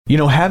You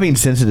know, having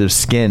sensitive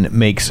skin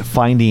makes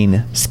finding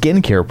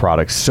skincare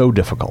products so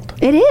difficult.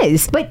 It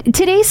is, but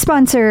today's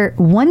sponsor,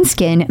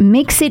 OneSkin,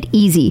 makes it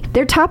easy.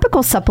 Their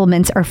topical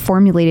supplements are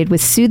formulated with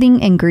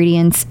soothing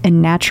ingredients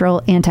and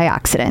natural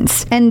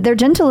antioxidants, and they're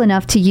gentle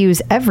enough to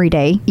use every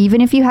day, even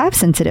if you have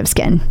sensitive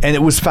skin. And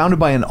it was founded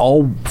by an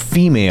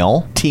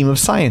all-female team of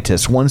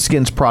scientists.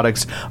 OneSkin's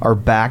products are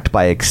backed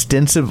by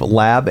extensive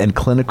lab and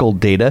clinical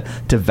data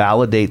to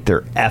validate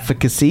their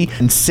efficacy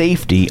and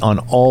safety on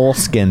all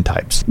skin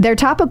types. Their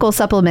topical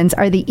supplements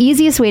are the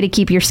easiest way to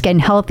keep your skin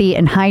healthy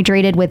and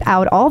hydrated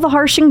without all the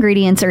harsh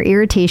ingredients or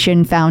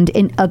irritation found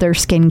in other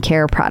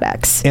skincare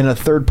products. In a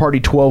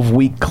third-party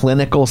 12-week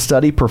clinical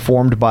study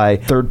performed by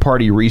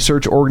third-party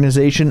research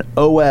organization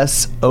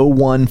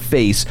OS01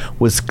 Face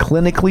was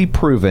clinically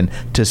proven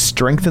to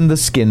strengthen the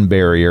skin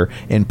barrier,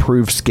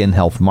 improve skin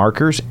health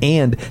markers,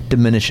 and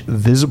diminish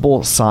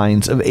visible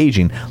signs of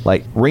aging,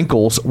 like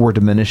wrinkles were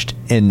diminished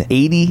in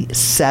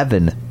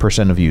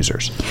 87% of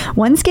users.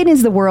 OneSkin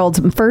is the world's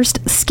first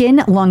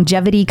skin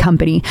longevity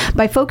company.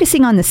 By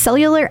focusing on the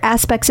cellular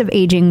aspects of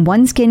aging,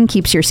 OneSkin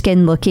keeps your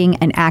skin looking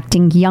and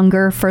acting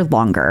younger for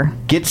longer.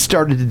 Get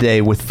started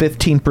today with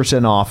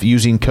 15% off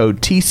using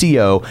code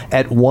TCO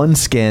at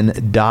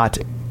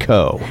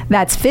oneskin.co.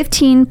 That's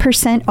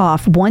 15%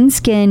 off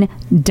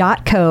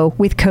oneskin.co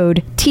with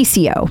code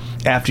TCO.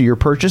 After your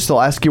purchase,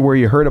 they'll ask you where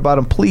you heard about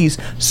them. Please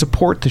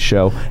support the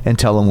show and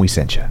tell them we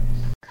sent you.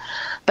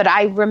 But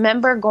I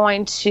remember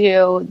going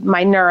to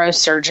my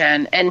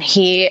neurosurgeon, and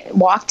he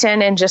walked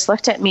in and just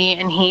looked at me,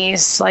 and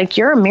he's like,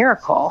 "You're a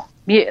miracle."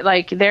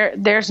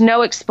 There's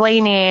no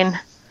explaining.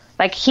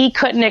 Like, he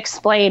couldn't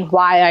explain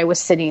why I was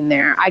sitting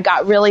there. I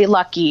got really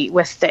lucky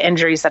with the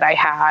injuries that I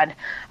had,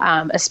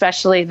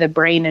 especially the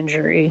brain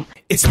injury.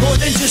 It's more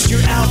than just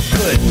your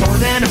output, more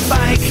than a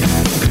bike.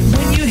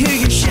 When you hear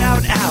your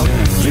shout out,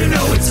 you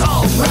know it's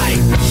all right.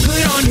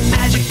 Put on your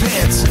magic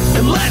pants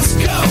and let's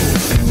go.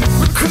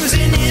 We're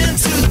cruising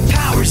into the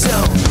power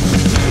zone.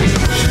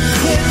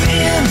 Clip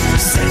in,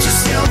 set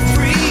yourself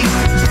free.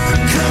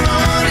 Come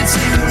on and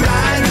take a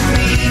ride with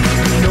me.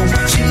 Know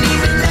what you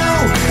need to know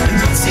and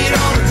what's it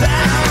all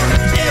about.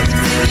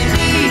 Everything you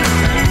need,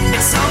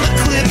 it's on the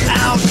Clip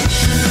Out.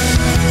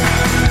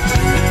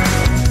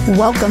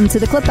 Welcome to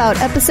the Clip Out,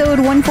 episode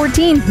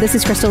 114. This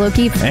is Crystal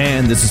O'Keefe.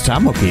 And this is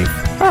Tom O'Keefe.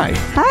 Hi.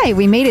 Hi,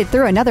 we made it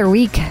through another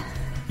week.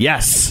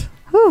 Yes.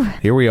 Whew.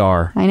 Here we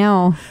are. I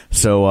know.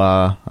 So,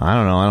 I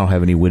don't know. I don't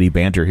have any witty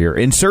banter here.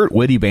 Insert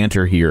witty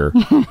banter here.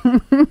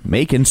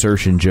 Make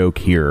insertion joke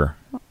here.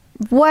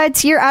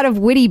 What? You're out of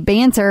witty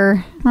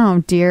banter.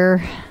 Oh,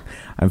 dear.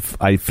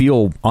 I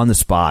feel on the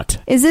spot.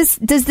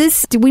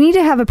 Do we need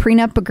to have a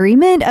prenup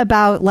agreement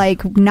about,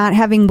 like, not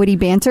having witty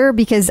banter?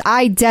 Because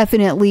I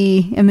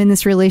definitely am in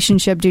this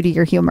relationship due to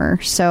your humor,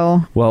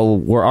 so. Well,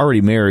 we're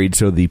already married,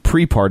 so the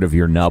pre-part of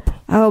your nup.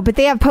 Oh, but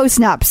they have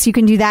post-nups. You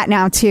can do that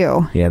now,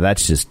 too. Yeah,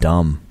 that's just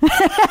dumb.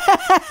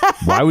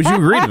 Why would you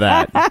agree to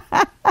that?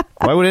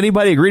 Why would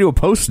anybody agree to a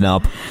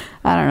post-nup?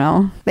 I don't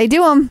know. They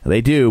do them.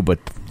 They do, but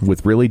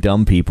with really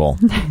dumb people.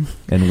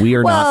 And we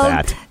are not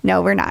that.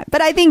 No, we're not.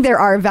 But I think there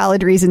are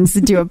valid reasons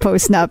to do a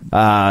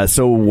post-nup.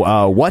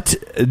 So what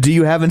do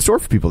you have in store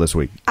for people this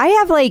week? I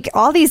have, like,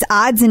 all these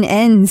odds and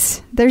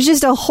ends. There's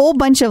just a whole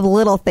bunch of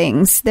little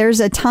things. There's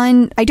a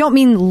ton. I don't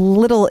mean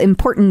little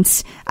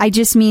importance. I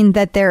just mean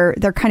that they're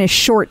kind of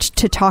short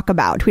to talk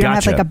about. We don't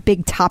have, like, a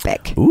big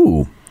topic.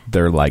 Ooh,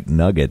 they're like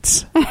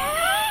nuggets.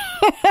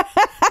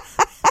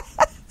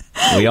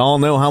 We all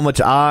know how much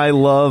I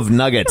love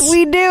nuggets.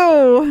 We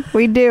do.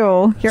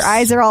 Your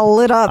eyes are all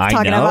lit up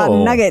talking about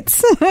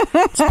nuggets.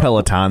 It's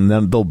Peloton.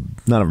 None of them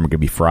are going to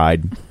be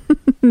fried.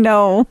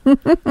 No.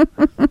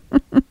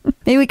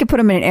 Maybe we could put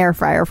them in an air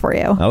fryer for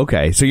you.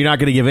 Okay. So you're not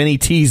going to give any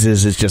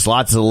teases. It's just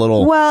lots of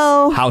little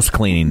house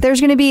cleaning.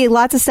 There's going to be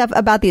lots of stuff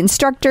about the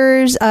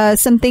instructors.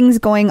 Some things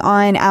going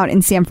on out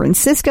in San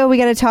Francisco we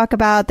got to talk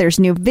about. There's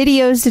new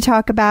videos to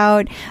talk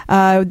about.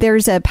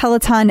 There's a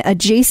Peloton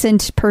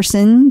adjacent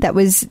person that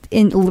was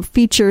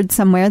featured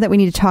somewhere that we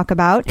need to talk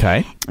about.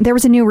 Okay. There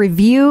was a new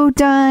review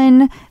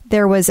done.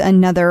 There was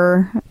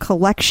another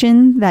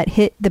collection that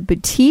hit the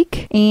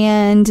boutique.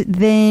 And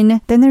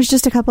then there's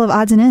just a couple of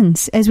odds and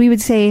ends, as we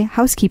would say,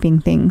 housekeeping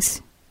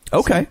things.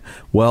 Okay.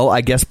 Well, I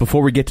guess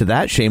before we get to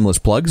that, shameless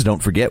plugs,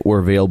 don't forget we're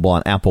available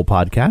on Apple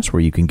Podcasts, where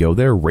you can go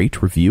there,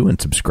 rate, review,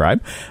 and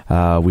subscribe.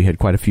 We had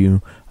quite a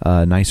few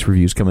nice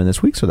reviews come in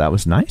this week, so that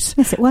was nice.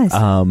 Yes, it was.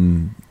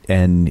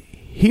 And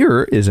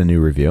here is a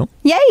new review.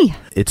 Yay!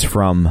 It's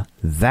from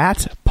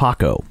That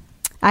Paco.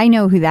 I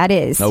know who that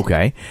is.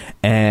 Okay.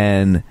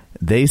 And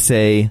they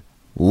say,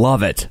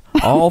 love it.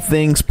 All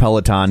things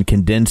Peloton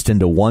condensed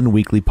into one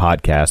weekly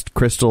podcast.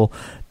 Crystal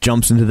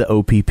jumps into the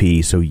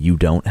OPP so you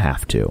don't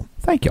have to.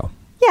 Thank you.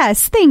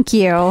 Yes, thank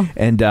you.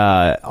 And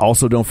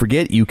also don't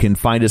forget, you can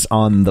find us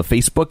on the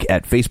Facebook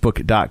at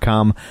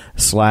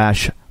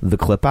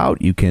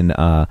facebook.com/theclipout. You can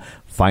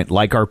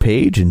like our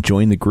page and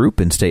join the group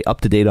and stay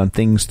up to date on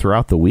things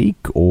throughout the week,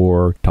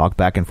 or talk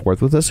back and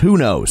forth with us. Who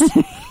knows?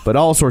 But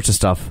all sorts of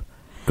stuff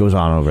goes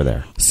on over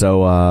there.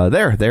 So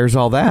there's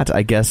all that.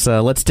 I guess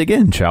let's dig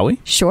in, shall we?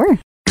 Sure.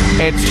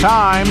 It's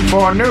time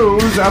for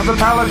News of the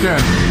Peloton.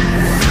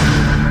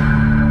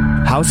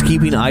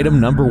 Housekeeping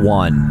item number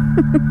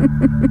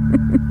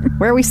 1.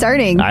 Where are we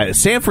starting?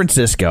 San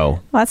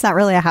Francisco. Well, that's not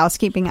really a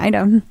housekeeping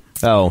item.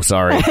 Oh,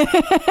 sorry. And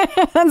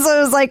so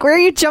I was like, where are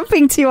you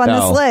jumping to on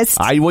this list?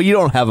 Well, you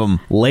don't have them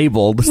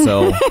labeled,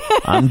 so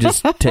I'm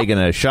just taking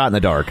a shot in the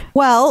dark.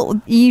 Well,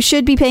 you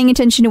should be paying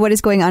attention to what is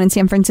going on in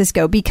San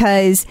Francisco,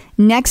 because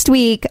next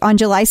week on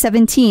July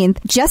 17th,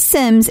 Jess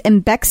Sims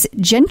and Bex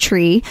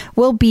Gentry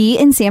will be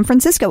in San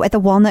Francisco at the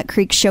Walnut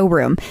Creek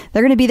showroom.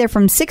 They're going to be there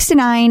from 6 to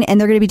 9, and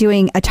they're going to be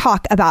doing a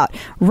talk about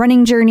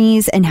running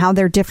journeys and how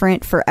they're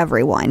different for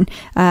everyone.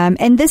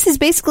 And this is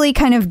basically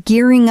kind of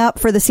gearing up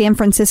for the San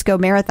Francisco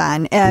Marathon.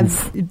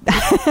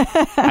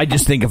 I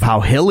just think of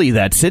how hilly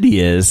that city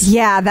is.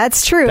 Yeah,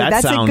 that's true.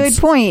 That's a good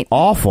point.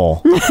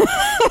 Awful.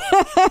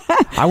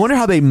 I wonder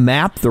how they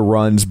map the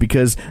runs,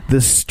 because the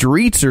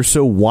streets are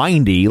so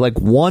windy. Like,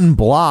 one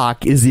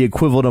block is the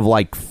equivalent of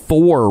like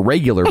 4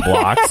 regular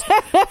blocks,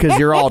 because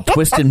you're all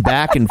twisting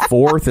back and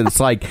forth. And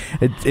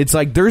it's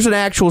like there's an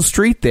actual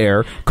street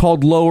there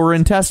called Lower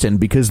Intestine,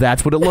 because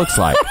that's what it looks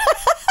like.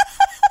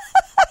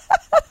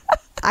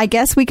 I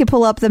guess we could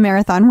pull up the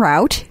marathon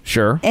route.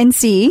 Sure. And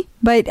see.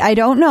 But I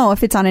don't know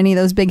if it's on any of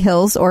those big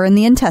hills or in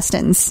the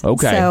intestines.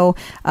 Okay. So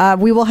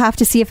we will have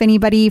to see if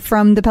anybody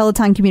from the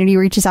Peloton community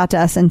reaches out to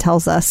us and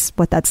tells us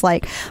what that's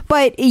like.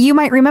 But you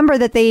might remember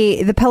that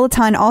the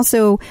Peloton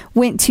also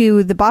went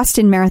to the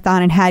Boston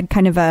Marathon and had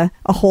kind of a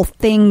whole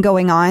thing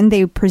going on.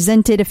 They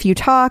presented a few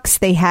talks.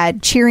 They had a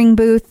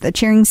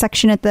cheering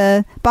section at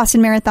the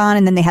Boston Marathon,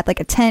 and then they had like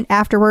a tent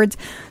afterwards.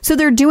 So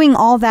they're doing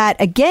all that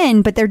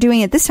again, but they're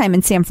doing it this time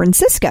in San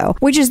Francisco,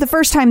 which is the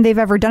first time they've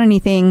ever done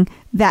anything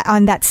that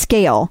on that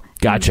scale.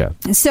 Gotcha.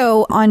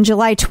 So on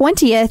July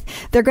 20th,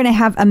 they're going to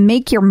have a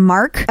Make Your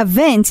Mark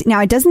event.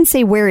 Now, it doesn't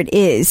say where it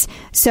is,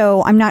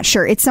 so I'm not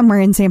sure. It's somewhere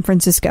in San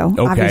Francisco,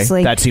 okay.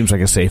 Obviously. That seems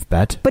like a safe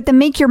bet. But the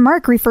Make Your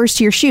Mark refers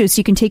to your shoes. So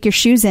you can take your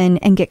shoes in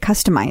and get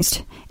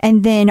customized.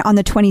 And then on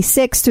the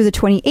 26th through the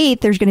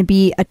 28th, there's going to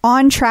be an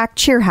on-track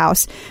cheer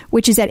house,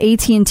 which is at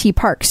AT&T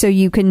Park. So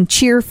you can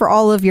cheer for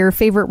all of your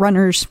favorite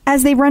runners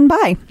as they run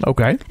by.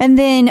 Okay. And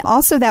then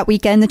also that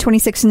weekend, the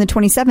 26th and the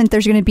 27th,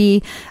 there's going to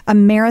be a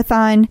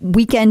marathon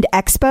weekend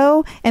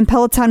expo, and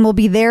Peloton will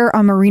be there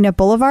on Marina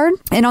Boulevard.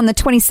 And on the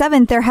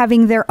 27th, they're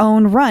having their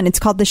own run. It's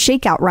called the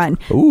Shakeout Run.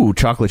 Ooh,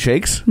 chocolate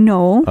shakes?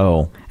 No.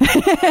 Oh.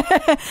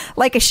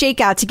 Like a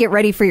shakeout to get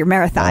ready for your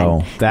marathon.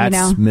 Oh,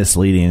 that's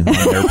misleading on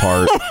their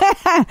part.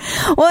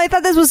 Well, I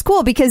thought this was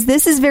cool because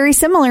this is very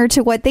similar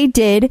to what they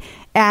did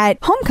at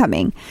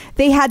Homecoming.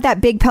 They had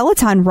that big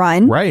Peloton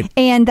run. Right.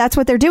 And that's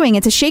what they're doing.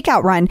 It's a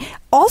shakeout run.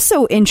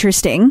 Also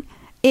interesting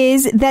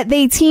is that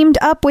they teamed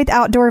up with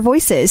Outdoor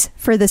Voices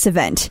for this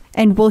event.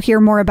 And we'll hear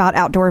more about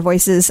Outdoor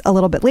Voices a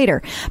little bit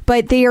later.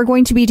 But they are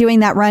going to be doing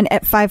that run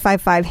at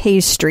 555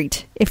 Hayes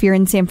Street if you're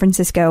in San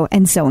Francisco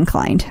and so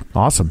inclined.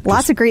 Awesome.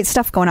 Lots of great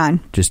stuff going on.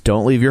 Just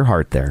don't leave your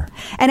heart there.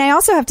 And I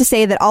also have to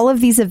say that all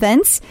of these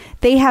events,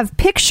 they have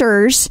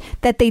pictures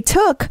that they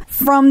took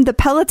from the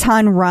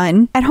Peloton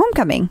run at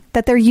Homecoming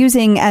that they're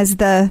using as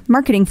the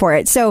marketing for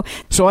it. So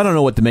I don't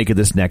know what to make of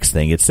this next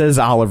thing. It says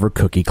Oliver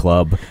Cookie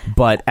Club,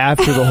 but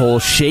after the whole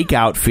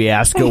shakeout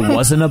fiasco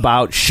wasn't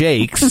about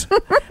shakes,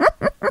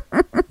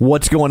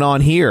 what's going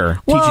on here?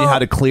 Teaching you how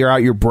to clear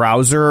out your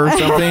browser or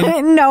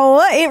something?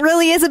 No, it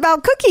really is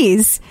about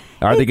cookies.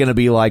 Are they going to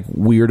be like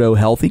weirdo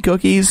healthy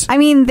cookies? I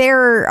mean,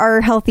 there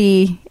are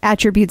healthy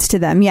attributes to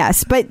them,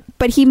 yes. But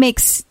he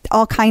makes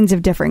all kinds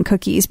of different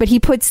cookies. But he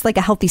puts like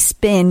a healthy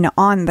spin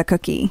on the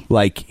cookie.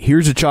 Like,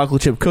 here's a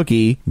chocolate chip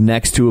cookie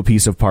next to a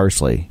piece of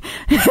parsley.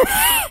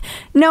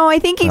 No, I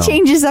think he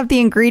changes up the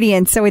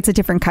ingredients. So it's a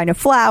different kind of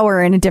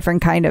flour and a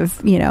different kind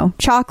of,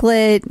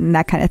 chocolate and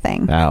that kind of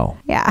thing. Oh.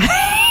 Yeah.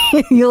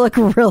 You look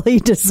really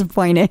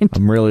disappointed.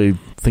 I'm really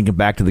thinking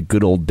back to the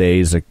good old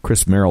days of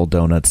Chris Merrill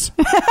donuts.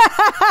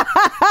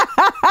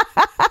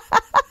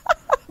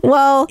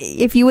 Well,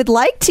 if you would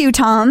like to,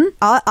 Tom,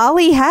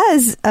 Ollie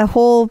has a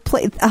whole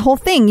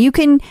thing. You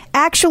can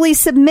actually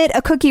submit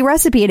a cookie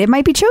recipe and it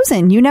might be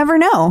chosen. You never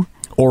know.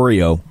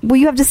 Oreo. Well,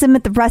 you have to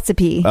submit the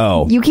recipe.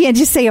 Oh. You can't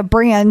just say a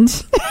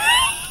brand.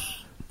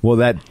 Well,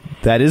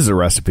 that is a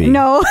recipe.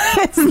 No,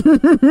 it's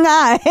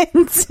not.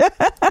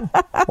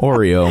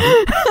 Oreo.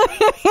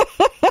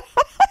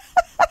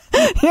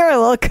 You're a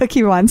little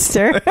cookie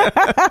monster.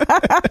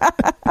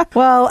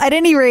 Well, at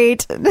any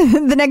rate,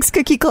 the next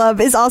Cookie Club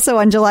is also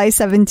on July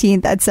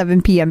 17th at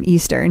 7 p.m.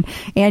 Eastern.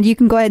 And you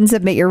can go ahead and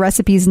submit your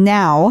recipes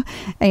now.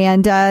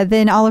 And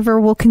then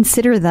Oliver will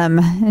consider them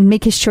and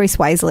make his choice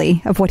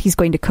wisely of what he's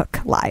going to cook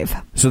live.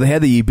 So they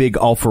had the big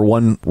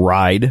all-for-one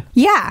ride.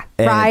 Yeah.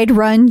 Ride,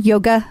 run,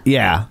 yoga.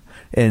 Yeah.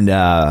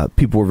 And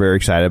people were very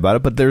excited about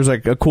it, but there's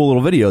like a cool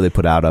little video they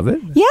put out of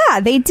it. Yeah,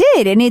 they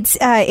did, and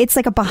it's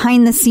like a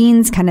behind the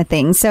scenes kind of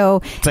thing.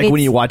 So it's like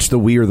when you watch the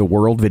We Are the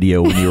World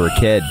video when you were a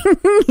kid.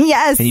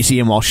 Yes, and you see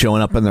them all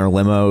showing up in their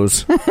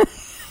limos.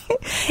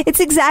 It's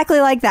exactly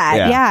like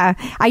that. Yeah,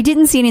 I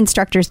didn't see any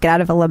instructors get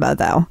out of a limo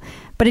though.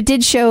 but it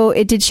did show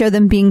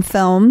them being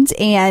filmed,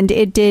 and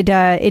it did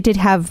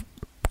have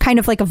kind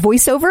of like a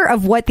voiceover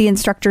of what the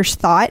instructors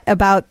thought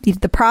about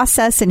the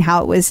process and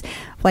how it was,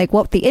 like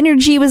what the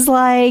energy was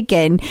like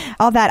and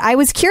all that. I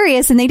was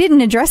curious, and they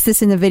didn't address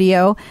this in the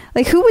video,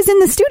 like who was in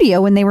the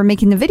studio when they were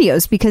making the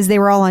videos, because they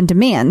were all on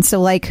demand. So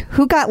like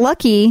who got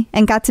lucky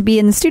and got to be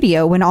in the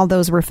studio when all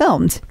those were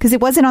filmed, because it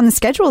wasn't on the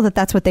schedule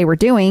that's what they were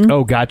doing.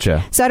 Oh,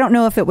 gotcha. So I don't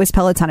know if it was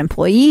Peloton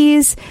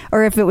employees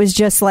or if it was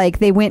just like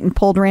they went and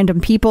pulled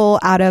random people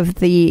out of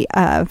the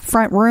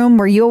front room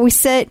where you always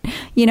sit,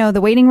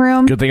 the waiting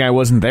room. Good thing I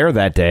wasn't there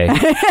that day.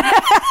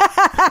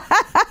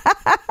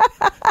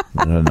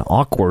 An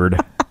awkward.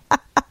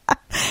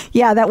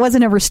 Yeah, that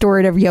wasn't a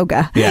restorative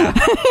yoga. Yeah.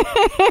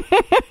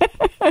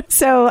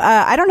 So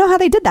I don't know how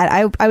they did that.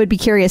 I would be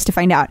curious to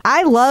find out.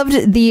 I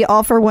loved the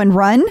All for One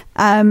run,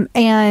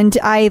 and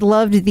I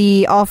loved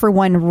the All for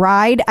One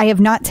ride. I have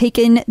not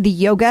taken the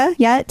yoga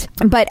yet,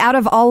 but out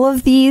of all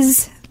of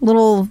these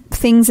little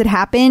things that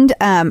happened,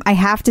 I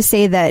have to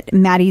say that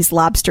Maddie's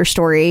lobster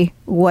story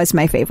was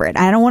my favorite.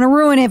 I don't want to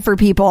ruin it for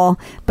people,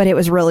 but it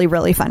was really,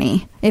 really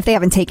funny. If they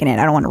haven't taken it,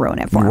 I don't want to ruin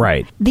it for them.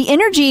 Right. The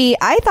energy,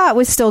 I thought,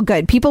 was still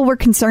good. People were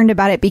concerned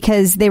about it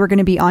because they were going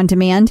to be on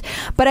demand.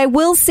 But I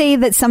will say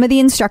that some of the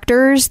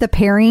instructors, the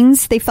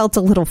pairings, they felt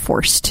a little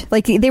forced.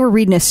 Like they were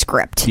reading a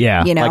script.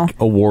 Yeah. Like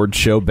award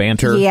show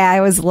banter. Yeah,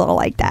 it was a little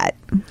like that.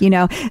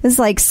 It's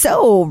like,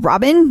 so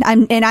Robin,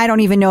 and I don't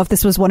even know if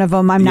this was one of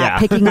them. I'm not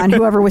picking on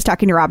whoever was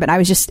talking to Robin. I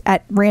was just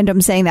at random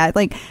saying that,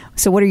 like,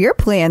 so what are your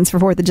plans for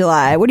 4th of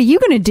July? What are you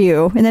going to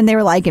do? And then they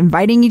were like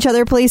inviting each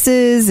other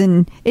places,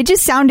 and it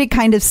just sounded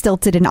kind of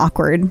stilted and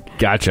awkward.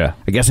 Gotcha.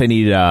 I guess I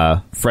need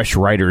fresh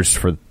writers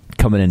for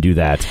come in and do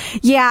that.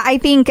 Yeah, I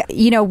think,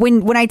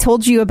 when I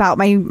told you about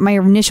my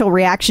initial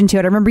reaction to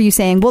it, I remember you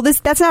saying, well,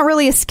 that's not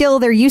really a skill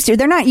they're used to.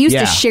 They're not used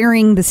to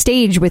sharing the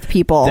stage with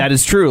people. That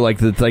is true.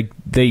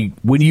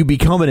 When you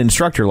become an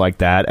instructor like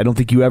that, I don't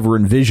think you ever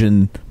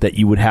envision that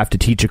you would have to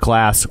teach a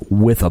class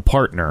with a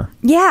partner.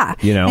 Yeah.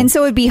 And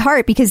so it'd be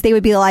hard because they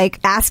would be like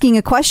asking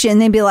a question.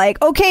 They'd be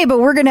like, okay, but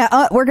we're going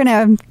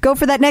to go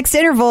for that next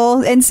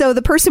interval. And so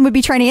the person would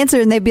be trying to answer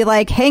and they'd be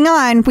like, hang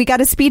on, we got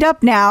to speed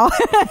up now.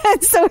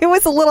 So it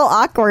was a little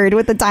awkward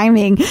with the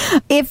timing.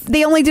 If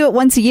they only do it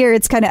once a year,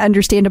 it's kind of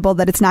understandable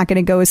that it's not going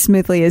to go as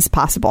smoothly as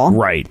possible.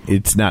 Right.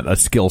 It's not a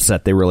skill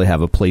set they really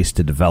have a place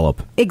to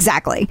develop.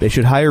 Exactly. They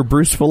should hire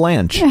Bruce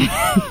Valanche.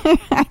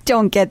 I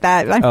don't get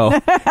that. Oh,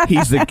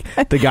 he's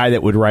the guy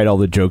that would write all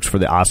the jokes for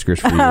the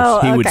Oscars for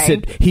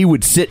years. He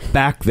would sit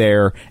back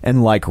there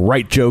and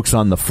write jokes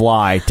on the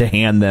fly to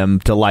hand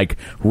them to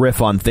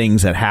riff on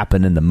things that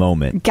happen in the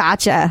moment.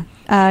 Gotcha.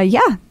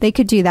 Yeah, they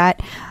could do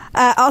that.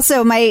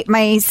 Also,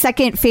 my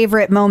second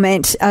favorite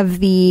moment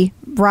of the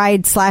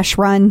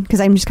ride/run, because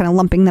I'm just kind of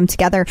lumping them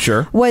together,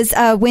 was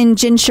when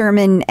Jen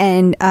Sherman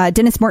and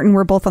Dennis Morton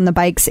were both on the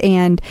bikes,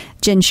 and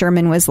Jen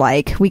Sherman was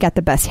like, we got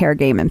the best hair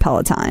game in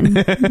Peloton.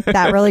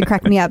 That really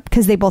cracked me up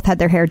because they both had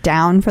their hair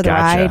down for the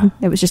ride.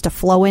 It was just a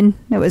flowing.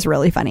 It was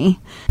really funny.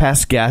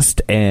 Past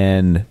guest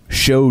and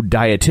show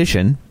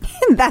dietitian.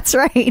 That's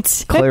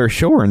right. Claire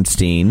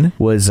Shorenstein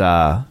was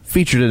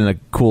featured in a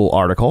cool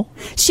article.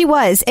 She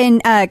was.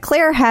 And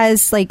Claire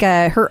has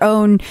her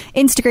own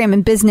Instagram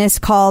and business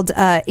called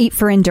Eat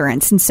for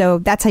Endurance. And so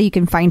that's how you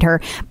can find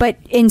her.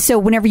 And so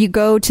whenever you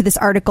go to this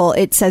article,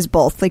 it says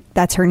both.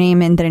 That's her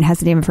name, and then it has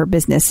the name of her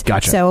business.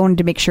 Gotcha. So I wanted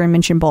to make sure I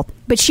mention both.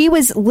 But she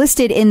was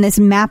listed in this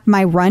Map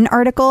My Run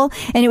article,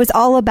 and it was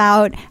all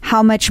about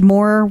how much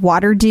more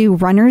water do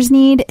runners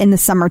need in the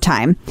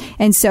summertime.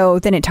 And so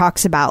then it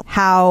talks about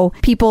how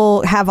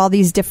people have all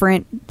these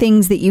different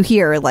things that you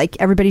hear, like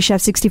everybody should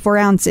have 64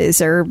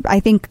 ounces, or I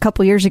think a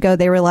couple years ago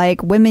they were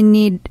like women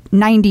need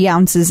 90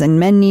 ounces and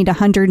men need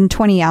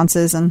 120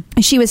 ounces. And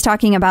she was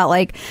talking about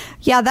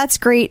yeah, that's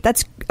great.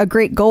 That's a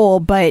great goal,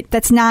 but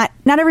that's not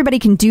everybody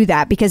can do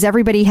that because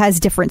everybody has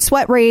different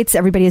sweat rates.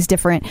 Everybody has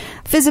different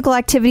physical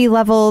activity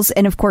levels.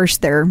 And of course,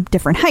 they're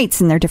different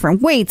heights and they're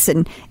different weights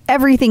and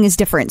everything is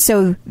different.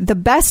 So the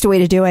best way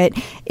to do it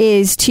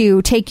is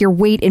to take your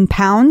weight in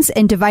pounds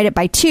and divide it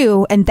by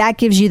 2. And that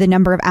gives you the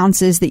number of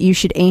ounces that you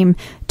should aim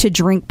to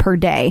drink per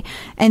day.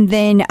 And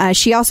then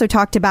she also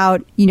talked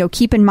about,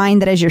 keep in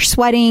mind that as you're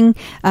sweating,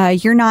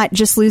 you're not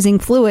just losing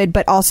fluid,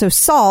 but also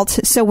salt.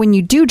 So when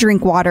you do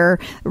drink water,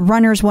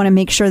 runners want to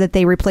make sure that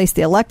they replace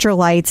the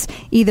electrolytes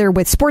either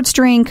with sports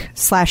drink /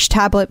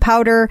 tablet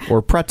powder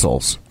or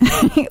pretzels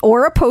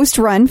or a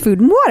post-run food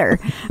and water.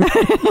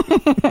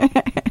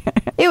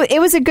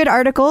 It was a good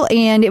article,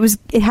 and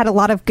it had a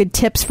lot of good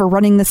tips for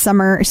running this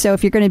summer. So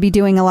if you're going to be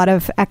doing a lot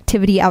of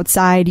activity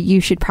outside,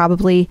 you should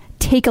probably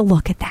take a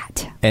look at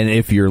that. And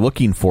if you're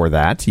looking for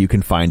that, you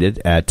can find it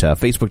at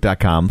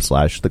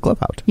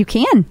facebook.com/theclubout. You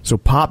can. So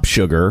Pop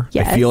Sugar,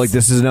 yes. I feel like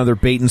this is another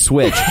bait and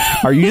switch.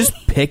 Are you just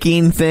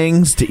picking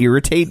things to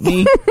irritate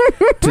me?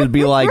 To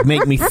be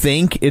make me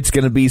think it's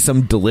going to be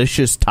some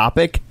delicious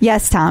topic?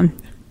 Yes, Tom.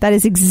 That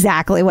is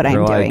exactly what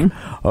I'm doing.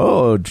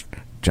 Oh,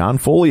 John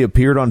Foley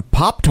appeared on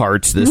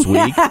Pop-Tarts this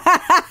week.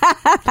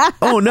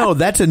 Oh, no,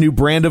 that's a new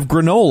brand of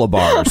granola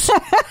bars.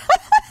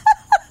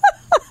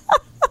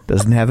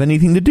 Doesn't have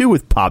anything to do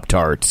with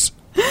Pop-Tarts.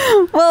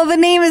 Well, the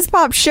name is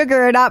Pop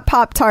Sugar, not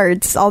Pop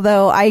Tarts,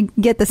 although I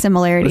get the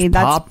similarity.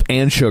 That's pop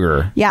and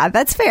sugar. Yeah,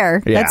 that's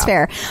fair. Yeah. That's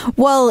fair.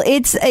 Well,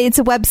 it's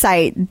a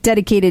website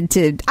dedicated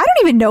to, I don't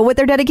even know what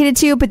they're dedicated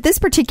to, but this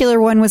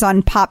particular one was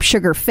on Pop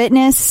Sugar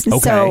Fitness. Okay.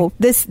 So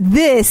this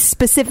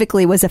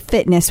specifically was a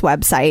fitness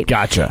website.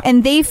 Gotcha.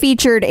 And they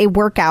featured a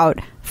workout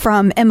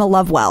from Emma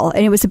Lovewell,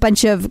 and it was a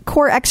bunch of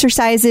core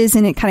exercises,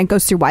 and it kind of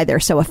goes through why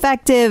they're so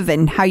effective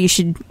and how you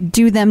should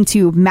do them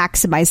to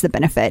maximize the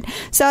benefit.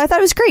 So I thought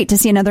it was great to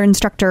see another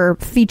instructor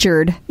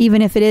featured,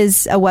 even if it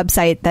is a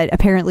website that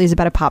apparently is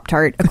about a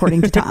Pop-Tart,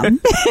 according to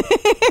Tom.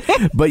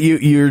 But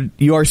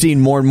you are seeing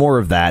more and more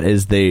of that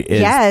as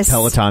Yes.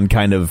 Peloton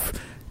kind of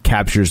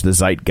captures the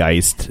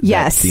zeitgeist.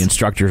 Yes. That the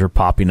instructors are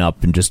popping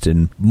up and just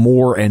in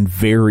more and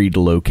varied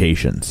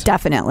locations.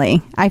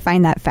 Definitely. I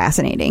find that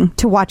fascinating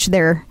to watch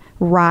their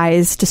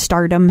rise to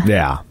stardom.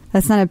 Yeah.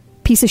 That's not a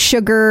piece of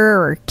sugar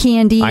or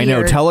candy. I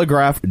know,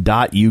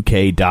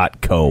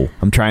 telegraph.uk.co.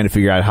 I'm trying to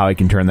figure out how I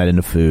can turn that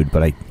into food,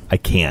 but I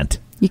can't.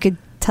 You could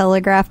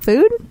telegraph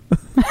food?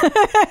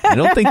 I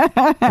don't think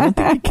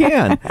you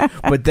can.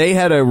 But they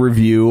had a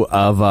review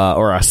of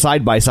or a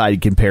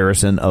side-by-side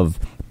comparison of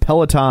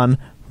Peloton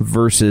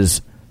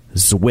versus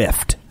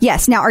Zwift.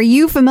 Yes. Now, are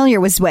you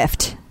familiar with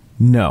Zwift?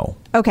 No.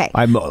 Okay.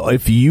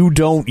 If you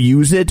don't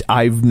use it,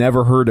 I've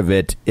never heard of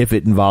it if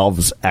it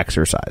involves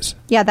exercise.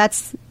 Yeah,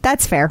 that's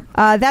fair.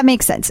 That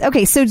makes sense.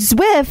 Okay, so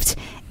Zwift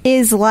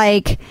is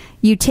like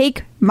you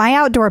take my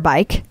outdoor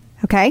bike,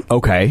 okay?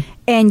 Okay.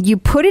 And you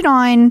put it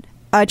on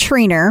a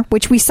trainer,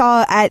 which we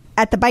saw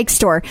at the bike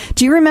store.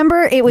 Do you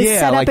remember? It was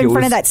set up in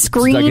front of that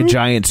screen. It's like a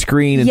giant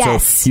screen. And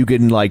yes. So you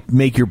can like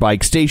make your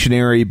bike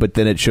stationary, but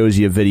then it shows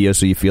you a video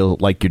so you feel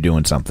like you're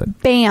doing something.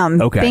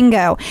 Bam. Okay.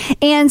 Bingo.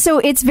 And so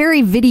it's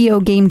very video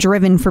game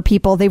driven for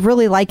people. They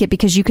really like it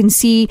because you can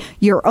see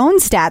your own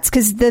stats,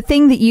 because the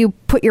thing that you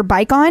put your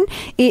bike on,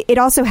 it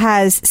also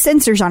has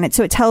sensors on it.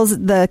 So it tells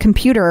the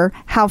computer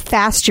how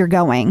fast you're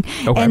going.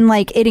 Okay. And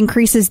like it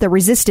increases the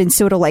resistance.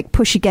 So it'll like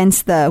push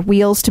against the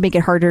wheels to make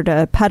it harder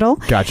to pedal.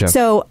 Gotcha.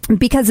 So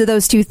because of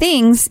those two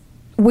things,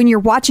 when you're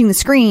watching the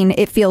screen,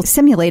 it feels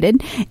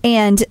simulated.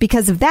 And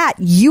because of that,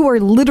 you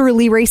are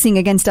literally racing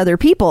against other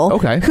people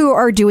who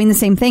are doing the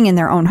same thing in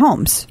their own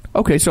homes.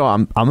 Okay, so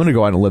I'm going to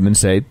go on a limb and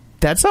say,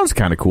 that sounds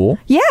kind of cool.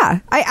 Yeah,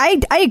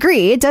 I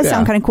agree. It does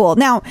sound kind of cool.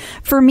 Now,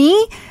 for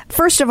me,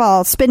 first of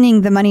all,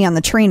 spending the money on the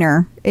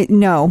trainer,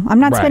 no, I'm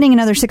not spending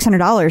another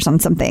 $600 on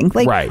something.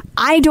 Like,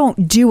 I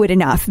don't do it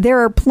enough. There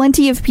are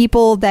plenty of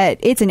people that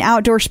it's an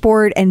outdoor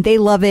sport and they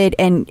love it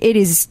and it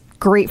is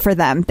great for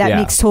them. That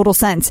makes total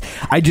sense.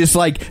 I just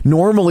like,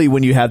 normally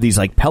when you have these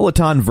like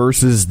Peloton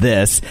versus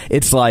this,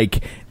 it's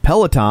like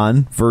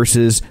Peloton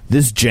versus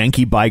this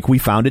janky bike we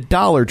found at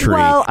Dollar Tree.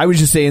 Well, I was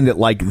just saying that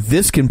like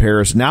this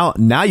comparison, now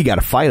you got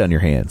a fight on your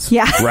hands.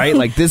 Yeah. Right?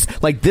 Like this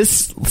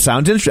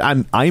sounds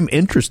interesting. I'm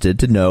interested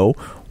to know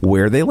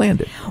where they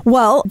landed.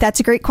 Well, that's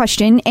a great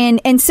question.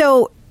 And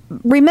so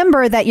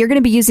remember that you're going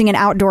to be using an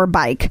outdoor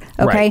bike.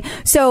 Okay. Right.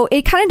 So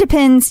it kind of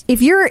depends.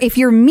 If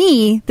you're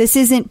me, this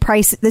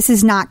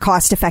is not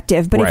cost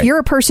effective. But if you're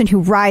a person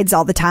who rides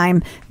all the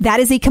time, that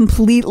is a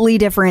completely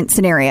different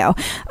scenario.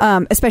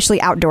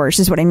 Especially outdoors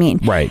is what I mean.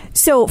 Right.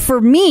 So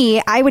for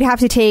me, I would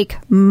have to take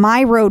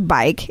my road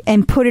bike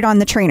and put it on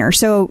the trainer.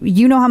 So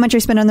you know how much I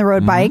spend on the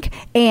road bike,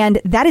 and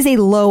that is a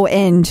low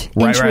end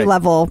entry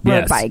level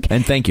road bike.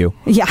 And thank you.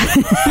 Yeah.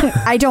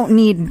 I don't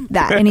need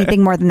that,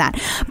 anything more than that.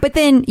 But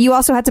then you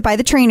also have to buy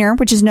the trainer,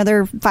 which is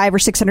another $500 or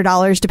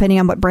 $600 depending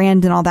on what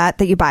brand and all that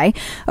you buy.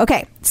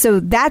 Okay, so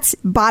that's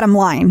bottom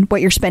line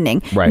what you're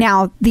spending. Right.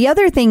 Now, the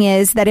other thing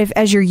is that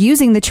as you're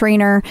using the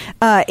trainer,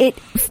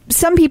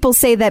 some people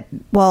say that,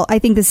 well, I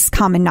think this is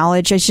common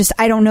knowledge. It's just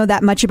I don't know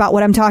that much about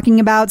what I'm talking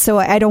about, so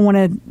I don't want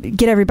to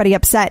get everybody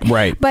upset.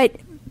 Right. But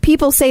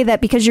people say that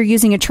because you're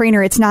using a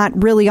trainer, it's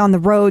not really on the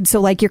road.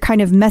 So like you're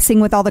kind of messing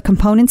with all the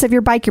components of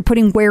your bike. You're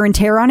putting wear and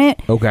tear on it.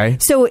 Okay.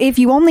 So if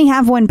you only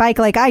have one bike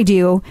like I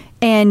do,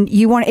 and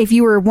if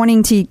you were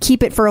wanting to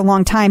keep it for a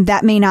long time,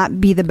 that may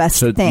not be the best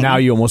thing. So now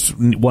you almost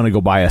want to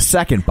go buy a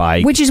second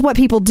bike. Which is what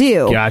people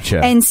do. Gotcha.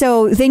 And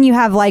so then you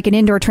have like an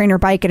indoor trainer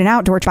bike and an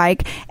outdoor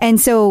bike.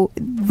 And so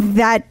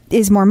that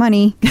is more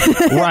money.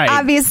 Right.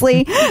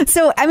 Obviously.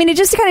 So, I mean, it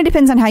just kind of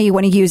depends on how you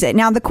want to use it.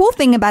 Now, the cool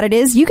thing about it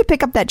is you could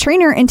pick up that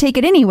trainer and take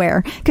it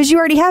anywhere because you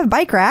already have a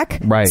bike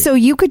rack. Right. So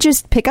you could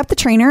just pick up the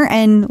trainer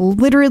and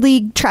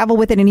literally travel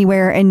with it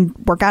anywhere and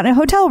work out in a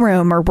hotel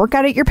room or work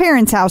out at your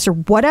parents' house or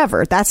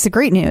whatever. That's the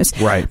great news.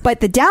 Right.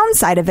 But the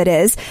downside of it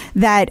is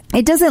that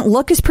it doesn't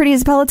look as pretty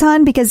as a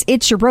Peloton because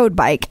it's your road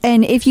bike.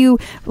 And if you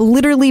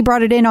literally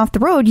brought it in off the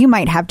road, you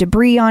might have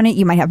debris on it.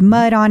 You might have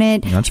mud on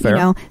it. That's fair. You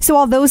know? So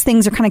all those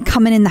things are kind of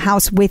coming in the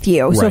house with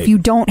you. So Right. if you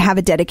don't have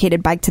a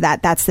dedicated bike to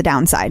that, that's the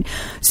downside.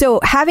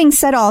 So having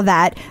said all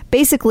that,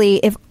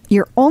 basically, if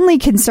your only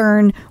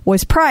concern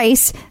was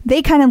price,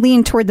 they kind of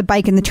lean toward the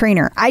bike and the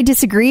trainer. I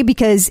disagree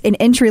because an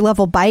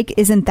entry-level bike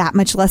isn't that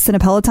much less than a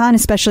Peloton,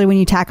 especially when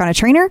you tack on a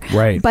trainer.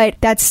 Right.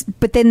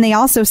 But then they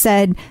also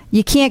said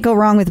you can't go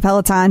wrong with a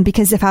Peloton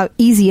because of how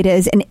easy it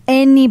is, and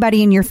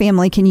anybody in your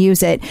family can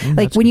use it.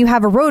 Like when you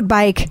have a road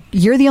bike,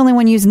 you're the only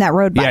one using that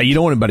road bike. Yeah, you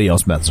don't want anybody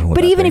else messing with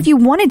it. But even if you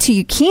wanted to,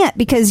 you can't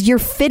because you're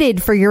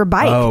fitted for your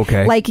bike. Oh,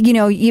 okay. Like,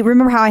 you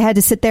remember how I had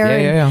to sit there?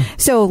 Yeah.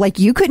 So, like,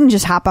 you couldn't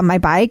just hop on my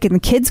bike, and the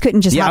kids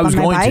couldn't just hop on my bike.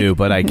 Yeah, I was going to,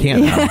 but I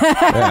can't now.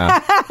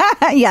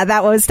 Yeah. Yeah,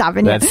 that was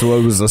stopping you. That's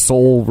what was the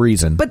sole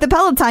reason. But the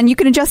Peloton, you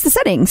can adjust the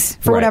settings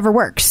for whatever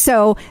works.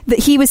 So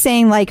he was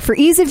saying, like, for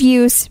ease of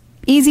use,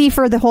 easy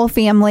for the whole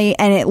family,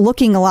 and it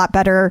looking a lot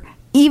better,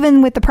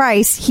 even with the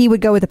price, he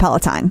would go with the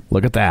Peloton.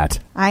 Look at that.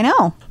 I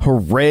know.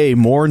 Hooray,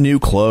 more new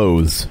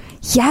clothes.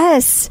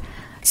 Yes.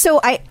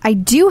 So I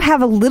do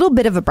have a little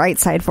bit of a bright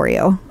side for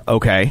you.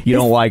 Okay. You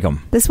don't like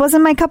them. This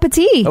wasn't my cup of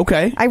tea.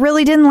 Okay. I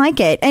really didn't like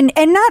it. And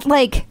not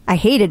like I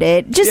hated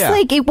it. Just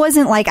like it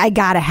wasn't like I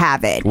gotta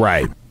have it.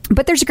 Right.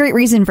 But there's a great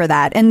reason for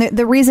that. And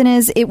the reason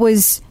is it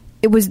was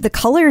the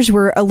colors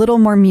were a little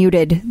more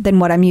muted than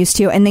what I'm used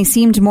to, and they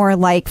seemed more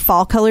like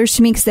fall colors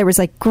to me because there was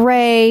like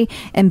gray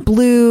and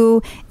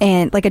blue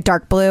and like a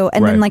dark blue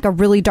and then like a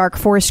really dark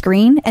forest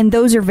green, and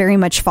those are very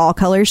much fall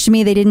colors to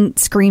me. They didn't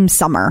scream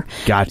summer.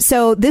 Gotcha.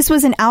 So this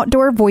was an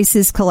Outdoor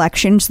Voices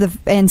collection,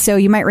 and so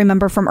you might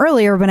remember from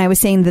earlier when I was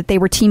saying that they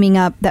were teaming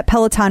up, that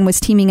Peloton was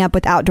teaming up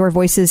with Outdoor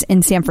Voices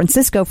in San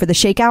Francisco for the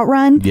Shakeout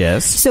Run.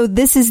 Yes. So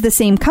this is the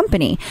same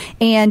company,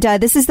 and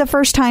this is the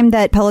first time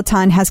that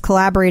Peloton has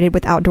collaborated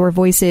with Outdoor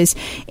Voices.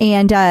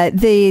 And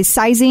the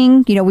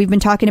sizing, we've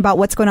been talking about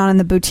what's going on in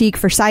the boutique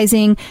for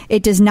sizing.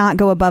 It does not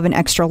go above an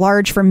extra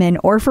large for men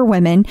or for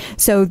women.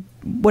 So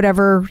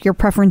whatever your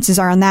preferences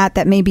are on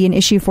that may be an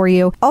issue for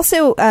you.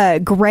 Also,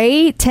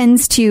 gray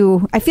tends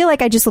to, I feel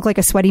like I just look like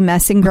a sweaty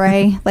mess in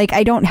gray. Like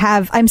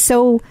I'm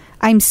so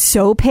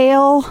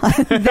pale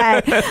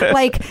that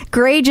like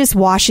gray just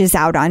washes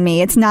out on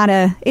me. It's not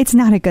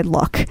a good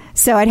look.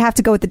 So I'd have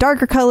to go with the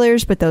darker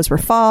colors, but those were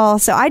fall.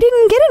 So I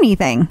didn't get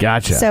anything.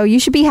 Gotcha. So you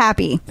should be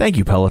happy. Thank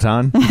you,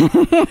 Peloton.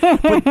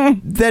 But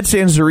that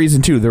stands to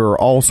reason too. There are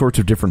all sorts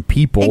of different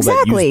people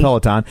that use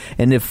Peloton,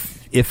 and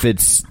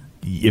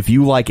if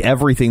you like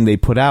everything they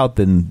put out,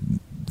 then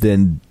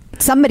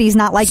somebody's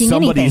not liking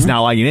anything. Somebody's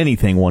not liking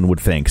anything, one would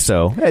think.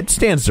 So it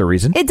stands to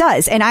reason. It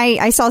does. And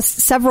I saw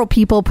several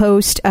people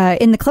post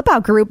in the Clip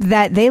Out group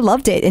that they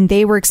loved it and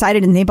they were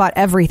excited and they bought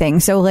everything.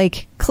 So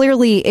like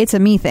clearly it's a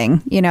me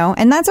thing,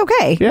 and that's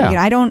okay.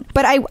 Yeah.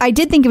 But I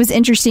did think it was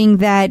interesting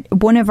that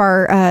one of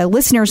our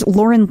listeners,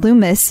 Lauren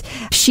Loomis,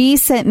 she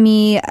sent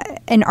me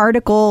an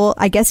article,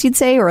 I guess you'd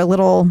say, or a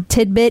little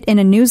tidbit in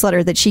a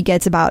newsletter that she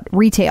gets about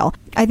retail.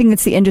 I think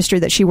it's the industry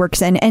that she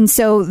works in. And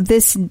so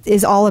this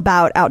is all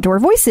about Outdoor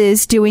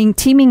Voices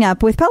teaming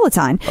up with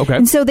Peloton. Okay.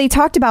 And so they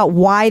talked about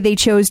why they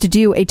chose to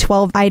do a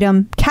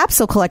 12-item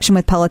capsule collection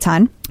with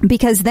Peloton,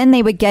 because then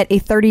they would get a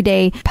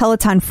 30-day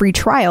Peloton free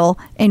trial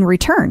in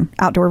return.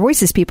 Outdoor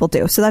Voices people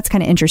do. So that's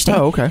kind of interesting.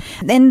 Oh, okay.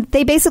 And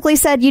they basically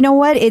said, you know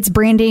what? It's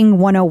branding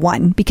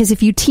 101. Because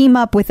if you team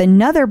up with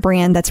another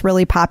brand that's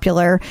really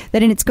popular,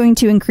 then it's going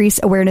to increase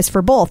awareness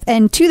for both.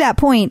 And to that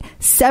point,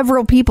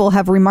 several people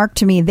have remarked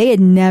to me they had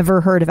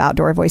never heard of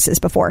Outdoor Voices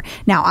before.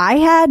 Now, I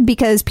had,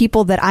 because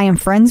people that I am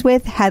friends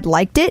with had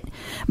liked it.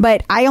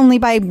 But I only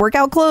buy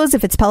workout clothes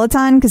if it's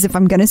Peloton, because if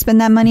I'm going to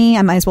spend that money,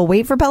 I might as well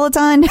wait for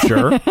Peloton.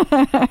 Sure.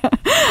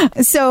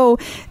 So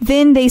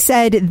then they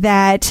said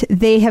that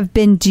they have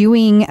been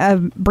doing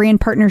brand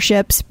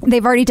partnerships.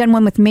 They've already done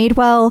one with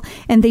Madewell,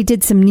 and they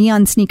did some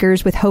neon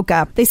sneakers with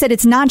Hoka. They said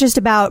it's not just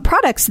about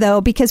products,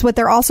 though, because what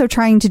they're also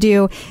trying to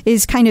do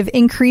is kind of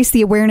increase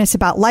the awareness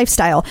about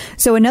lifestyle.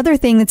 So another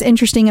thing that's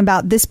interesting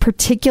about this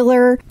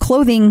particular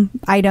clothing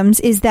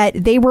items is that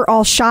they were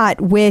all shot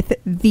with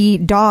the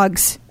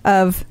dogs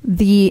of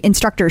the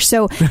instructors.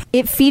 So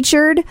it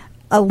featured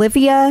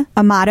Olivia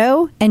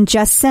Amato and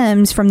Jess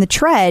Sims from The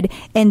Tread,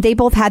 and they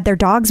both had their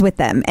dogs with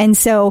them. And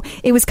so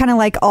it was kind of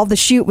like all the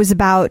shoot was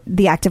about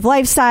the active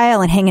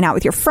lifestyle and hanging out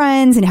with your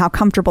friends and how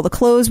comfortable the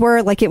clothes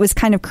were. Like it was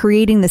kind of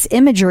creating this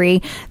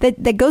imagery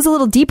that goes a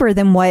little deeper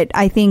than what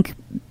I think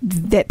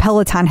that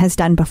Peloton has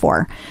done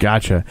before.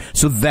 Gotcha.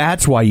 So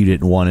that's why you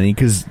didn't want any,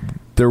 because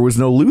there was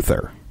no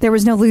Luther. There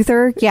was no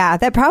Luther? Yeah,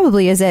 that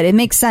probably is it. It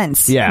makes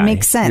sense. Yeah. It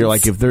makes sense. You're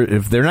like, if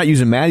they're not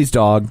using Maddie's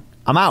dog,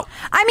 I'm out.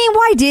 I mean,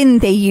 why didn't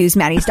they use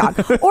Maddie's dog?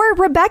 Or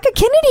Rebecca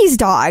Kennedy's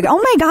dog? Oh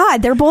my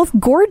God, they're both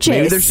gorgeous.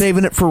 Maybe they're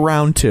saving it for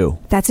round 2.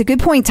 That's a good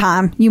point,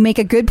 Tom. You make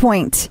a good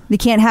point. They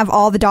can't have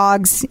all the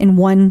dogs in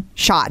one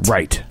shot.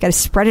 Right. Got to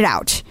spread it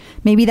out.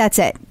 Maybe that's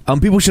it.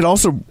 People should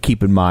also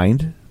keep in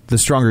mind the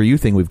Stronger You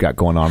thing we've got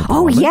going on.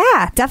 Oh,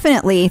 yeah,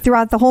 definitely.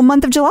 Throughout the whole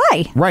month of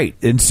July. Right.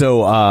 And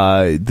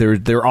so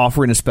they're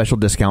offering a special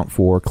discount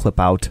for Clip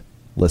Out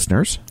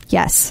listeners.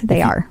 Yes,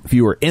 they are. If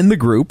you were in the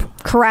group.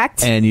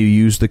 Correct. And you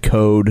use the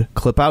code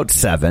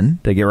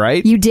CLIPOUT7, did I get it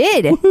right? You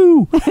did.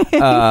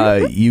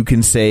 Woohoo! You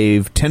can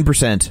save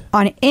 10%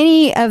 on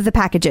any of the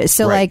packages.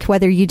 So Right. like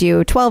whether you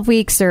do 12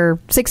 weeks or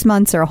 6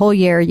 months or a whole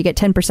year, you get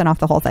 10% off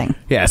the whole thing.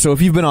 Yeah, so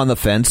if you've been on the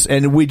fence,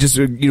 and we just,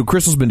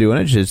 Crystal's been doing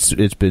it.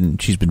 She's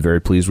been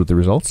very pleased with the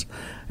results,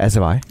 as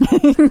have I.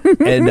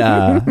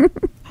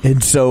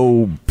 And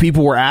so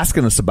people were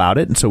asking us about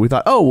it, and so we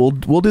thought, oh,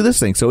 we'll do this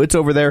thing. So it's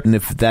over there, and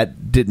if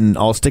that didn't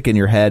all stick in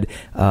your head,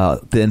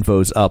 the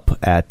info's up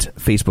at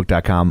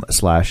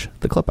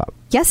facebook.com/theclipout.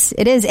 Yes,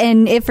 it is.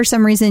 And if for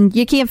some reason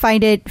you can't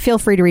find it, feel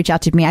free to reach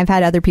out to me. I've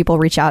had other people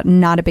reach out.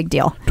 Not a big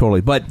deal.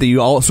 Totally. But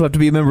you also have to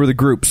be a member of the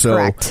group. So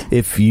Correct.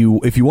 if you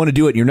want to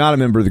do it and you're not a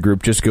member of the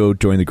group, just go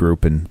join the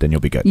group, and then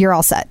you'll be good. You're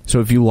all set. So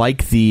if you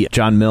like the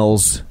John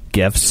Mills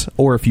GIFs,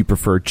 or if you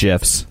prefer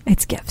GIFs.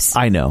 It's GIFs.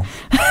 I know.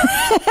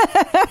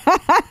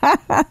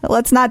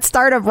 Let's not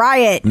start a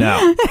riot.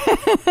 No.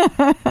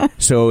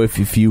 So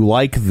if you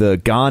like the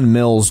Gone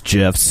Mills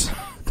GIFs.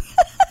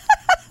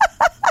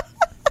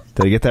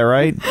 Did I get that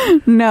right?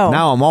 No.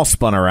 Now I'm all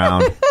spun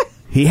around.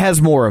 He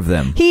has more of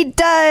them. He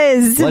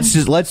does. Let's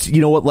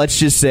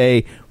just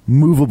say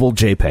movable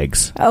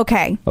JPEGs.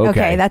 Okay,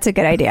 that's a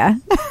good idea.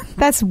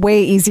 That's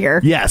way easier.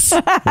 Yes,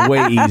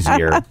 way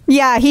easier.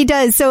 Yeah, he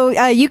does.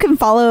 So you can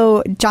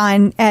follow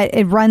John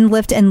at Run,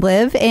 Lift, and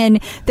Live, and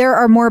there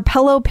are more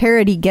Pello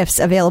parody gifts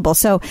available.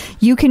 So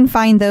you can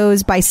find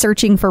those by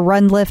searching for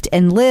Run, Lift,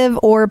 and Live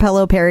or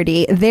Pello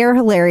parody. They're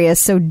hilarious,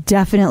 so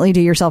definitely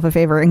do yourself a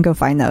favor and go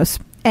find those.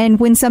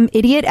 And when some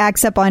idiot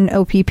acts up on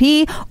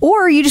OPP,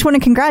 or you just want to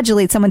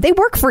congratulate someone, they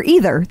work for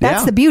either.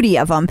 That's the beauty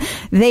of them.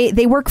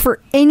 They work for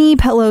any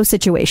Pello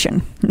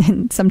situation,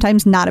 and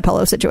sometimes not a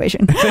Pello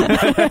situation.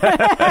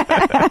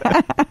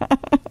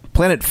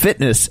 Planet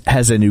Fitness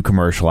has a new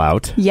commercial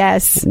out.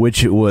 Yes.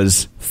 Which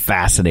was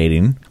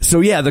fascinating. So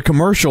yeah, the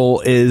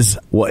commercial is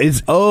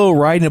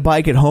riding a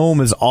bike at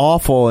home is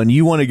awful, and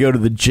you want to go to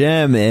the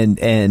gym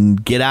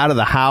and get out of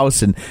the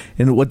house, and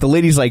what the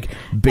lady's like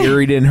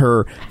buried in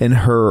her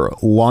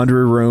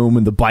laundry room,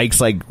 and the bike's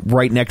like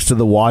right next to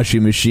the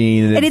washing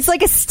machine, and it's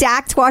like a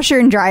stacked washer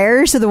and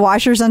dryer, so the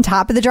washer's on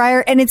top of the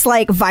dryer, and it's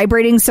like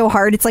vibrating so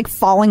hard it's like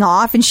falling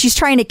off, and she's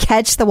trying to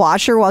catch the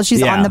washer while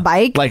she's on the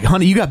bike. Like,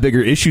 honey, you got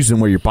bigger issues than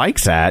where your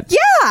bike's at.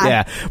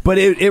 Yeah. But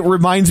it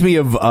reminds me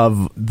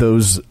of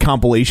those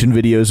compilation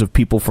videos of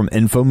people from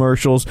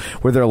infomercials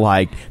where they're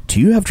like, do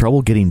you have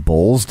trouble getting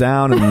bowls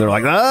down? And they're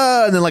like,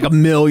 and then like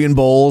 1 million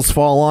bowls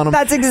fall on them.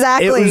 That's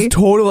exactly. It was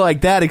totally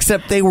like that,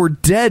 except they were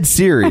dead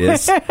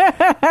serious. So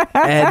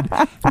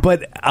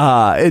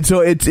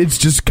it's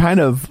just kind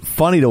of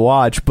funny to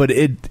watch, but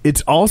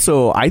it's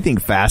also, I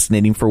think,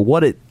 fascinating for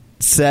what it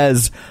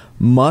says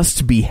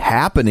must be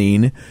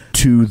happening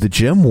to the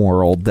gym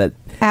world, that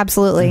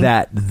absolutely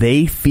that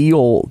they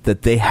feel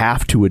that they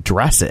have to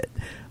address it.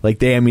 Like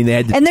they had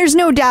to, and there's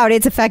no doubt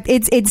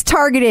it's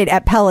targeted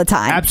at Peloton.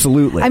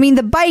 Absolutely. I mean,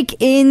 the bike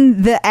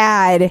in the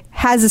ad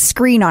has a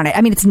screen on it.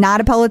 I mean, it's not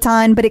a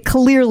Peloton, but it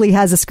clearly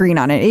has a screen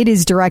on it. It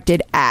is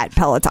directed at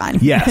Peloton.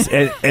 Yes,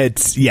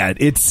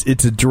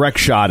 it's a direct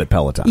shot at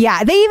Peloton.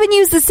 Yeah, they even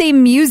use the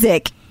same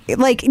music.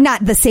 Like,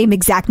 not the same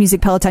exact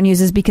music Peloton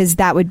uses, because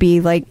that would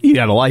be like, you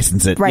gotta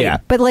license it, right? Yeah.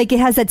 But like, it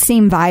has that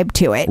same vibe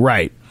to it,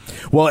 right?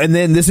 Well, and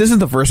then this isn't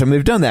the first time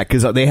they've done that,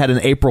 because they had an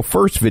April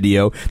 1st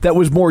video that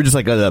was more just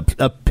like a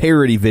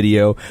parody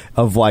video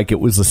of like, it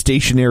was a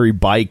stationary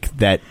bike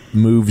that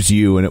moves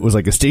you, and it was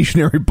like a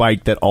stationary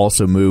bike that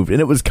also moved,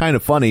 and it was kind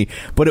of funny,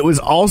 but it was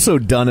also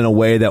done in a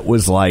way that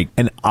was like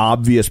an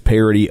obvious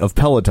parody of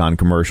Peloton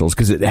commercials,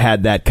 because it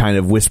had that kind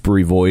of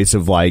whispery voice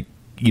of like,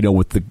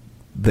 with the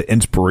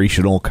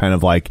inspirational kind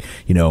of like,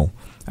 I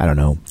don't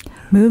know,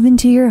 move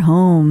into your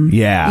home.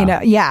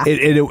 Yeah. Yeah.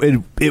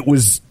 It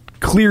was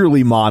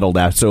clearly modeled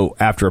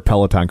after a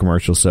Peloton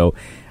commercial. So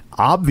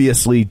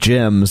obviously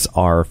gyms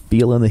are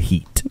feeling the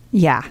heat.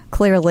 Yeah,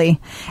 clearly.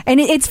 And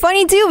it's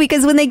funny too,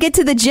 because when they get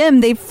to the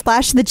gym, they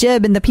flash the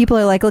gym and the people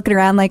are like looking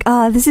around like,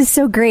 oh, this is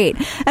so great.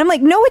 And I'm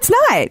like, no, it's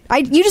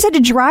not. You just had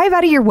to drive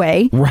out of your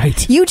way.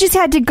 Right. You just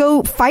had to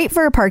go fight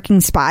for a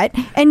parking spot.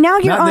 And now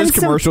you're not on in this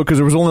commercial, because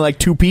there was only like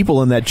 2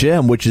 people in that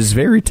gym, which is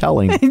very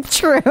telling.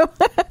 True.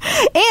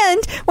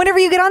 And whenever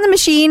you get on the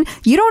machine,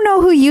 you don't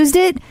know who used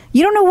it.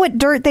 You don't know what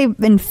dirt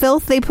and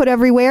filth they put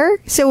everywhere.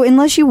 So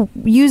unless you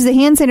use the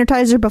hand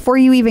sanitizer before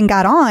you even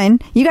got on,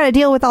 you got to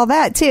deal with all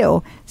that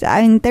too.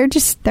 I mean,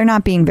 they're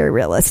not being very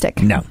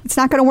realistic. No. It's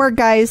not going to work,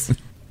 guys.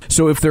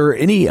 So if there are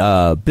any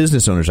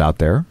business owners out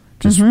there,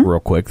 just real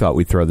quick, thought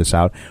we'd throw this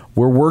out.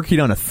 We're working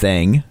on a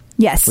thing.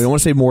 Yes. We don't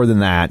want to say more than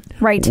that.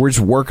 Right. We're just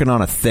working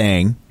on a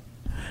thing.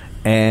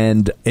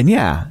 And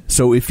yeah,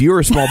 so if you're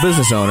a small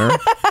business owner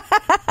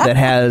that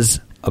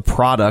has a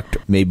product,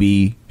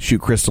 maybe shoot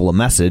Crystal a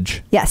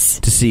message. Yes.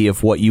 To see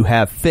if what you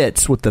have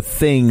fits with the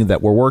thing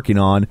that we're working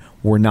on.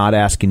 We're not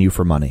asking you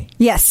for money.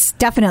 Yes,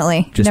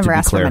 definitely. Just never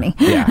ask clear. for money.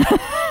 Yeah.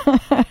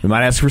 We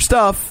might ask for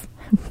stuff.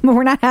 But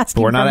we're not asking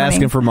But we're not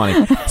asking for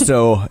money.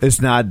 So it's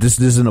not,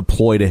 this isn't a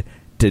ploy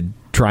to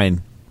try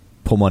and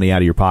pull money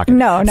out of your pocket.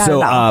 No, not at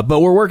all. But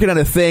we're working on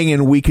a thing,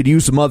 and we could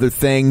use some other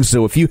things.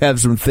 So if you have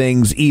some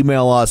things,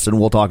 email us, and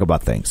we'll talk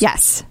about things.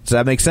 Yes. Does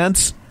that make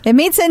sense? It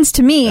made sense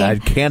to me. I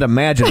can't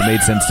imagine it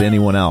made sense to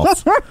anyone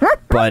else.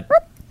 But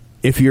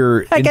if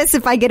you're... I guess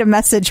if I get a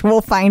message,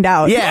 we'll find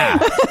out. Yeah,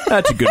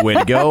 that's a good way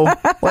to go.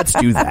 Let's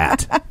do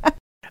that.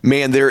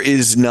 Man, there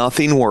is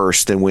nothing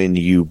worse than when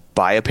you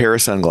buy a pair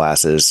of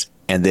sunglasses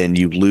and then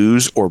you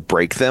lose or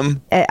break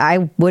them.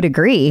 I would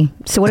agree.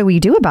 So what do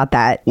we do about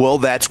that? Well,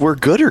 that's where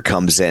Gooder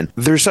comes in.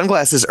 Their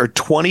sunglasses are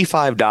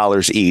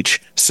 $25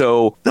 each,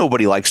 so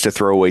nobody likes to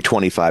throw away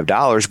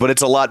 $25, but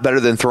it's a lot better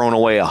than throwing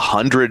away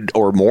 $100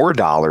 or more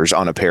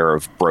on a pair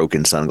of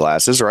broken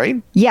sunglasses,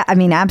 right? Yeah, I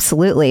mean,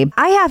 absolutely.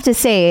 I have to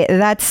say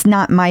that's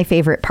not my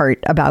favorite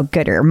part about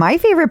Gooder. My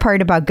favorite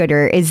part about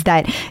Gooder is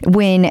that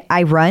when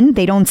I run,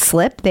 they don't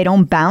slip, they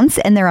don't bounce,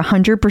 and they're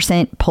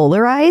 100%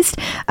 polarized.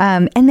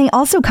 And they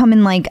also come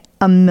in like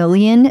a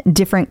million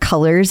different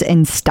colors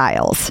and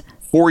styles.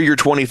 For your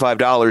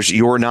 $25,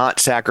 you're not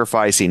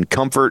sacrificing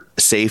comfort,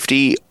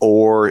 safety,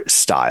 or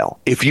style.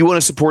 If you want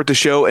to support the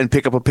show and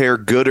pick up a pair,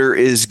 Gooder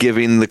is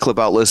giving the Clip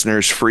Out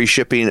listeners free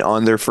shipping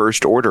on their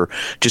first order.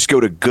 Just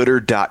go to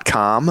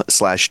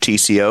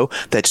gooder.com/TCO.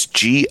 That's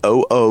GOODR.com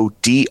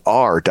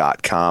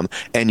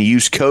and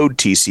use code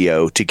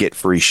TCO to get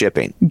free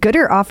shipping.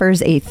 Gooder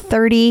offers a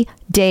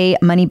 30-day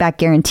money-back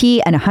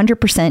guarantee and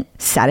 100%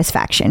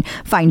 satisfaction.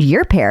 Find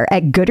your pair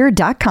at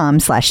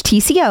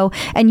gooder.com/TCO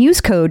and use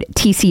code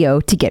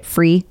TCO to get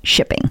free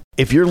shipping.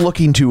 If you're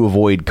looking to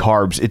avoid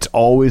carbs, it's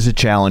always a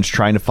challenge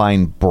trying to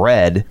find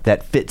bread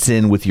that fits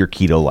in with your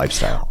keto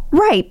lifestyle.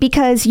 Right,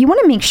 because you want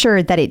to make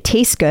sure that it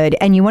tastes good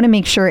and you want to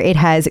make sure it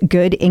has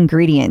good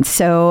ingredients.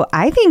 So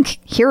I think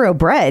Hero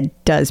Bread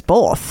does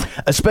both.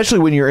 Especially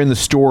when you're in the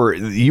store,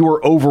 you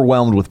are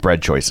overwhelmed with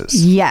bread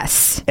choices.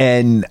 Yes.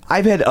 And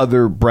I've had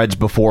other breads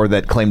before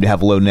that claim to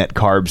have low net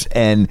carbs,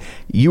 and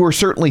you are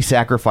certainly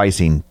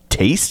sacrificing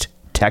taste,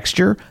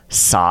 texture,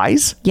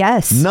 size.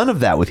 Yes. None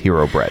of that with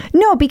Hero Bread.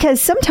 No, because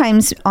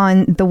sometimes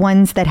on the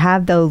ones that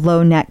have the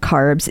low net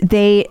carbs,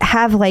 they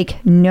have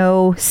like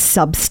no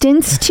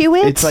substance to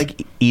it. It's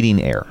like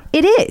eating air.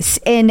 It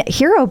is. And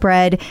Hero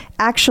Bread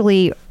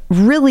actually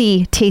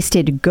really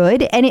tasted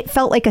good, and it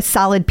felt like a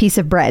solid piece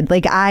of bread.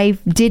 Like I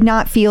did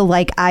not feel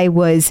like I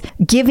was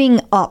giving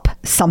up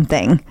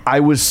something. I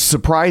was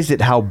surprised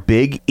at how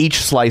big each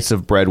slice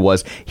of bread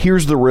was.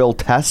 Here's the real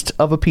test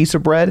of a piece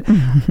of bread.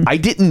 I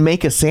didn't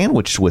make a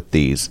sandwich with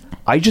these.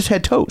 I just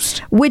had toast.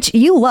 Which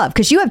you love,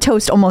 because you have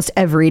toast almost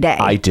every day.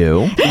 I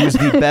do. It was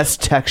the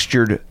best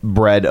textured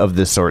bread of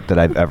this sort that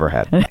I've ever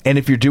had. And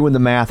if you're doing the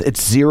math,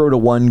 it's 0 to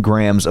 1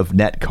 grams of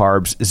net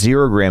carbs,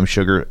 0 gram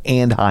sugar,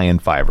 and high in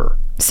fiber.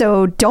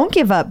 So don't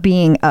give up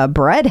being a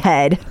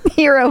breadhead.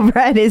 Hero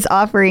Bread is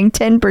offering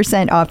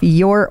 10% off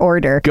your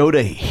order. Go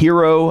to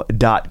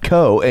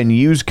hero.co and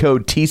use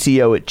code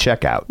TCO at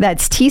checkout.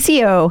 That's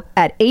TCO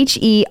at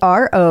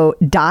HERO.co.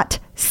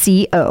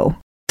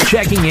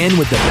 Checking in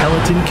with the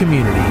Peloton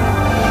community.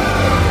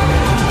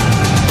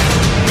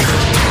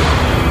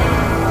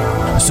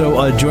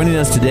 So joining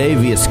us today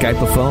via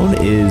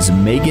Skype-a-phone is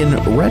Megan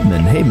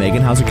Redmond. Hey,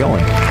 Megan, how's it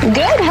going?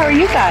 Good. How are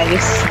you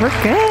guys? We're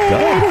good.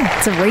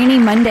 It's a rainy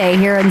Monday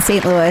here in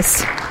St.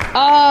 Louis.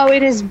 Oh,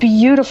 it is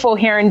beautiful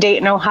here in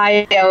Dayton,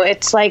 Ohio.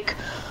 It's like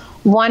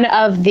one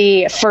of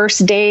the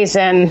first days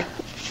in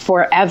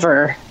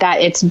forever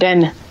that it's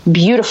been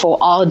beautiful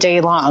all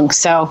day long.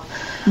 So,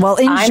 well,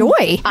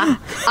 enjoy.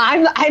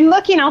 I'm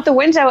looking out the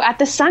window at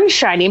the sun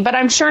shining, but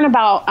I'm sure in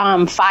about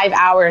 5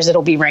 hours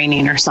it'll be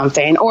raining or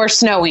something, or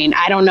snowing.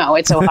 I don't know.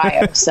 It's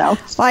Ohio, so.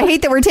 Well, I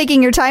hate that we're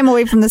taking your time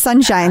away from the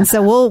sunshine.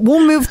 So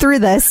we'll move through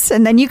this,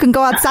 and then you can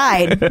go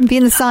outside and be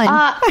in the sun.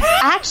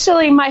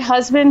 Actually, my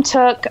husband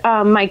took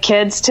my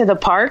kids to the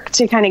park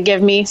to kind of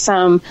give me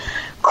some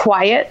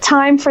quiet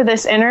time for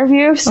this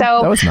interview.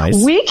 So that was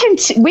nice. we can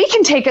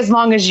take as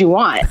long as you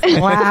want.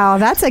 Wow,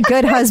 that's a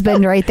good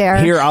husband right there.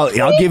 Here,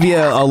 I'll give you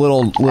a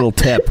little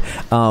tip.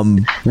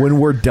 When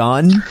we're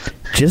done,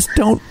 just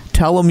don't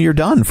tell them you're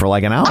done for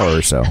like an hour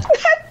or so.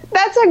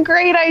 That's a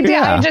great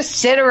idea. Yeah. I just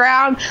sit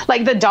around,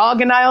 like the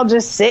dog and I'll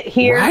just sit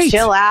here, right.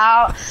 Chill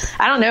out.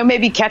 I don't know,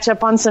 maybe catch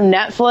up on some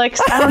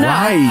Netflix. I don't know.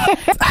 Right.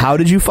 How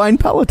did you find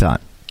Peloton?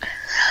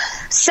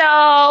 So,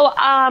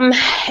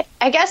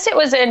 I guess it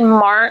was in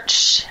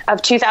March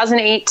of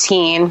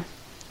 2018.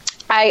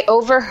 I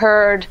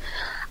overheard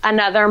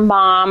another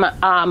mom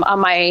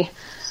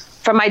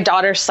from my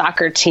daughter's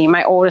soccer team,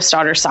 my oldest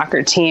daughter's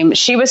soccer team.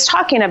 She was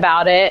talking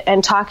about it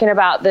and talking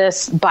about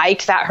this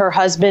bike that her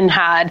husband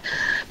had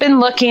been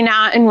looking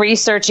at and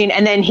researching,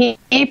 and then he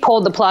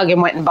pulled the plug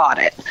and went and bought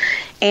it.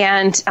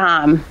 And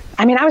I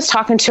was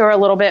talking to her a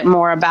little bit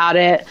more about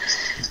it,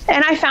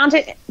 and I found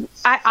it.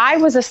 I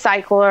was a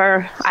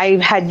cycler. I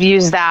had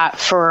used that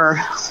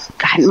for,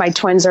 God, my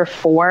twins are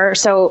 4.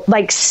 So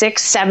like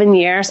 6-7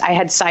 years I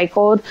had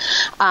cycled.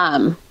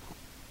 And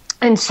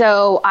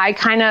so I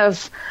kind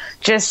of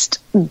just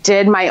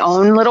did my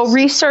own little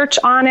research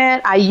on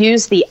it. I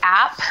used the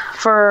app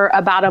for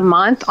about a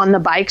month on the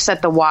bikes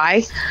at the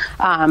Y.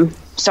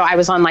 So I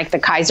was on like the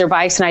Kaiser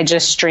bikes and I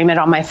just stream it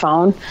on my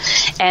phone.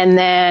 And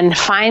then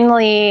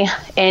finally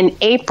in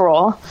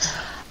April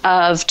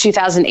of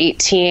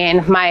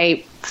 2018,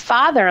 my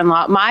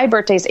father-in-law, my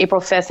birthday is April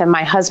 5th and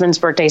my husband's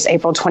birthday is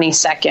April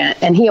 22nd.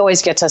 And he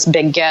always gets us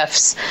big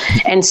gifts.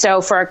 And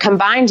so for a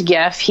combined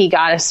gift, he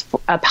got us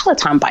a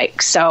Peloton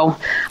bike. So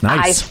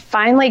Nice. I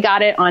finally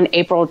got it on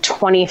April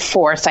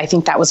 24th. I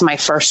think that was my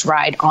first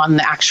ride on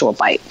the actual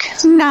bike.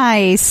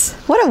 Nice.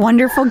 What a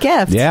wonderful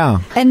gift.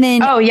 Yeah. And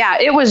then, Oh yeah,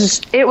 it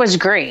was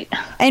great.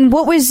 and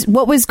what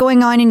was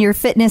going on in your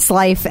fitness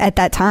life at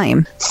that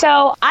time?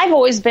 So I've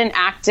always been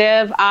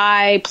active.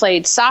 I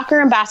played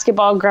soccer and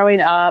basketball growing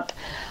up.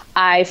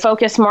 I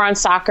focused more on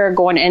soccer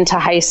going into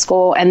high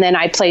school, and then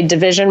I played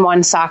Division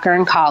I soccer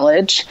in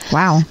college.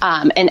 Wow.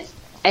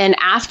 And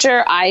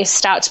after I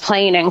stopped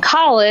playing in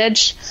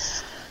college,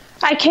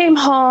 I came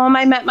home.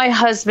 I met my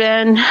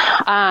husband.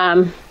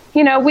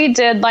 We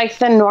did like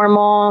the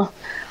normal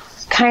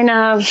kind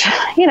of,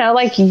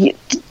 like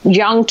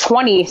young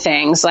 20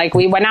 things. Like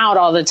we went out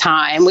all the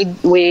time.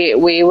 We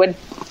would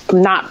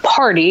not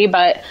party,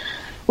 but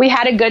we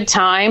had a good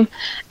time.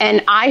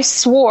 And I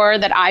swore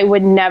that I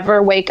would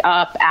never wake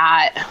up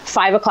at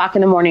 5 o'clock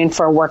in the morning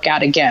for a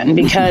workout again,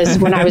 because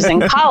when I was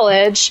in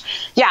college,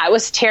 yeah, it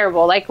was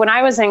terrible. Like when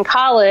I was in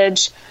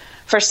college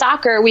for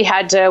soccer, we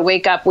had to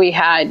wake up. We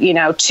had,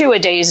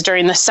 2-a-days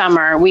during the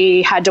summer.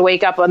 We had to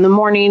wake up in the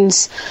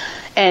mornings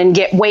and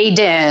get weighed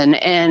in.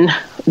 And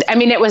I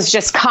mean, it was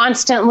just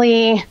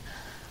constantly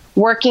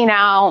working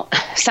out,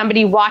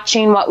 somebody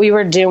watching what we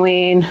were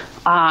doing,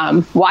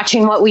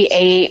 watching what we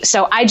ate.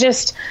 So I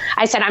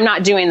said, I'm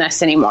not doing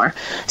this anymore.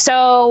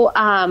 So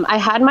I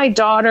had my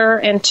daughter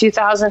in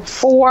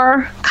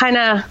 2004, kind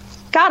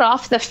of got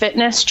off the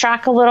fitness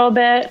track a little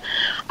bit,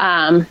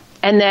 and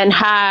then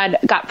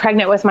got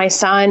pregnant with my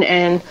son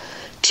in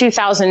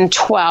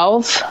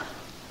 2012.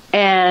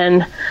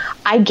 And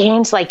I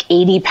gained like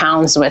 80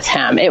 pounds with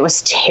him. It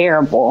was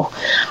terrible.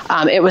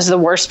 It was the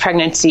worst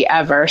pregnancy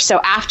ever.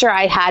 So after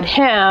I had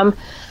him,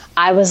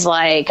 I was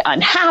like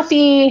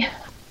unhappy,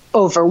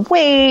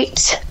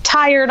 overweight,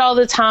 tired all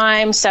the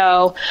time.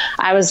 So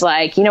I was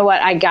like, you know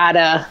what? I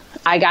gotta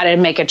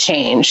make a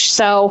change.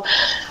 So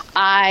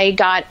I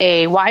got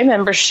a Y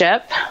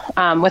membership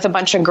with a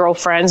bunch of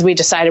girlfriends. We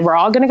decided we're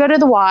all going to go to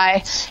the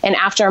Y. And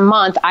after a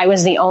month, I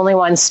was the only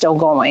one still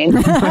going.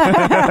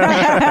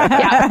 Yeah,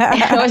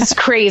 it was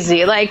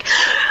crazy.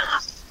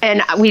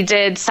 And we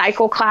did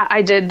cycle class.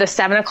 I did the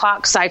 7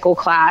 o'clock cycle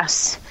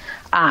class,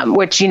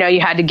 which, you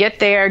had to get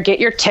there,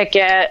 get your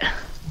ticket,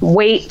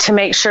 wait to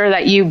make sure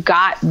that you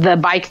got the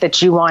bike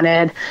that you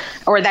wanted,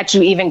 or that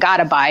you even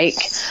got a bike.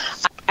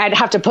 I'd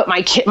have to put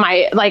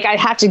I'd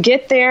have to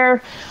get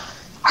there,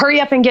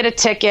 hurry up and get a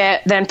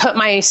ticket, then put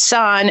my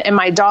son and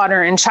my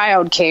daughter in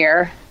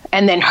childcare,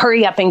 and then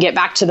hurry up and get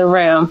back to the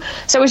room.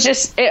 So it was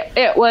just,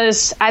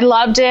 I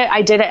loved it.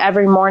 I did it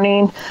every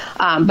morning,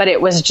 but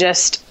it was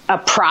just a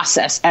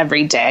process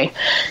every day.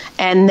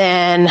 And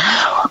then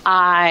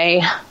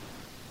I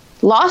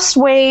lost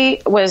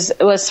weight,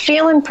 was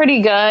feeling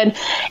pretty good,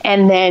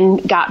 and then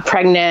got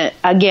pregnant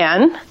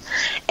again.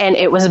 And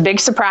it was a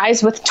big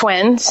surprise with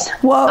twins.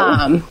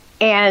 Whoa.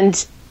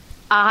 And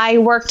I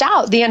worked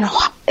out the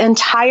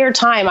entire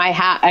time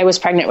I was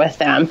pregnant with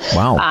them.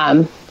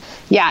 Wow.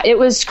 Yeah, it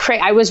was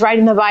crazy. I was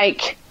riding the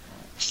bike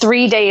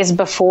 3 days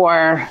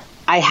before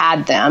I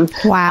had them.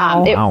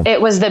 Wow. Wow.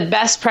 It was the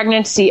best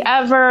pregnancy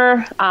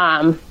ever.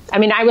 I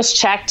mean, I was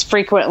checked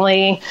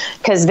frequently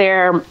because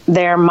they're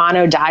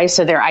monodi,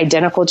 so they're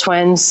identical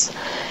twins,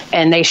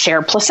 and they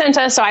share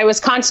placenta. So I was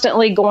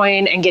constantly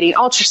going and getting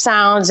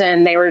ultrasounds,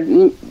 and they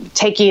were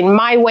taking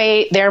my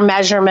weight, their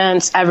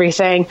measurements,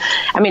 everything.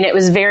 I mean, it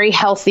was very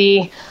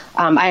healthy.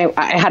 I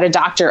had a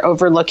doctor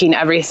overlooking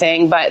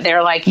everything, but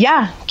they're like,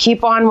 yeah,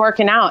 keep on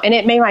working out. And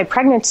it made my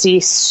pregnancy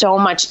so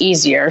much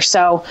easier.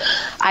 So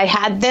I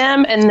had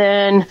them, and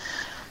then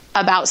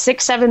about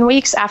 6-7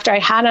 weeks after I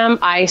had them,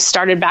 I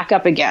started back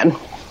up again.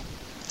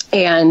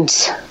 And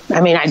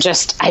I mean,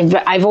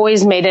 I've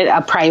always made it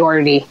a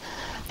priority,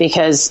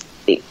 because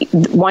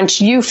once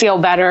you feel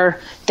better,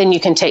 then you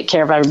can take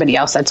care of everybody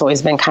else. That's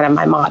always been kind of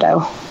my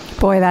motto.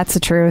 Boy, that's the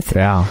truth.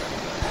 Yeah.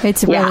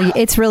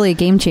 It's really a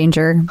game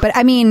changer. But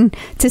I mean,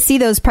 to see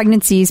those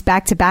pregnancies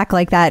back to back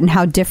like that and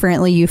how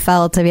differently you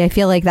felt, I mean, I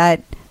feel like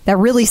that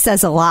really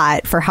says a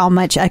lot for how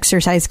much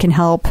exercise can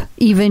help,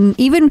 even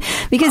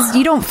because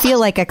you don't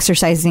feel like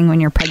exercising when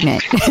you're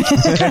pregnant.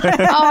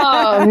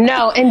 Oh,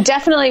 no. And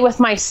definitely with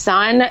my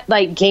son,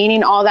 like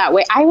gaining all that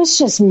weight, I was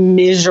just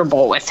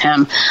miserable with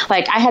him.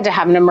 Like I had to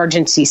have an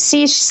emergency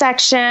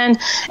C-section,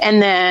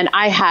 and then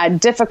I had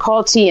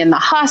difficulty in the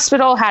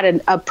hospital,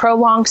 had a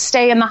prolonged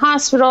stay in the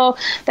hospital.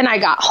 Then I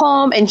got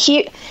home, and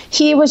he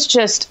was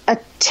just a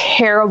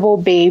terrible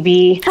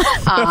baby.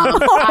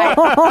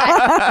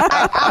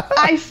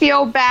 I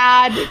feel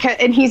bad,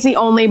 and he's the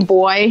only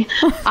boy.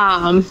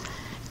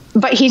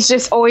 but he's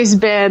just always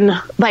been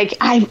like,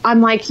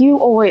 I'm like,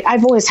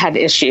 I've always had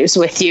issues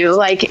with you.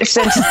 Like,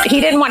 since he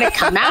didn't want to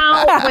come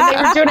out when they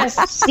were doing a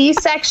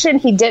C-section,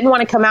 he didn't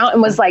want to come out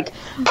and was like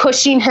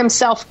pushing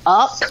himself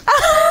up.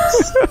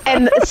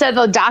 And so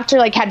the doctor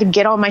like had to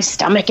get on my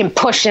stomach and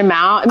push him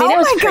out. I mean, it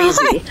was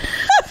crazy.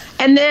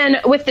 And then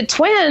with the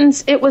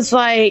twins, it was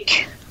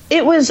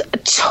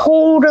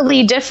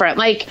totally different.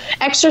 Like,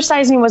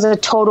 exercising was a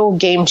total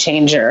game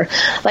changer.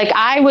 Like,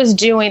 I was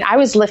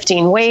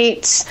lifting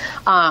weights,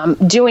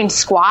 doing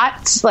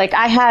squats. Like,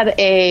 I had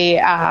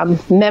a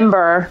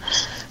member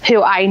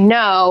who I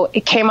know,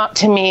 it came up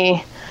to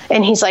me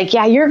and he's like,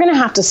 yeah, you're going to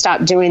have to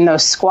stop doing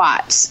those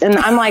squats. And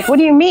I'm like, what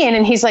do you mean?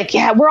 And he's like,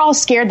 yeah, we're all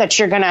scared that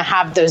you're going to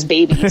have those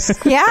babies.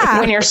 Yeah.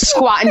 When you're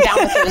squatting down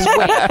with those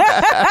weights.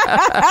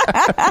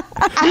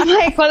 I'm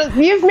like, well,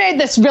 you've made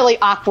this really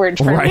awkward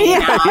for me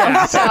now.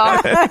 Yeah. So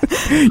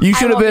you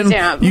should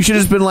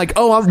have been like,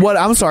 oh,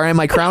 I'm sorry. Am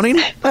I crowning?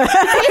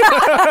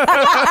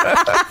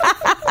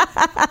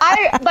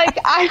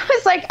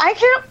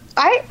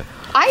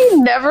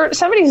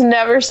 Somebody's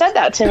never said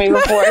that to me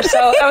before,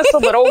 so that was a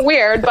little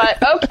weird,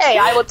 but okay,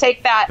 I will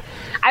take that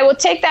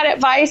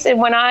advice, and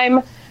when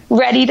I'm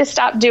ready to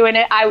stop doing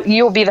it,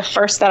 you will be the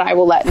first that I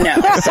will let know.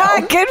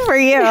 So. Good for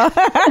you.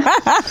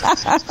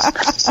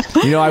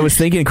 I was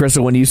thinking,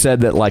 Crystal, when you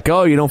said that, like,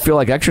 oh, you don't feel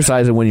like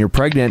exercising when you're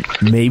pregnant,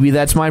 maybe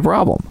that's my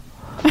problem.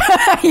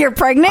 You're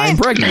pregnant? I'm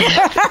pregnant.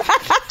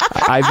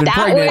 I've been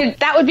pregnant.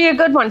 That would be a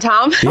good one,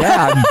 Tom.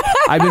 Yeah,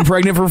 I've been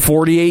pregnant for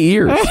 48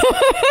 years.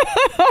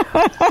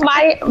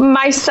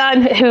 My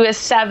son, who is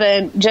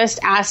 7, just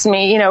asked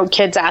me,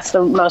 kids ask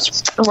the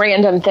most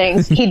random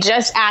things. He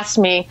just asked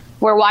me,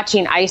 we're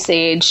watching Ice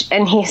Age,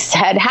 and he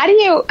said, how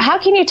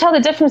can you tell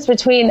the difference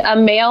between a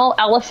male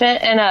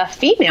elephant and a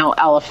female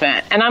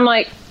elephant? And I'm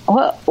like,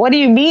 what do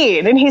you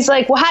mean? And he's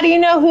like, well, how do you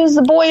know who's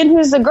the boy and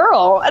who's the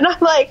girl? And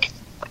I'm like,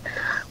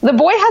 the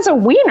boy has a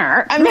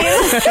wiener. I mean,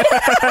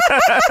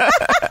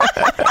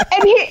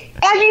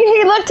 and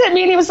he looked at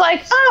me and he was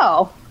like,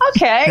 oh,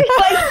 okay.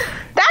 Like,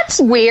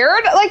 that's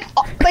weird.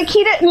 Like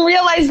he didn't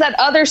realize that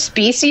other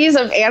species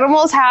of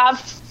animals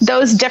have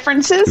those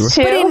differences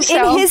too. But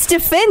in his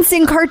defense,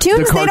 in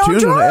cartoons, they don't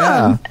draw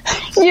them.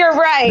 You're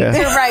right. Yeah.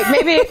 You're right.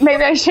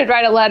 Maybe I should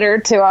write a letter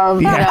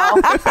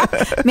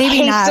to maybe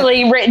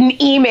hastily written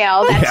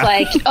email that's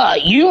like,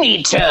 you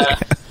need to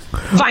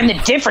find the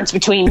difference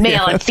between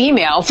male and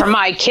female for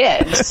my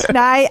kids. No,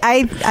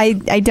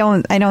 I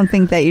don't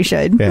think that you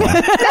should.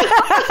 Yeah.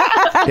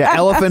 Yeah,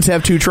 elephants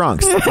have 2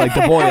 trunks. Like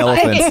the boy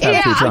elephants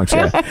have 2 trunks.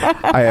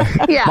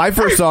 Yeah. My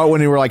first thought when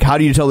they were like, how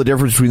do you tell the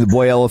difference between the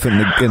boy elephant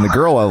and the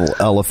girl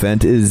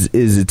elephant is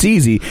it's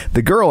easy.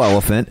 The girl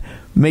elephant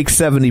makes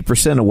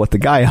 70% of what the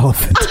guy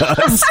elephant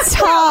does.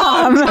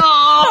 Tom.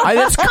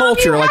 That's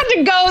culture. You had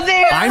to go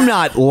there. I'm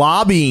not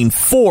lobbying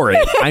for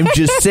it. I'm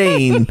just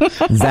saying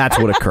that's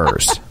what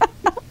occurs.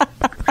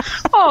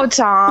 Oh,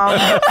 Tom.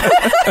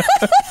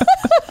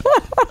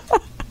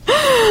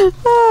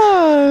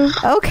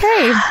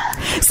 Okay.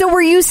 So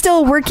were you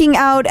still working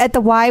out at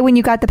the Y when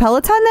you got the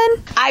Peloton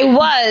then? I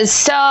was.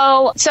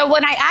 So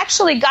when I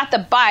actually got the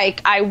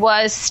bike, I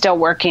was still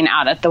working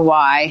out at the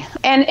Y.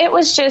 And it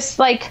was just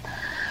like,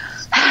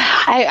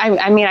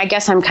 I mean, I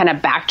guess I'm kind of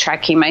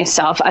backtracking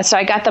myself. So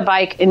I got the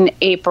bike in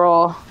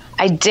April.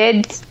 I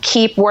did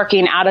keep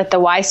working out at the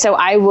Y. So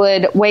I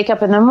would wake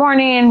up in the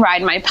morning,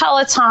 ride my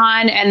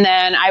Peloton, and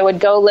then I would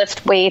go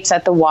lift weights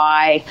at the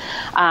Y.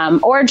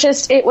 Or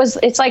just,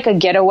 it's like a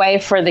getaway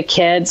for the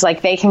kids.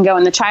 Like they can go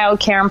in the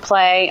childcare and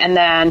play. And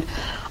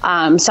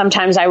then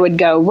sometimes I would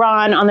go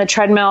run on the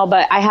treadmill,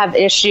 but I have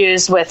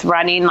issues with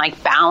running,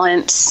 like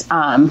balance.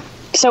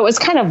 So it was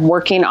kind of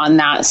working on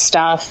that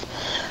stuff.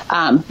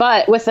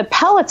 But with the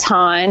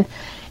Peloton,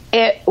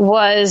 it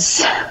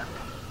was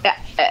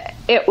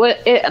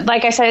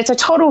like I said, it's a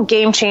total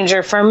game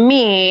changer for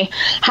me.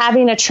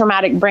 Having a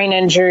traumatic brain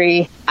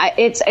injury,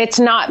 it's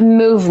not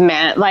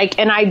movement. Like,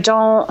 and I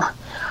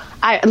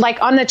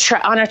like on a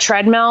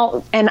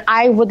treadmill, and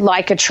I would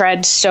like a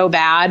tread so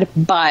bad,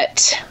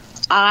 but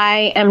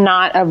I am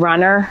not a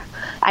runner.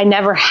 I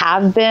never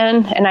have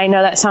been. And I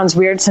know that sounds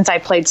weird since I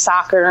played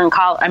soccer in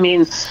college. I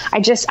mean,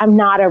 I'm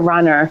not a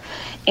runner.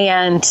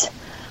 And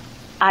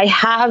I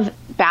have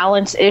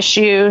balance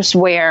issues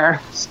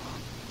where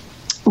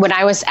when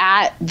I was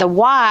at the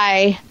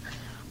Y,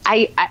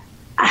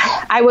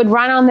 I would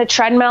run on the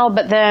treadmill,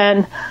 but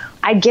then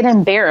I'd get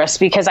embarrassed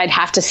because I'd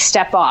have to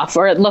step off,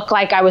 or it looked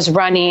like I was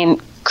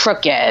running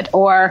crooked,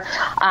 or,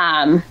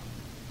 I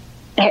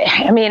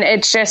mean,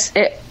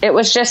 it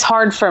was just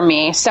hard for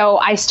me. So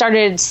I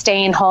started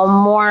staying home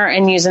more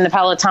and using the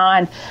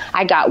Peloton.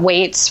 I got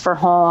weights for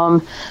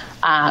home.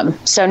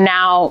 So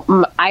now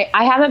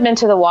I haven't been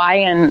to the Y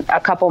in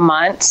a couple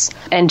months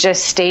and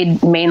just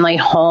stayed mainly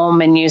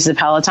home and used the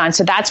Peloton.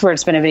 So that's where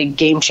it's been a big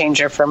game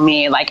changer for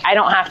me. Like, I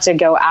don't have to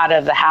go out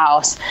of the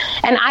house,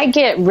 and I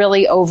get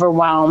really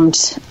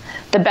overwhelmed.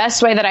 The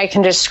best way that I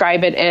can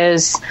describe it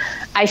is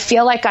I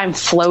feel like I'm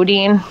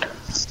floating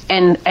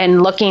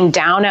and looking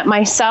down at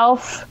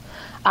myself.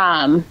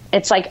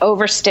 It's like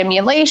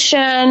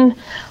overstimulation,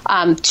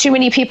 too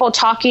many people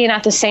talking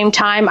at the same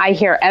time. I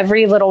hear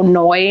every little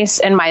noise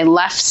in my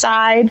left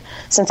side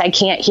since I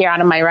can't hear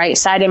out of my right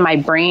side, and my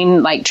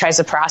brain like tries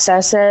to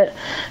process it.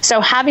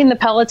 So having the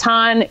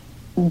Peloton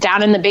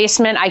down in the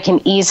basement, I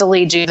can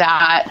easily do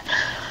that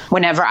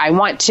whenever I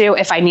want to.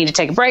 If I need to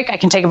take a break, I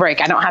can take a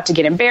break. I don't have to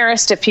get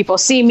embarrassed if people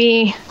see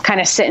me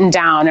kind of sitting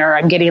down or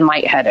I'm getting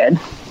lightheaded.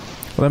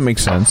 Well, that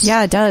makes sense.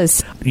 Yeah, it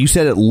does. You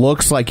said it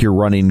looks like you're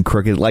running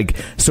crooked. Like,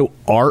 so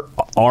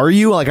are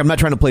you? Like, I'm not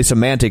trying to play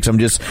semantics. I'm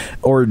just,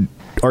 or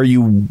are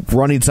you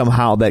running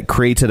somehow that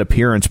creates an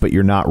appearance, but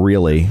you're not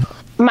really?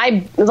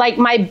 My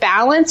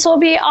balance will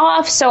be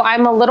off, so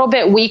I'm a little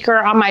bit weaker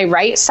on my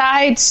right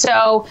side.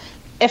 So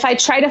if I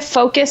try to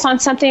focus on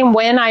something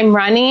when I'm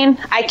running,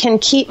 I can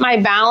keep my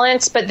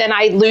balance, but then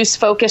I lose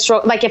focus.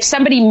 Like if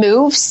somebody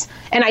moves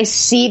and I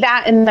see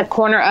that in the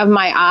corner of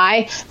my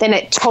eye, then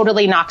it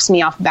totally knocks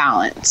me off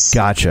balance.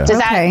 Gotcha. Does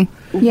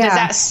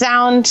that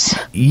sound?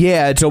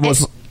 Yeah, it's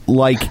almost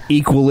like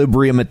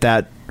equilibrium at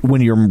that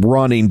when you're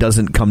running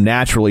doesn't come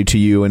naturally to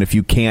you, and if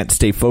you can't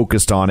stay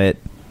focused on it,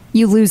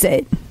 you lose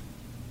it.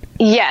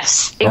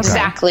 Yes,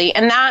 exactly.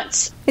 Okay. And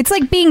it's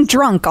like being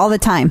drunk all the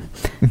time.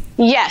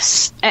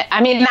 Yes.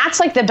 I mean, that's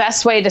like the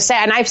best way to say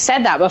it. And I've said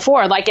that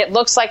before. Like, it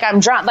looks like I'm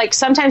drunk. Like,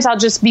 sometimes I'll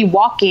just be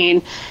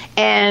walking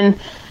and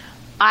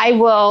I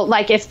will,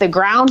 like, if the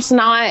ground's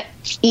not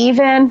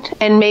even,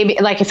 and maybe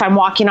like if I'm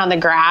walking on the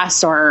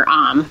grass or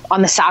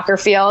on the soccer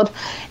field,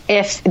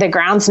 if the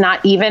ground's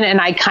not even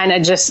and I kind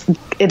of just,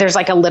 there's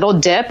like a little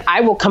dip, I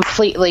will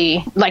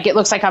completely, like, it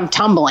looks like I'm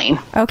tumbling.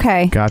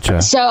 Okay.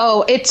 Gotcha.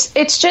 So it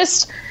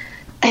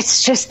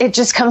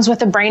just comes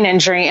with a brain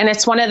injury. And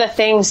it's one of the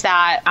things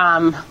that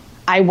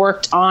I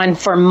worked on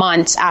for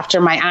months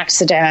after my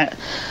accident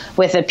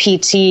with a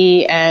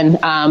PT and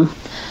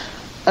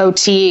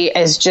OT,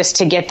 is just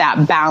to get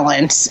that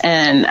balance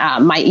and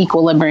my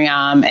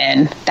equilibrium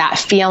and that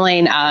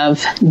feeling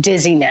of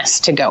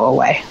dizziness to go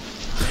away.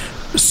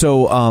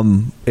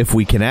 So if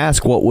we can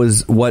ask, what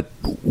was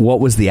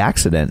the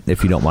accident,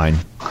 if you don't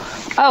mind?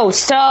 Oh,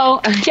 so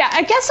yeah,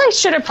 I guess I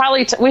should have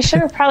we should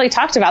have probably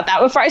talked about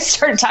that before I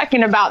started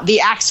talking about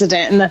the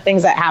accident and the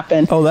things that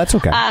happened. Oh, that's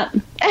okay.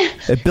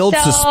 It builds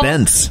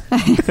suspense.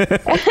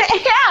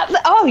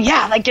 Yeah. Oh,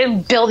 yeah. Like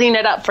building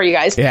it up for you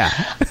guys. Yeah.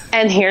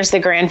 And here's the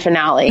grand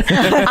finale.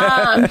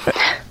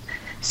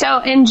 So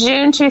in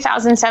June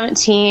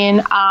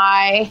 2017,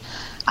 I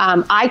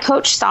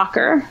coach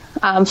soccer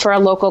for a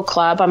local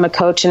club. I'm a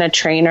coach and a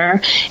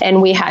trainer,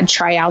 and we had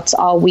tryouts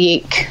all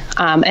week.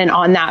 And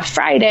on that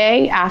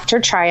Friday, after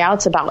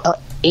tryouts, about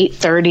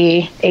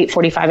 8:30,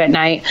 8:45 at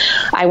night,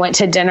 I went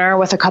to dinner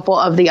with a couple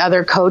of the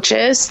other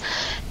coaches,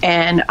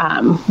 and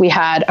we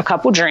had a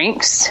couple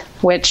drinks,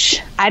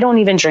 which I don't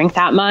even drink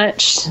that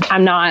much.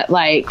 I'm not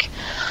like,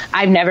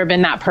 I've never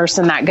been that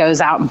person that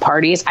goes out and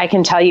parties. I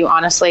can tell you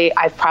honestly,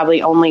 I've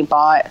probably only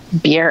bought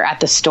beer at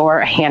the store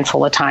a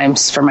handful of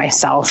times for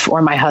myself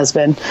or my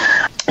husband.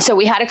 So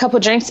we had a couple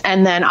drinks,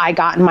 and then I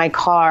got in my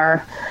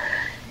car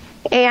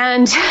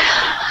and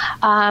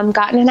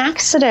got in an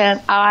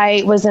accident.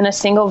 I was in a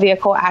single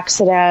vehicle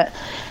accident.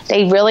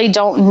 They really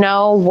don't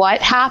know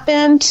what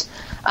happened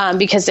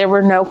because there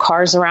were no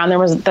cars around. There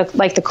was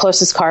the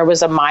closest car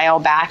was a mile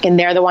back, and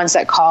they're the ones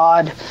that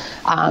called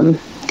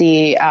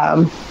the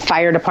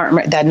fire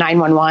department, the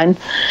 911.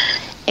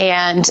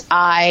 And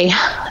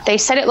they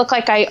said it looked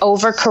like I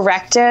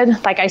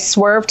overcorrected, like I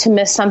swerved to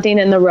miss something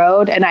in the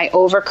road, and I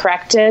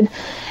overcorrected.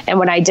 And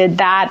when I did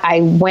that,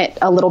 I went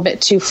a little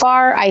bit too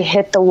far. I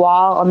hit the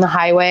wall on the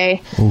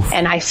highway. Oof.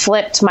 And I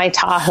flipped my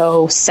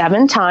Tahoe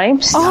 7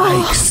 times.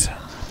 Yikes.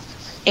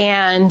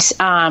 And,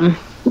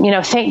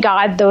 thank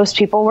God those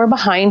people were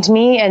behind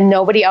me and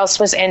nobody else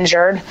was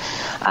injured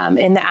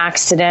in the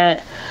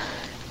accident.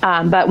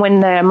 But when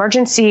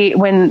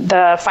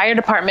the fire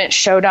department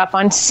showed up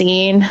on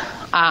scene,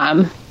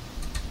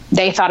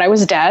 they thought I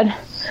was dead.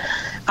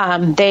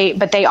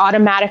 They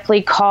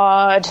automatically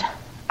called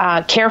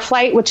Care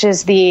Flight, which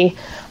is the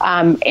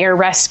air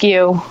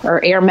rescue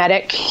or air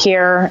medic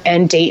here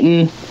in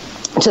Dayton,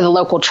 to the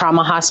local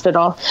trauma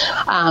hospital.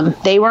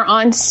 They were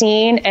on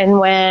scene, and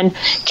when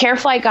Care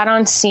Flight got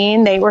on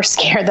scene, they were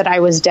scared that I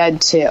was dead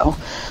too.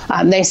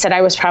 They said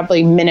I was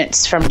probably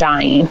minutes from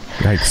dying.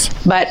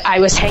 Yikes. But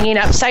I was hanging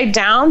upside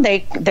down.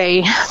 They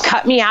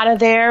cut me out of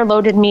there,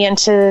 loaded me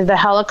into the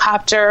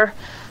helicopter.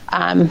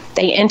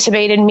 They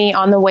intubated me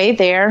on the way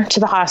there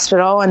to the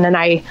hospital, and then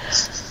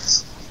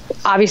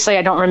obviously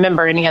I don't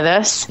remember any of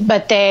this,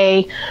 but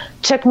they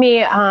took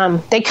me,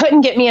 they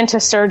couldn't get me into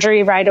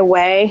surgery right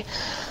away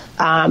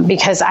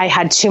because I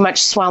had too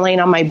much swelling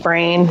on my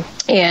brain,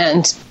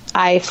 and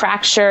I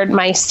fractured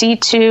my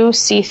C2,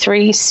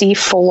 C3,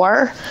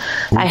 C4.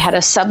 I had a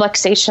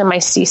subluxation in my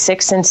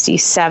C6 and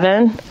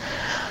C7.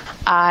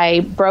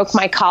 I broke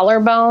my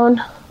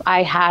collarbone.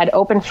 I had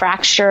open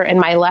fracture in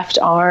my left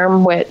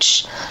arm,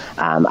 which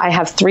I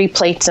have 3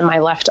 plates in my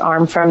left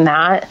arm from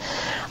that.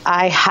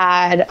 I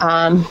had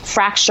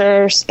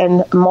fractures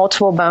and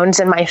multiple bones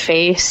in my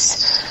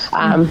face,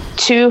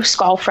 2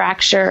 skull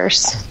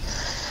fractures.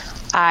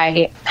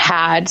 I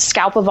had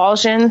scalp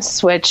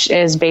avulsions, which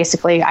is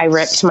basically I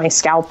ripped my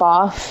scalp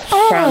off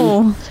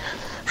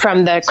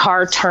from the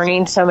car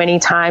turning so many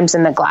times,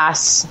 and the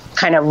glass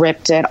kind of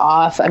ripped it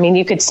off. I mean,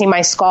 you could see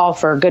my skull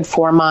for a good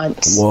 4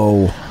 months.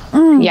 Whoa.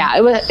 Yeah,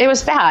 it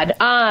was bad.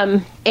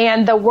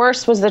 And the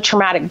worst was the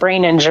traumatic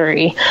brain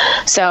injury.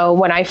 So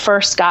when I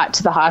first got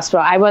to the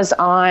hospital, I was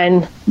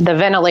on the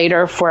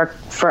ventilator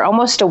for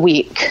almost a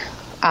week.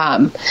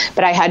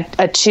 But I had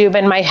a tube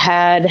in my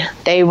head.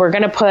 They were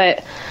going to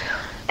put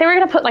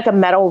like a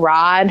metal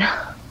rod,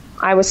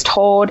 I was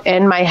told,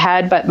 in my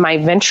head, but my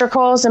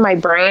ventricles in my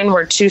brain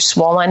were too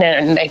swollen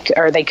and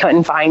they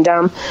couldn't find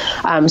them.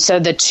 So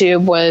the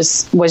tube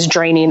was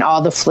draining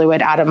all the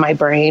fluid out of my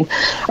brain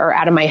or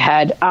out of my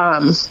head.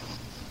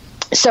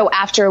 So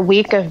after a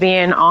week of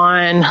being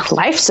on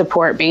life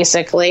support,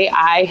 basically,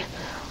 I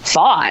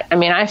fought. I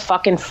mean, I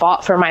fucking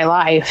fought for my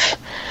life.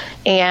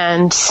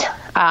 And,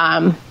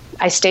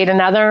 I stayed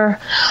I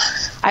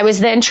was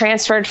then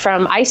transferred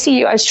from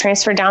ICU. I was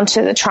transferred down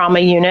to the trauma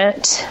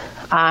unit.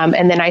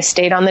 And then I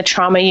stayed on the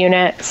trauma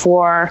unit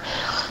for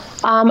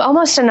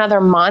almost another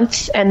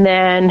month. And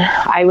then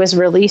I was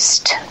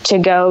released to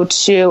go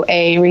to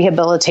a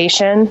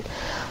rehabilitation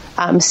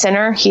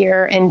center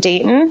here in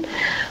Dayton,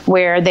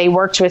 where they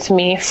worked with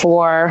me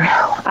for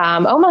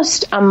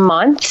almost a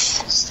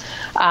month.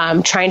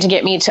 Trying to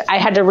get me I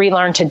had to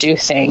relearn to do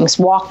things,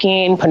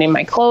 walking, putting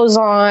my clothes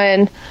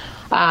on,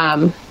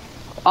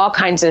 all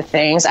kinds of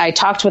things. I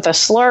talked with a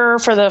slur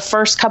for the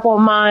first couple of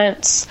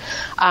months.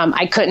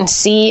 I couldn't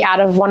see out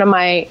of one of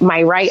my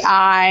right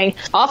eye,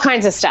 all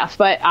kinds of stuff,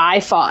 but I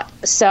fought.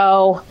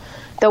 So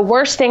the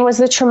worst thing was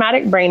the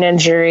traumatic brain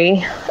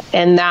injury,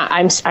 and that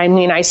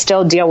I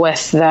still deal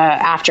with the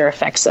after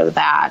effects of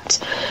that.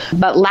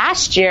 But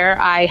last year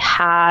I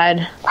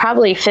had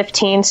probably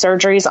 15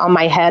 surgeries on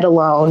my head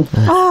alone.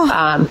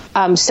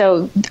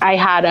 So I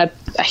had a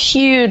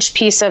huge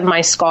piece of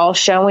my skull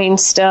showing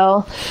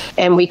still,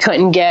 and we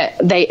couldn't get,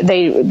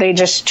 they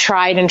just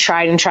tried and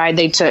tried and tried.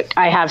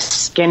 I have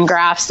skin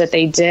grafts that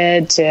they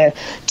did to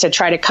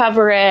try to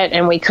cover it,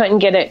 and we couldn't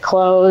get it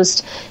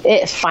closed.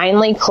 It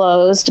finally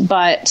closed,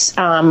 but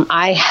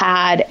I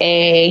had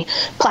a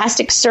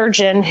plastic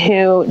surgeon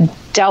who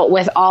dealt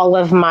with all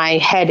of my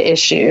head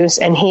issues,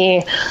 and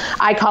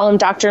I call him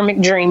Dr.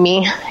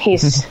 McDreamy.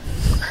 He's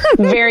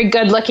very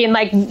good looking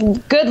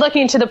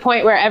to the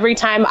point where every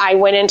time I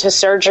went into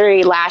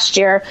surgery last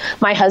year,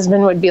 my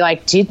husband would be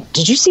like,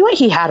 did you see what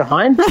he had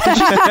on?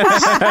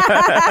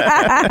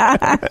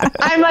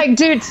 I'm like,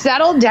 dude,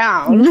 settle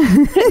down.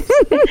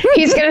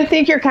 He's going to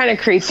think you're kind of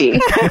creepy.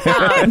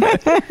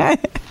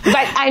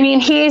 But I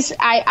mean,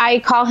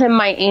 I call him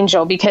my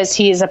angel because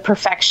he's a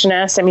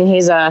perfectionist. I mean,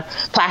 he's a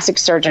plastic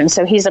surgeon,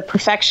 so he's a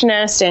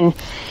perfectionist, and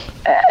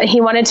he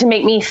wanted to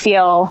make me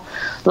feel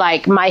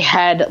like my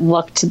head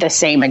looked the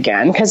same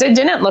again, because it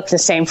didn't look the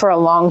same for a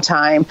long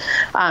time.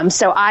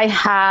 So I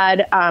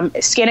had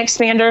skin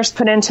expanders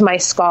put into my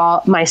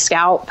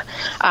scalp,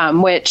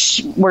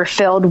 which were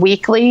filled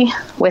weekly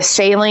with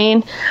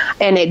saline,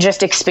 and it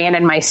just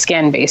expanded my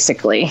skin,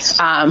 basically.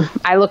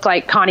 I looked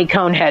like Connie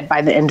Conehead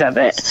by the end of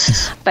it.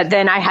 But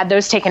then I had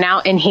those taken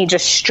out, and he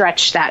just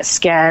stretched that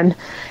skin.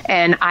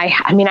 And I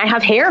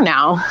have hair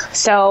now.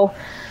 So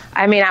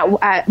I mean,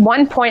 at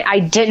one point I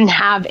didn't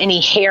have any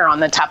hair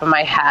on the top of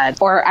my head,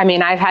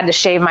 I've had to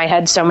shave my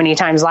head so many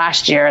times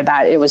last year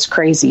that it was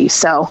crazy.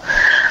 So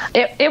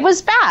it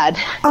was bad.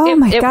 Oh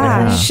my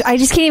gosh. I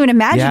just can't even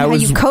imagine how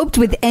you coped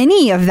with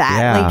any of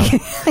that.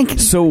 Yeah.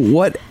 So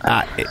what,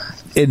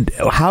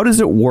 how does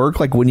it work?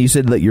 Like when you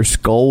said that your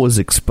skull was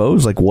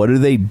exposed, like what do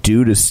they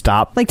do to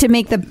stop to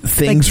make the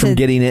things from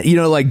getting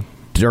in, like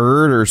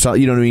dirt or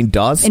something, you know what I mean?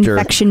 Dust,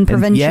 infection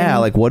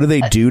prevention. Like what do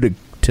they do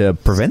to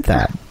prevent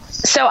that?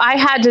 So I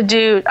had to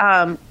do,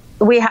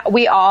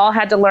 we all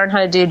had to learn how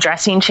to do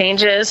dressing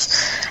changes.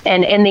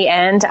 And in the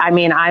end, I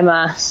mean, I'm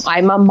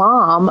a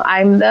mom.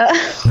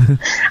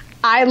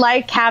 I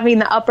like having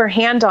the upper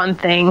hand on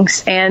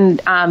things and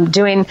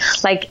doing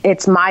like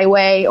it's my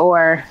way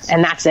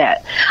and that's it.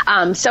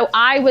 So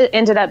I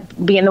ended up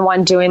being the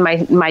one doing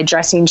my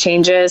dressing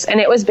changes. And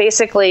it was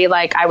basically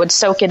like I would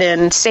soak it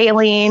in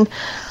saline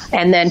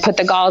and then put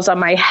the gauze on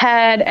my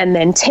head and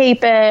then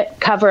tape it,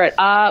 cover it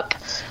up.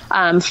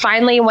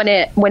 Finally,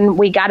 when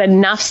we got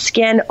enough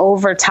skin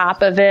over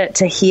top of it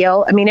to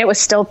heal, I mean, it was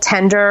still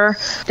tender.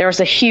 There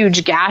was a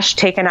huge gash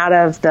taken out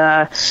of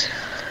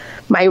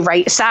my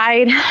right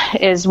side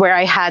is where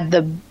I had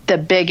the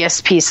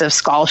biggest piece of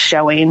skull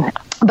showing.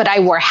 But I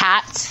wore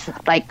hats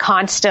like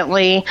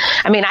constantly.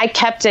 I mean, I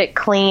kept it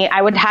clean.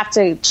 I would have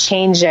to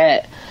change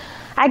it,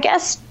 I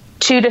guess,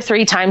 2 to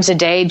 3 times a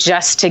day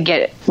just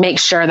to make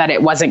sure that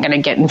it wasn't going to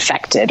get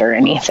infected or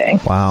anything.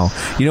 Wow.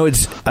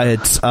 It's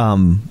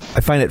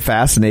I find it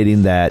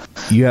fascinating that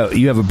you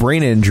have a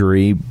brain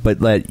injury,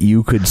 but that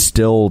you could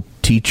still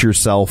teach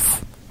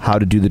yourself how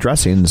to do the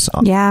dressings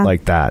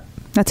like that.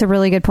 That's a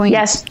really good point.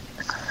 Yes.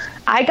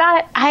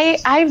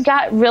 I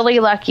got really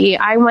lucky.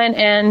 I went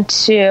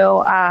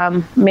into,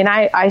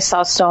 I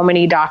saw so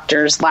many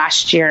doctors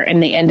last year in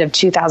the end of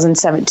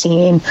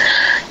 2017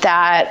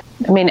 that,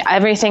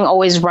 everything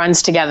always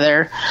runs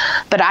together.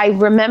 But I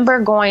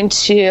remember going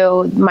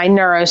to my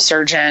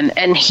neurosurgeon,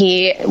 and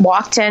he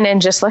walked in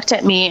and just looked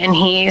at me, and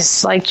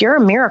he's like, "You're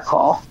a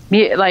miracle."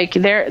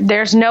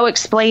 There's no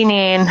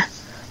explaining.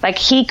 Like,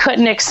 he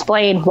couldn't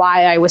explain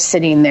why I was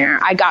sitting there.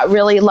 I got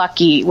really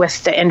lucky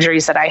with the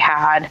injuries that I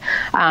had,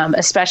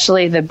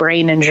 especially the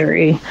brain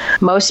injury.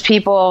 Most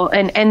people,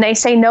 and they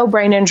say no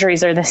brain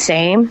injuries are the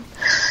same.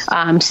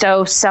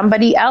 So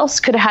somebody else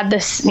could have had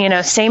this,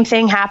 same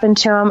thing happen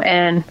to them,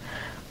 and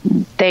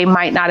they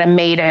might not have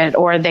made it,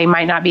 or they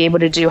might not be able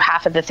to do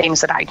half of the things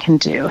that I can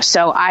do.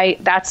 So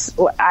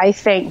I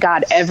thank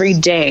God every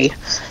day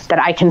that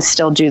I can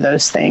still do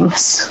those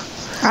things.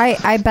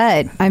 I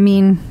bet.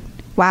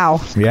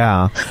 Wow.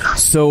 Yeah.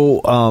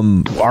 So,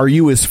 are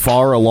you as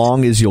far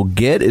along as you'll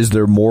get? Is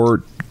there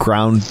more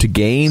ground to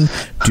gain?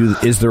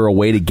 Is there a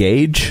way to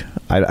gauge?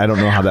 I don't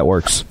know how that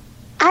works.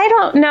 I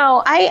don't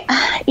know.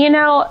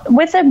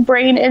 With a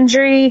brain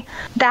injury,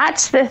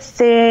 that's the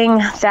thing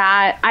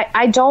that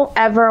I don't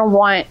ever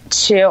want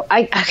to.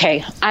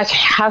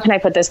 How can I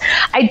put this?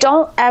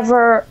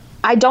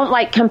 I don't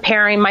like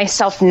comparing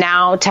myself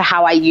now to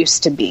how I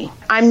used to be.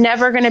 I'm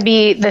never going to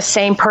be the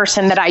same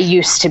person that I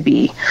used to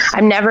be.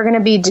 I'm never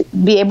going to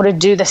be able to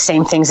do the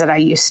same things that I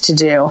used to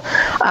do.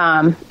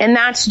 And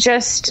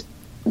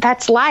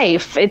that's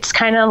life. It's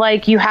kind of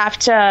like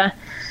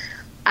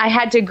I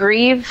had to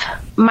grieve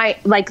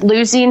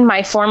losing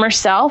my former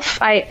self.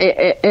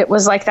 It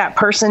was like that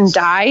person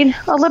died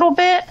a little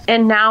bit,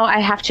 and now I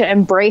have to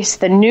embrace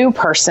the new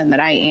person that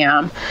I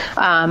am.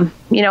 And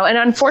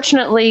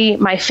unfortunately,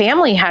 my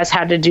family has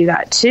had to do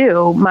that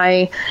too.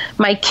 My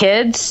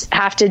kids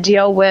have to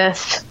deal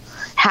with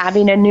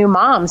having a new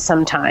mom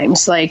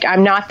sometimes. Like,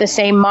 I'm not the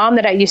same mom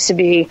that I used to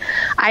be.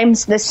 I'm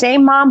the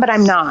same mom, but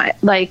I'm not.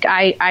 Like,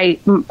 I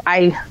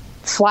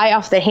fly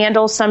off the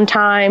handle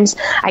sometimes.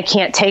 I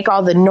can't take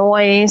all the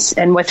noise,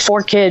 and with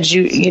 4 kids,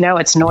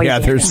 it's noisy. Yeah,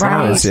 there's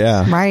noise.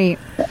 Yeah, right.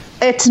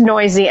 It's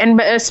noisy, and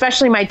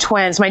especially my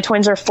twins. My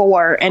twins are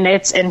 4, and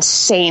it's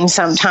insane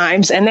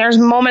sometimes. And there's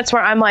moments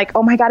where I'm like,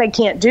 "Oh my God, I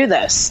can't do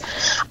this."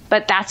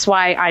 But that's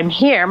why I'm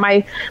here.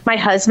 My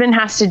husband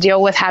has to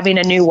deal with having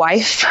a new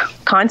wife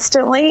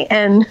constantly,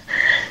 and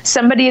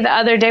somebody the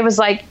other day was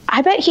like,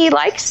 "I bet he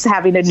likes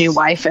having a new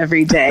wife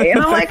every day,"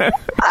 and I'm like.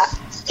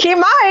 He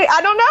might.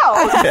 I don't know.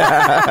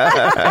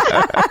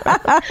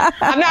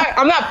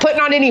 I'm not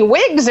putting on any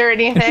wigs or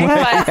anything.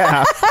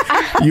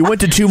 But you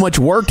went to too much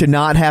work to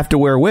not have to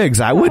wear wigs.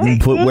 I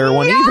wouldn't wear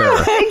one either.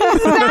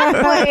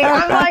 Exactly.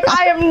 I'm like,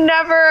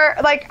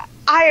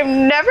 I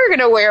am never going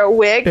to wear a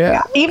wig.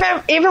 Yeah.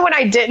 Even when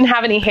I didn't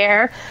have any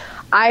hair,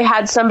 I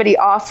had somebody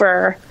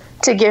offer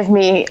to give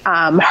me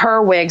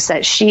her wigs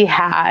that she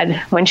had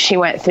when she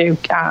went through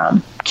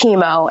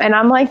chemo, and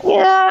I'm like,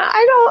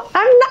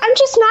 I'm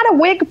just not a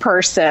wig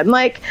person.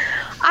 Like,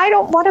 I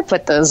don't want to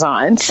put those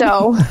on.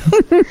 So,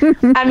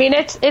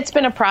 it's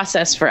been a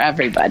process for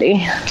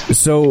everybody.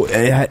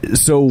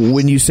 So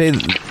when you say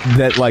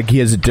that, like, he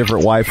has a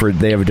different wife or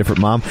they have a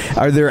different mom,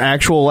 are there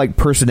actual like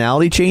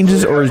personality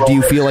changes, or do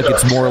you feel like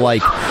it's more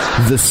like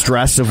the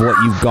stress of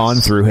what you've gone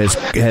through has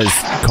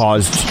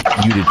caused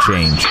you to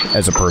change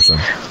as a person?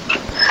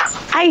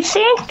 I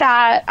think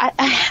that,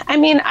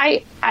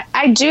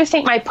 I do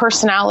think my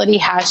personality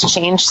has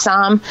changed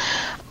some.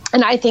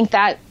 And I think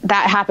that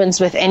happens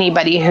with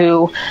anybody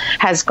who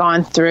has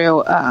gone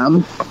through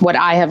what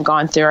I have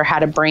gone through or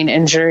had a brain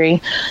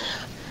injury.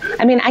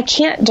 I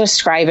can't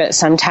describe it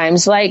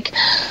sometimes. Like,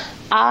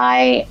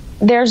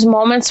 there's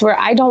moments where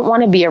I don't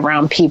want to be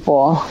around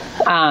people.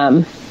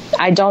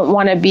 I don't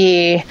want to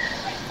be...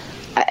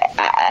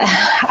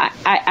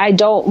 I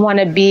don't want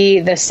to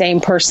be the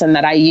same person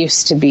that I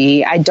used to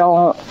be.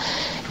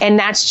 And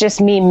that's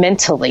just me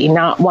mentally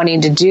not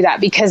wanting to do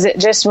that, because it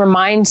just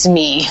reminds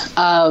me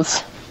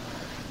of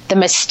the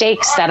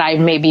mistakes that I've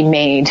maybe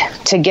made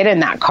to get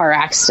in that car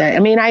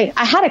accident. I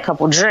had a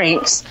couple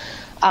drinks.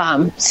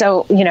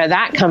 So,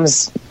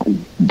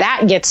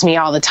 that gets me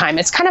all the time.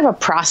 It's kind of a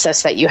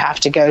process that you have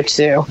to go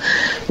to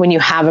when you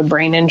have a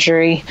brain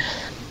injury.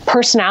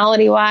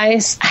 Personality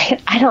wise,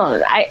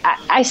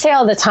 I say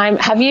all the time,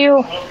 have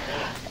you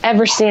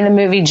ever seen the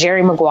movie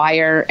Jerry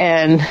Maguire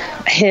and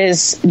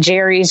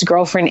Jerry's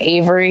girlfriend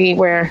Avery,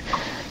 where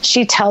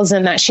she tells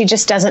him that she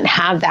just doesn't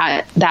have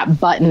that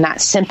button,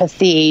 that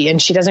sympathy,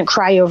 and she doesn't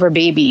cry over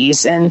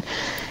babies, and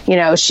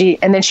then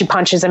she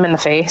punches him in the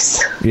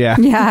face.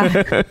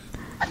 Yeah.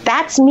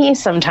 That's me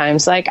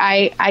sometimes. Like,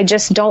 I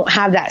just don't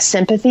have that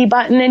sympathy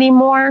button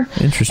anymore.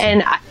 Interesting.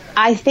 And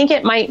I think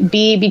it might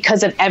be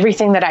because of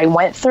everything that I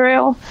went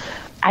through.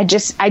 I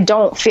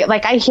don't feel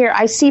like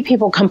I see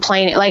people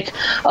complaining like,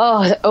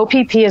 oh, the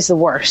OPP is the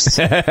worst.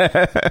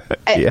 Yeah.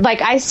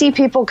 Like, I see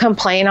people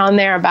complain on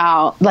there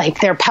about like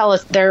their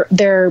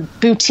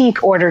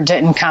boutique order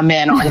didn't come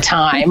in on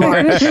time, or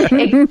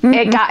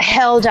it got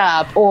held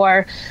up,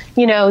 or,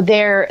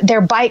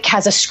 their bike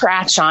has a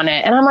scratch on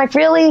it. And I'm like,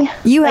 really?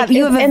 You have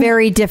a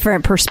very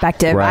different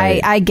perspective.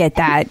 Right. I get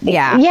that.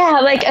 Yeah. Yeah,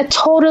 like a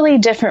totally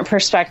different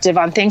perspective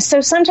on things.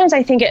 So sometimes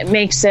I think it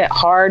makes it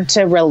hard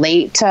to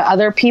relate to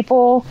other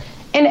people.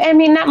 And I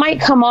mean, that might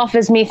come off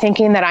as me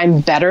thinking that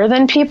I'm better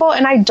than people,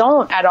 and I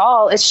don't at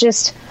all. It's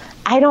just,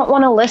 I don't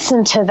want to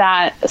listen to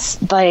that,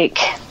 like,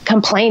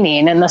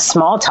 complaining and the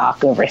small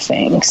talk over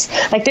things.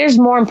 Like, there's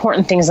more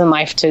important things in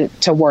life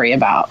to worry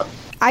about.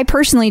 I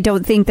personally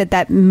don't think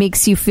that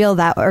makes you feel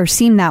that or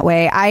seem that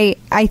way. I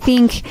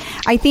think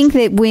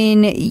that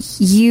when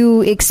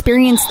you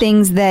experience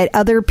things that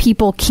other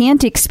people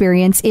can't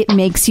experience, it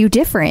makes you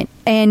different.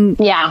 And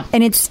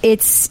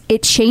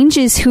it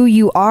changes who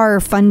you are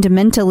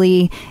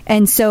fundamentally.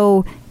 And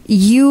so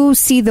you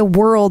see the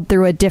world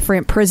through a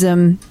different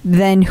prism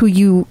than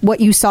what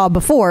you saw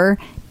before.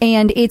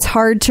 And it's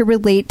hard to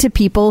relate to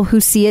people who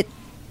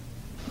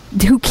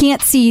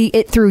can't see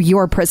it through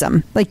your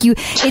prism. Like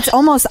it's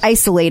almost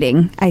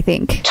isolating, I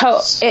think.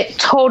 It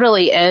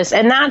totally is.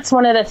 And that's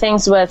one of the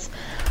things with,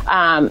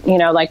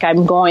 like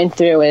I'm going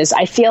through is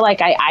I feel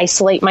like I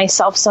isolate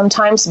myself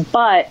sometimes,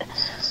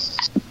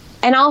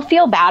 and I'll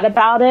feel bad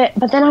about it.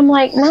 But then I'm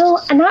like, no,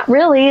 not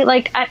really.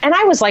 Like, and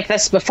I was like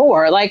this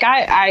before. Like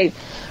I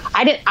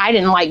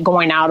didn't like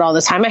going out all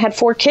the time. I had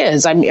 4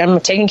 kids. I'm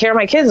taking care of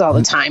my kids all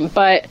the time.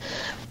 But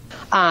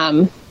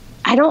I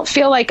don't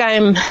feel like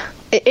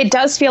it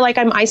does feel like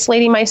I'm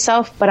isolating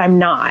myself, but I'm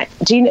not.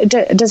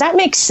 Does that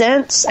make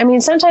sense? I mean,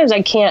 sometimes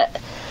I can't.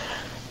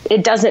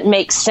 It doesn't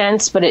make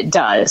sense, but it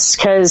does,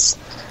 because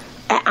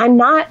I'm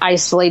not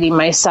isolating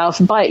myself.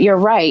 But you're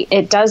right.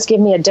 It does give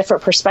me a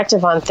different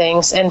perspective on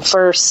things. And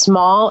for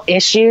small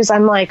issues,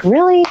 I'm like,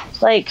 really?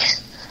 Like,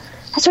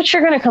 that's what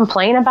you're going to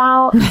complain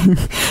about?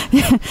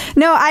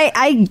 No,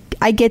 I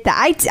get that.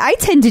 I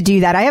tend to do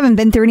that. I haven't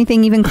been through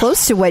anything even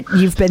close to what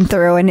you've been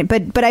through,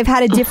 but I've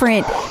had a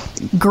different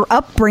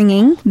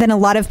upbringing than a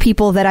lot of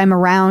people that I'm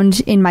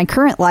around in my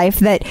current life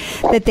that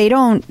they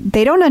don't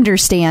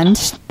understand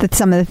that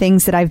some of the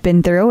things that I've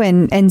been through,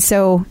 and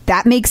so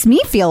that makes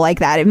me feel like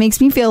that. It makes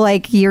me feel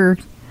like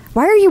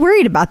why are you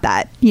worried about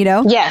that?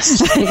 Yes,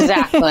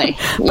 exactly.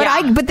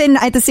 But then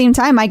at the same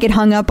time, I get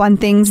hung up on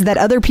things that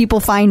other people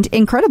find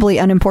incredibly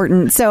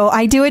unimportant. So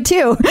I do it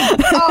too.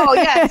 Oh,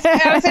 yes.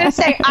 I was going to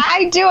say,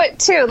 I do it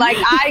too. Like,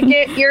 I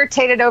get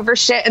irritated over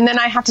shit, and then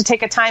I have to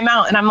take a time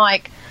out, and I'm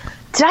like,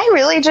 did I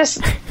really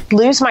just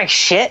lose my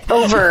shit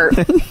over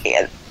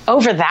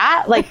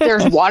that? Like,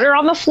 there's water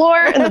on the floor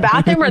in the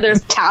bathroom, or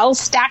there's towels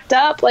stacked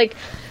up? Like,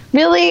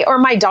 really? Or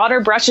my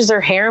daughter brushes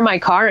her hair in my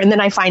car, and then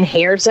I find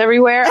hairs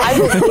everywhere.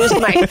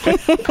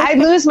 I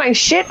lose my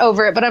shit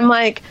over it. But I'm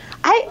like,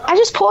 I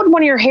just pulled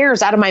one of your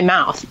hairs out of my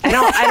mouth. I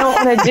don't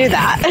want to do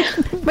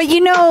that. But you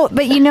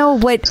know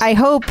what I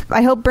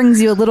hope brings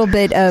you a little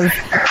bit of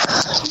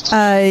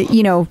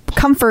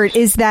comfort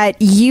is that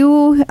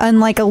you,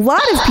 unlike a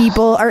lot of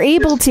people, are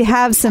able to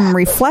have some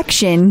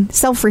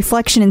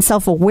self-reflection and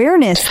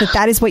self-awareness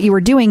that is what you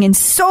were doing, and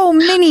so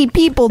many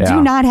people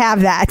do not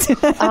have that.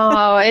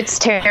 Oh, it's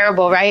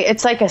terrible, right?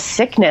 It's like a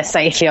sickness,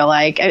 I feel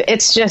like.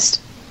 It's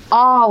just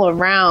all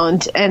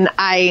around, and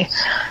I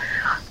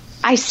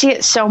see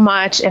it so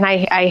much, and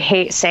I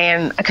hate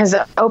saying, because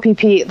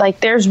OPP,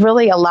 like, there's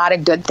really a lot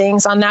of good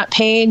things on that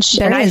page.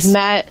 I've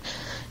met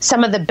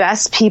some of the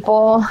best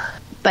people,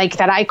 like,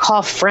 that I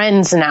call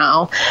friends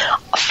now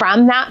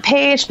from that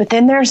page. But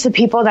then there's the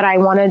people that I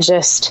want to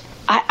just,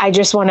 I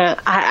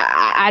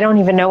don't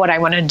even know what I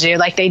want to do.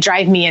 Like, they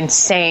drive me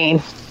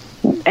insane.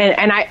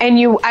 And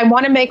I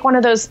want to make one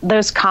of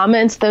those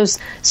comments, those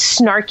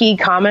snarky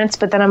comments,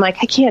 but then I'm like,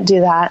 I can't do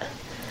that.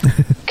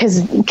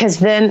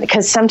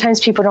 Because sometimes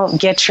people don't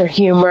get your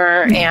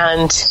humor,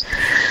 and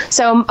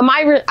so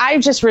I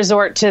just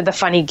resort to the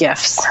funny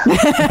gifs.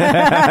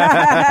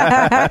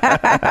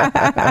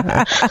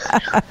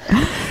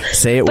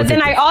 Say it. But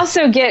then I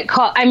also get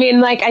called. I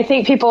mean, like, I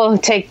think people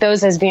take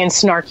those as being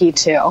snarky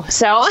too.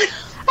 So.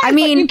 I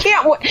mean, you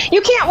can't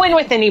win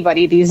with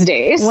anybody these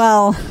days.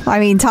 Well, I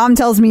mean, Tom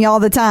tells me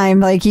all the time,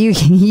 like, you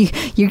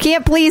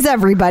can't please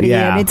everybody,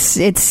 and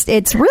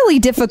it's really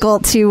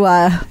difficult to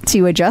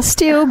adjust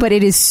to, but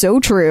it is so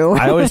true.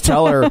 I always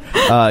tell her,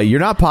 you're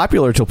not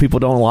popular till people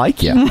don't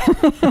like you.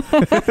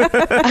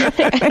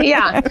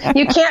 Yeah,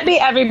 you can't be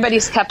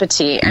everybody's cup of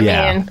tea. I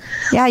mean,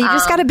 you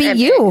just got to be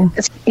you.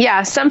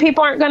 Yeah, some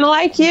people aren't going to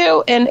like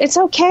you, and it's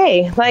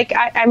okay. Like,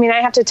 I mean,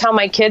 I have to tell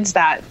my kids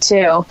that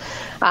too.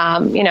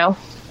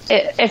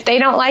 If they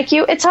don't like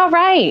you, it's all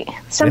right.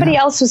 Somebody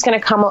else is going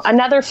to come.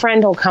 Another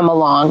friend will come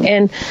along,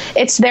 and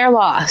it's their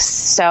loss.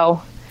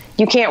 So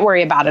you can't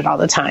worry about it all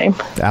the time.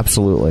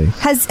 Absolutely.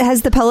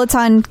 Has the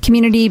Peloton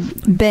community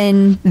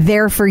been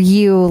there for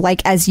you,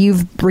 like, as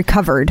you've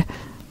recovered?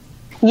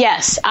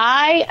 Yes,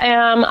 I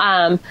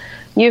am.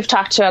 You've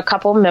talked to a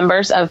couple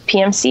members of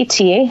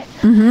PMCT,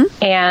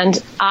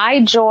 and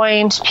I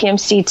joined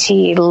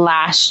PMCT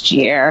last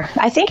year.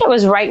 I think it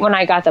was right when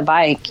I got the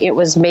bike. It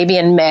was maybe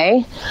in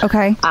May.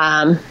 Okay.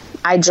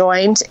 I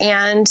joined,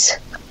 and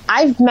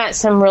I've met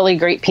some really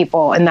great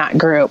people in that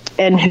group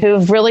and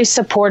who've really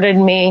supported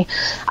me.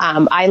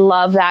 I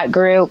love that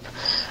group.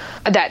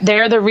 That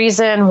they're the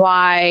reason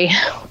why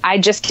I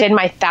just did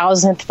my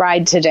 1,000th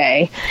ride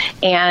today.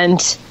 And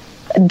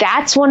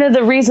that's one of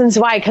the reasons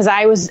why, because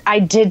I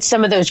did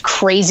some of those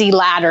crazy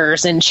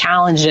ladders and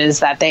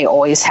challenges that they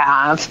always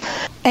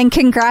have. And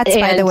congrats,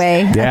 by the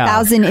way. Yeah.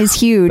 1,000 is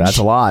huge. That's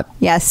a lot.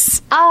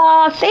 Yes.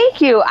 Oh,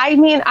 thank you. I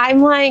mean,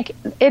 I'm like,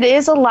 it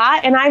is a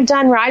lot. And I've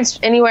done rides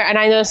anywhere. And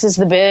I know this is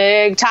the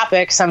big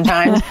topic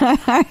sometimes.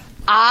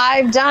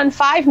 I've done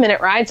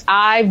 5-minute rides.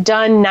 I've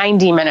done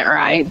 90-minute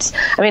rides.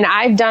 I mean,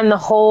 I've done the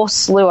whole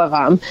slew of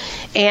them.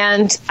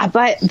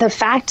 But the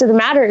fact of the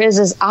matter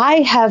is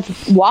I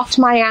have walked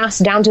my ass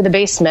down to the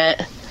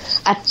basement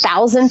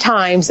 1,000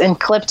 times and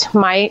clipped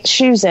my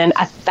shoes in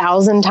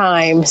 1,000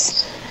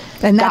 times.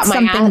 And that's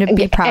something to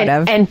be proud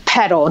of. And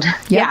pedaled.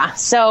 Yep. Yeah.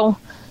 So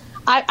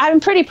I'm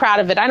pretty proud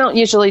of it. I don't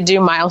usually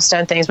do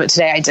milestone things, but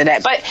today I did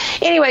it. But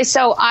anyway,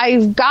 so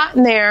I've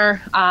gotten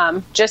there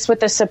just with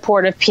the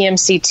support of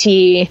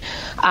PMCT.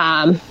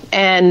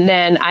 And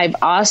then I've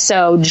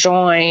also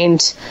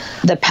joined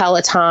the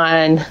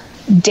Peloton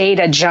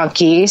Data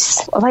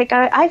Junkies. Like,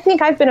 I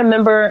think I've been a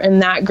member in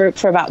that group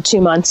for about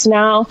 2 months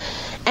now.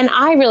 And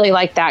I really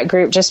like that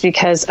group just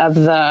because of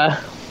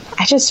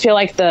I just feel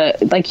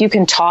like you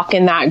can talk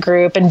in that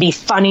group and be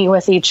funny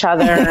with each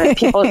other.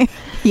 People,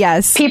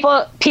 yes.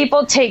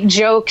 People take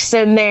jokes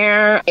in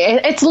there.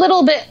 It's a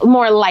little bit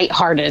more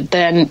lighthearted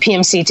than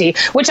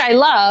PMCT, which I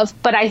love,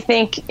 but I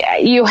think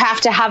you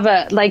have to have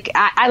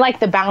I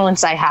like the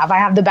balance I have. I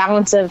have the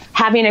balance of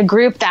having a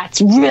group that's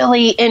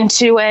really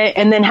into it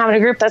and then having a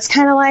group that's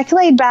kind of like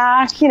laid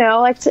back,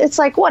 like it's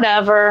like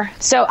whatever.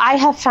 So I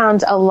have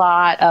found a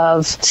lot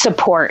of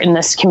support in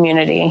this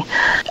community.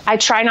 I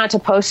try not to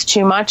post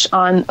too much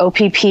on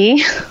OPP.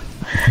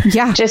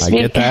 Yeah, I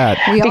get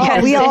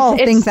that. We all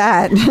think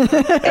that.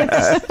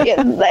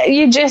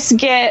 You just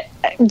get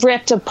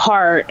ripped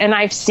apart, and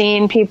I've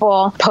seen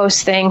people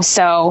post things,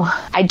 so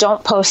I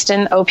don't post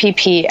in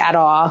OPP at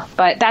all.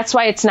 But that's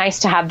why it's nice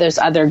to have those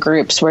other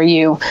groups where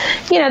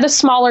the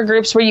smaller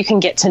groups where you can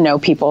get to know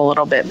people a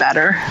little bit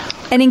better.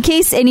 And in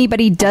case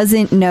anybody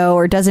doesn't know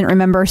or doesn't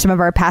remember some of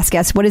our past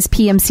guests, what does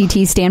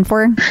PMCT stand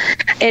for?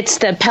 It's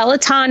the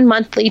Peloton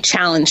Monthly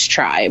Challenge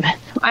Tribe.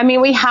 I mean,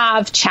 we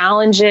have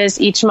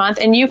challenges each month,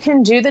 and you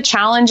can do the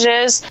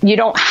challenges. You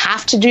don't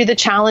have to do the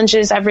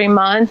challenges every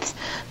month,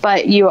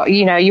 but you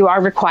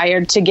are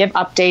required to give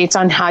updates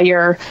on how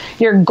your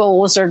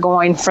goals are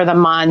going for the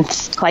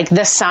month. Like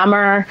this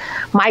summer,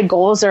 my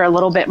goals are a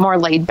little bit more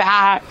laid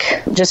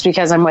back just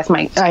because I'm with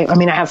I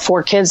have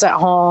 4 kids at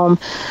home.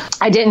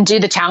 I didn't do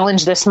the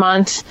challenge this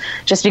month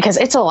just because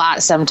it's a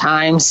lot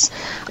sometimes.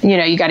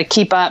 You got to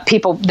keep up.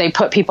 They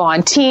put people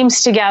on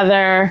teams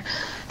together.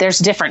 There's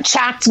different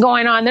chats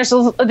going on.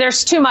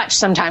 There's too much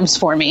sometimes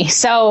for me.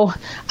 So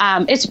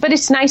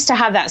it's nice to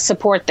have that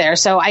support there.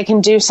 So I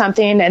can do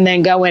something and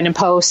then go in and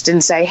post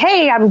and say,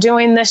 hey, I'm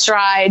doing this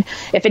ride.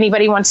 If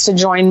anybody wants to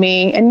join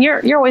me, and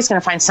you're always going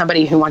to find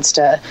somebody who wants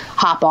to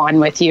hop on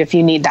with you if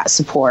you need that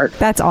support.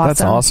 That's awesome.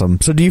 That's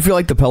awesome. So do you feel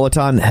like the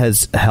Peloton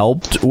has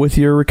helped with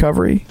your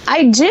recovery?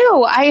 I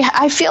do.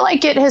 I feel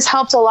like it has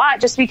helped a lot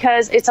just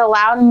because it's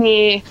allowed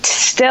me to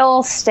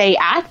still stay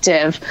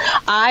active.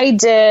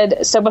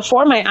 So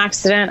before my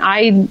accident,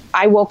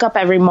 I woke up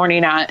every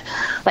morning at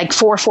like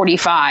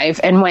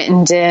 4:45 and went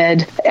and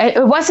did.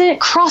 It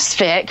wasn't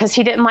CrossFit because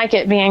he didn't like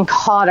it being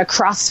called a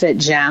CrossFit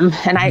gym,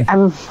 and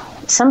I'm.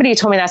 Somebody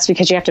told me that's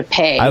because you have to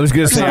pay. I was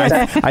going to say,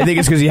 I think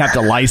it's because you have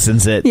to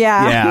license it.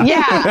 Yeah.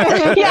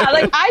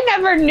 Like I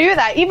never knew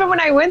that. Even when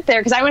I went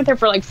there, because I went there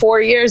for like 4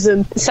 years,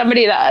 and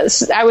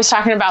I was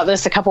talking about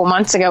this a couple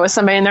months ago with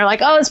somebody, and they're like,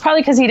 oh, it's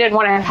probably because he didn't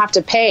want to have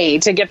to pay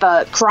to get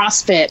the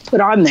CrossFit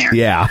put on there.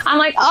 Yeah. I'm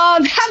like, oh,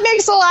 that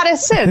makes a lot of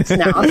sense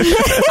now.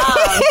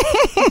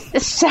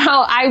 So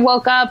I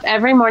woke up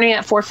every morning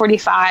at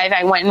 4:45.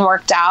 I went and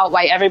worked out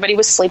while everybody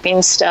was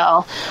sleeping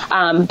still.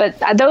 But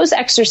those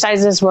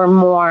exercises were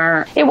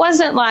more, it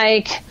wasn't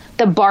like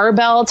the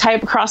barbell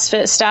type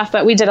CrossFit stuff,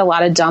 but we did a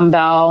lot of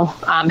dumbbell,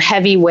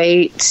 heavy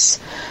weights,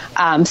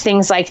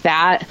 things like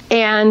that.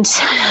 And,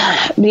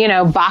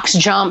 box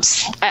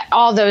jumps,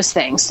 all those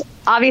things.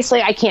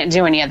 Obviously, I can't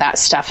do any of that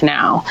stuff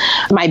now.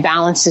 My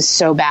balance is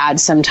so bad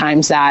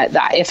sometimes that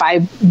if I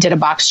did a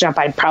box jump,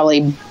 I'd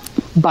probably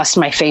bust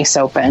my face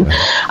open.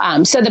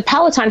 So the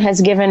Peloton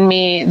has given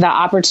me the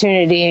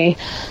opportunity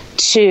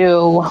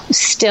to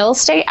still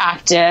stay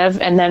active.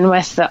 And then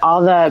with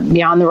all the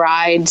Beyond the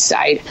Rides,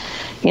 I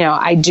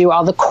do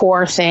all the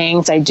core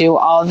things. I do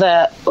all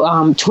the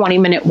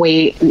 20-minute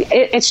weight.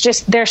 It's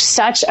just, there's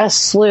such a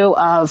slew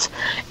of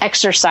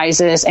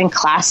exercises and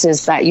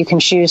classes that you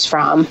can choose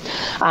from.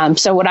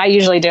 So what I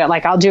usually do,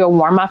 I'll do a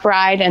warm-up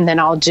ride, and then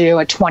I'll do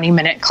a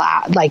 20-minute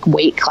class,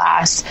 weight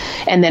class,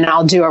 and then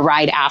I'll do a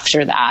ride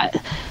after that.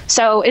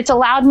 So it's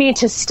allowed me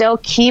to still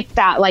keep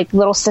that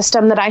little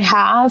system that I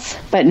have,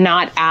 but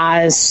not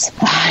as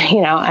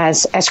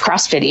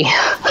CrossFit-y.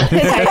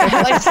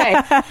 I like to say,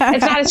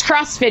 it's not as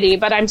CrossFit-y,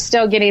 but but I'm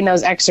still getting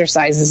those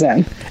exercises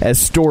in.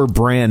 As store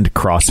brand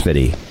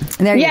CrossFitty.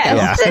 There you go.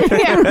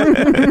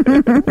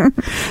 Yeah.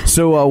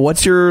 So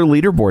what's your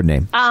leaderboard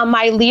name?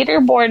 My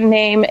leaderboard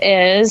name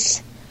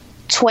is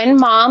Twin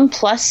Mom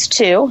plus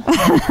 2.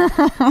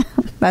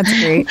 That's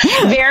great.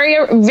 Very,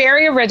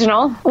 very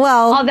original.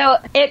 Well, although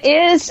it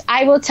is,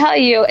 I will tell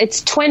you,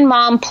 it's Twin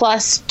Mom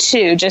plus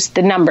 2, just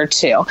the number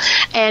 2.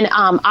 And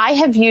I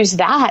have used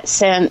that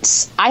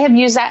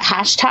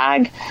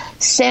hashtag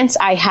since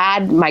I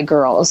had my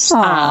girls.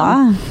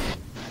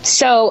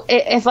 So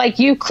if like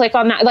you click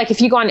on that, like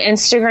if you go on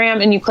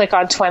Instagram and you click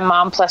on Twin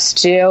Mom plus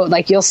 2,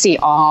 like you'll see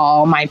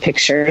all my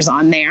pictures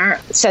on there.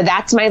 So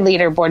that's my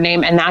leaderboard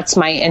name, and that's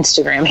my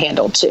Instagram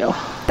handle too.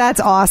 That's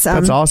awesome.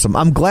 That's awesome.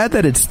 I'm glad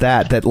that it's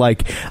that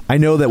like, I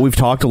know that we've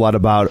talked a lot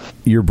about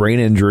your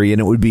brain injury,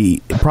 and it would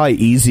be probably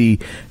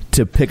easy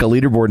to pick a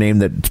leaderboard name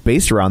that's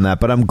based around that.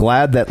 But I'm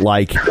glad that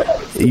like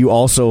you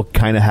also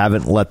kind of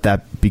haven't let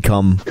that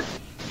become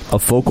a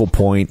focal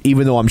point,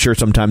 even though I'm sure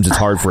sometimes it's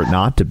hard for it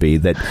not to be,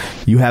 that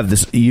you have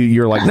this,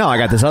 you're like, no, I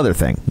got this other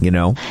thing, you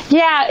know?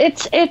 Yeah,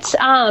 it's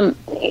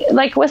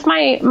like with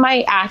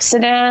my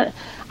accident,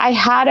 I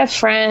had a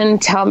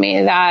friend tell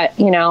me that,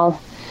 you know,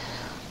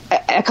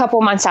 a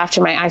couple months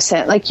after my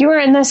accident, like, you were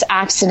in this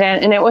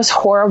accident and it was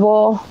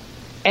horrible,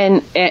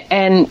 and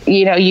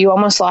you know, you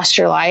almost lost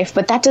your life,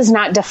 but that does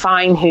not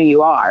define who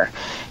you are.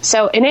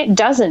 So, and it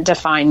doesn't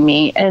define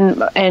me, and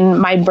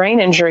my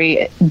brain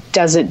injury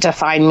doesn't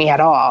define me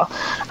at all.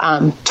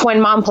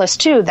 Twin Mom plus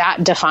 2,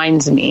 that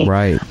defines me.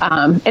 Right.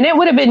 And it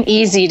would have been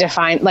easy to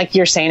find, like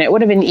you're saying, it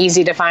would have been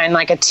easy to find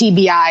like a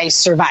TBI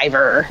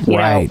survivor, you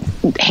know,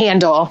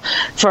 handle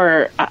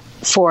for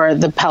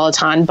the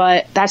Peloton,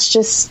 but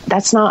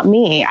that's not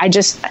me. I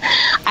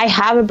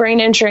have a brain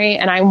injury,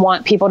 and I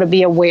want people to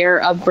be aware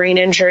of brain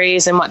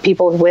injuries and what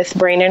people with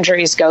brain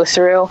injuries go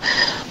through,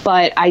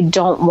 but I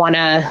don't want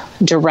to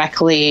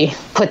directly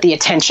put the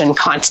attention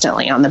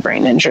constantly on the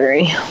brain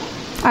injury.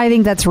 I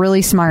think that's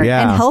really smart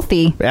and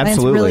healthy. Absolutely.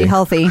 It's really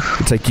healthy.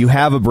 It's like you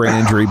have a brain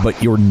injury,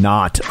 but you're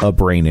not a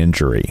brain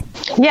injury.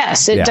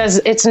 Yes, it does.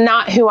 It's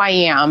not who I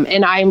am,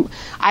 and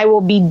I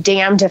will be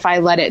damned if I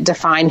let it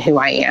define who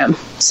I am.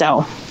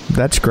 So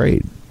that's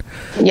great.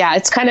 Yeah,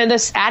 it's kind of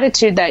this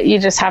attitude that you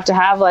just have to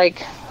have,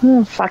 like,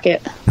 fuck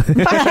it.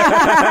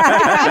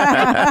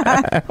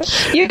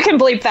 You can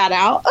bleep that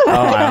out.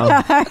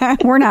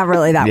 We're not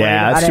really that worried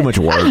about that's too much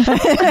work.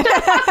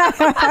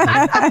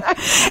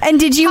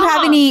 And did you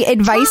have any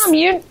advice?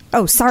 Tom,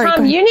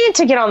 sorry. You need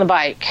to get on the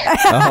bike.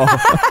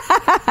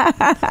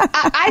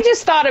 I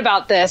just thought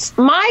about this.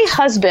 My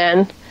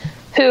husband,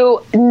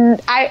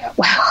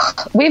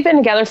 we've been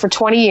together for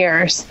 20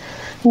 years,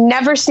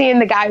 never seen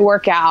the guy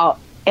work out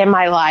in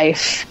my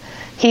life.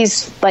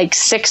 He's like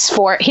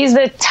 6'4". He's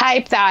the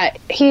type that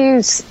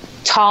he's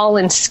tall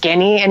and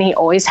skinny, and he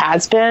always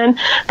has been.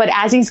 But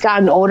as he's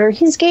gotten older,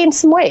 he's gained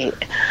some weight.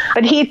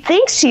 But he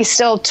thinks he's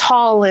still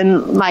tall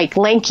and like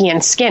lanky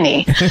and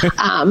skinny,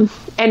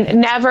 and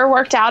never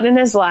worked out in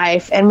his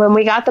life. And when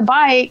we got the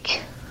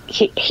bike,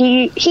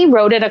 he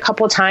rode it a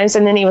couple times,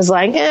 and then he was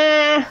like,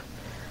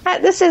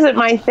 this isn't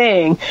my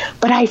thing.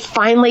 But I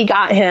finally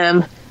got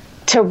him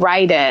to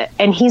ride it,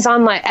 and he's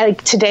on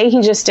like today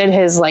he just did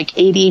his like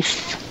 80,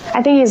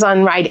 I think he's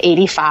on ride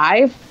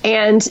 85,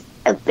 and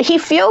he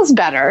feels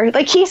better.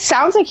 Like, he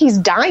sounds like he's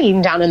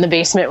dying down in the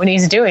basement when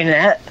he's doing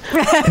it.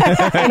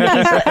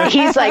 And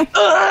he's like,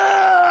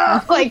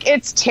 ugh! Like,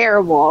 it's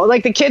terrible.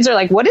 Like, the kids are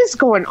like, what is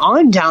going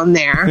on down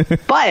there?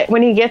 But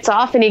when he gets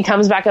off and he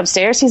comes back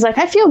upstairs, he's like,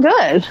 I feel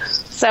good.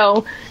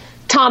 So,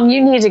 Tom,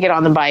 you need to get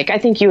on the bike. I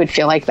think you would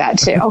feel like that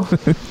too.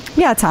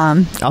 Yeah,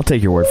 Tom. I'll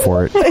take your word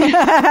for it. I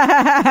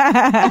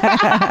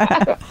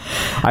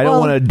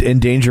don't want to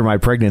endanger my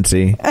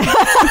pregnancy.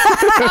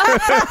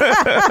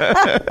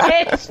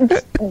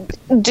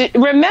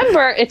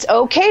 Remember, it's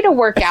okay to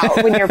work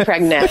out when you're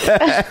pregnant.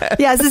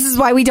 Yes, this is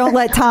why we don't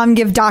let Tom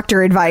give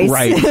doctor advice.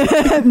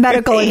 Right.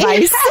 Medical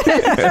advice.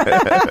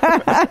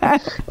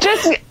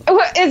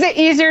 Is it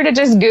easier to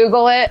just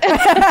Google it?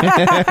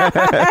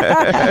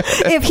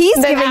 If he's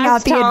giving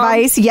out the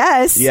advice,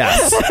 yes.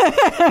 Yes.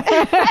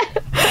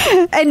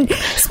 And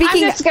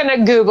speaking, I'm just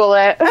gonna Google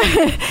it.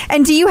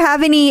 And do you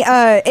have any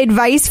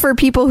advice for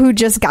people who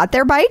just got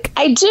their bike?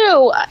 I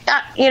do.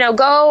 You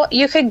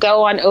could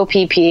go on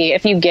OPP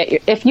if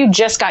you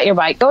just got your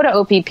bike. Go to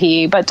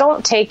OPP, but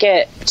don't take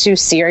it too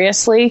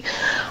seriously,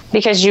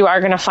 because you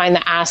are going to find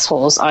the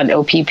assholes on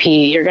OPP.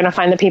 You're going to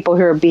find the people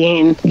who are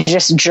being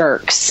just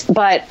jerks.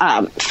 But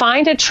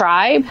find a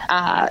tribe.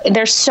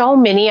 There's so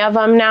many of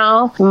them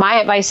now. My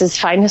advice is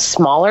find a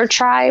smaller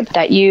tribe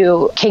that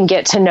you can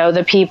get to know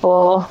the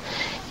people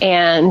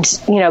and,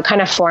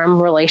 kind of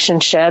form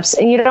relationships.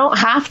 And you don't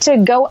have to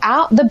go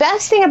out. The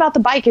best thing about the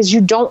bike is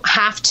you don't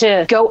have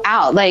to go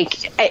out.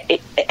 Like,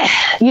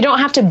 you don't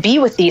have to be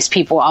with these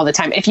people all the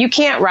time. If you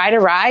can't ride a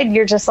ride,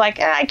 you're just like,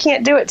 I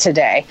can't do it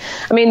today.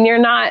 I mean, you're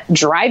not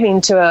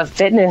driving to a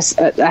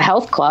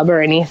health club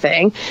or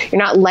anything.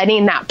 You're not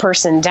letting that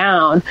person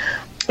down.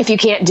 If you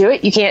can't do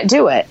it, you can't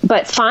do it.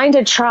 But find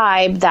a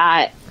tribe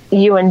that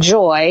you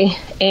enjoy,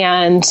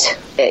 and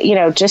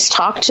just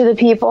talk to the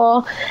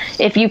people.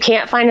 If you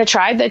can't find a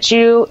tribe that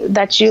you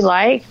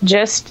like,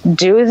 just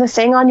do the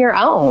thing on your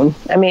own.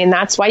 I mean,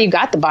 that's why you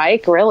got the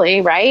bike,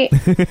 really, right?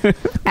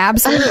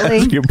 Absolutely.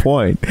 That's a good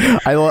point.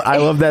 I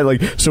love that.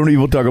 Like, so many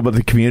people talk about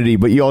the community,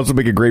 but you also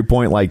make a great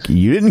point. Like,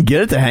 you didn't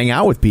get it to hang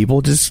out with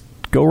people, just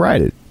go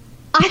ride it.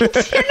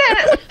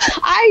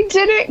 I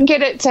didn't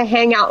get it to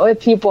hang out with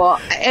people,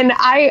 and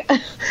I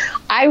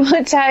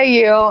would tell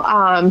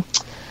you,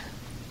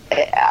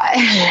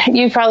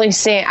 you've probably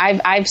seen,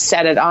 I've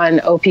said it on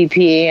OPP,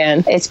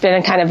 and it's been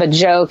a kind of a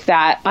joke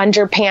that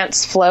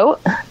underpants float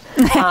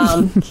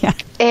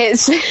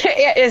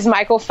is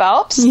Michael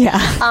Phelps.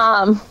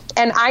 Yeah.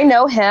 And I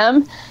know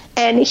him,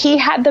 and he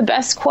had the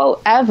best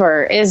quote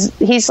ever.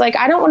 He's like,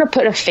 I don't want to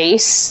put a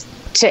face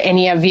to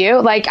any of you.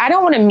 Like, I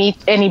don't want to meet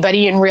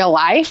anybody in real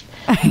life.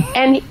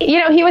 And,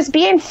 he was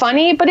being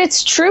funny, but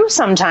it's true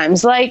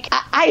sometimes. Like,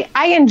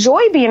 I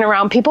enjoy being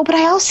around people, but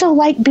I also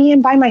like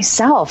being by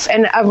myself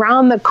and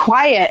around the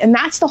quiet. And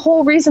that's the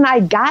whole reason I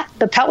got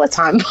the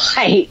Peloton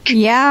bike.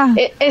 Yeah.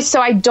 It is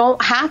so I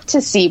don't have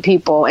to see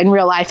people in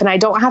real life, and I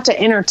don't have to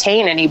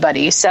entertain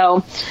anybody.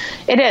 So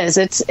it is.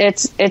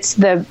 It's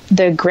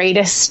the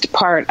greatest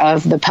part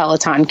of the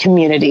Peloton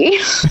community.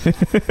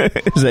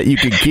 Is that you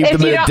can keep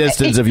them at a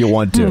distance if you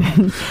want to.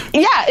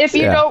 Yeah. If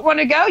you don't want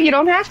to go, you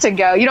don't have to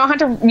go. You don't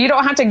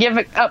have to give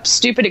up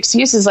stupid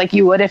excuses like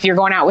you would if you're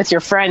going out with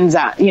your friends,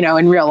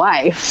 in real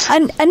life.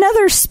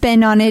 Another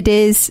spin on it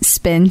is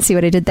spin. See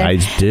what I did there? I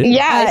did.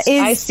 Yes,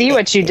 I see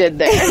what you did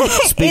there.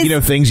 Speaking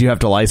of things you have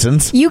to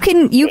license, you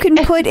can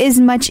put as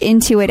much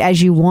into it as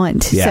you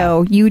want. Yeah.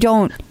 So you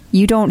don't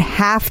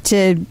have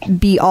to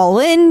be all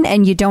in,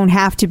 and you don't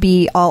have to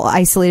be all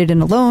isolated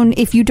and alone.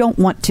 If you don't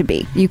want to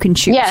be, you can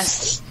choose.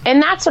 Yes.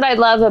 And that's what I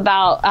love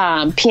about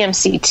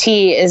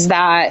PMCT is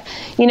that,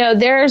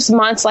 there's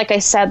months, like I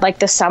said, like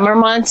the summer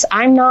months,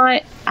 I'm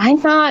not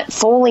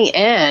fully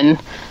in,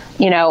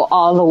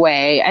 all the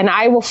way. And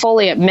I will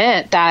fully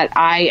admit that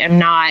I'm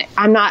not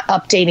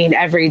updating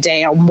every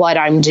day on what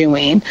I'm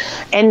doing.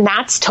 And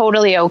that's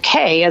totally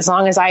okay. As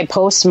long as I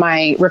post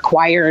my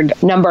required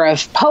number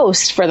of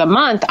posts for the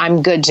month,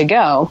 I'm good to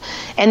go.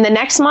 And the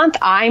next month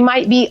I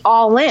might be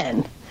all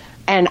in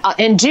and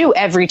do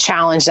every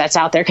challenge that's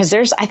out there. Cause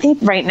I think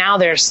right now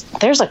there's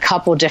a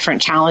couple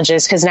different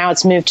challenges, cause now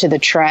it's moved to the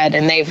tread,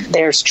 and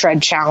there's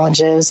tread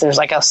challenges. There's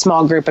like a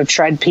small group of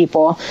tread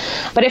people,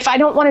 but if I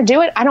don't want to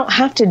do it, I don't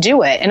have to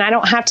do it. And I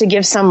don't have to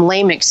give some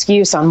lame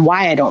excuse on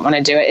why I don't want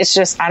to do it. It's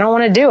just, I don't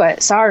want to do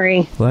it.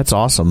 Sorry. Well, that's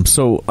awesome.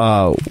 So,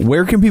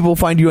 where can people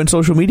find you on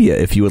social media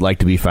if you would like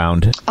to be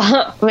found?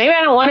 Maybe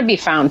I don't want to be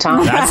found,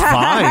 Tom. That's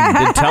fine.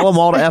 Then tell them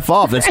all to F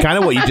off. That's kind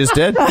of what you just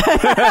did.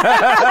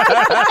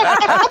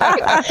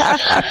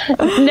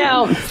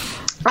 No,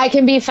 I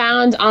can be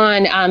found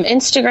on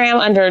Instagram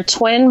under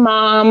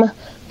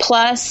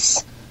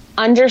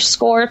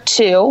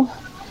twinmom+_2,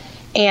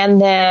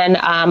 and then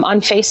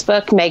on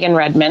Facebook, Megan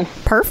Redmond.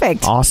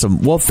 Perfect.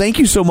 Awesome. Well, thank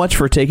you so much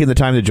for taking the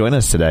time to join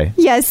us today.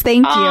 Yes,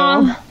 thank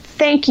you.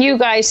 Thank you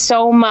guys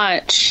so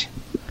much.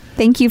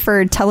 Thank you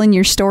for telling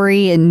your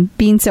story and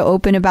being so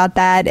open about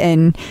that,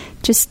 and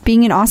just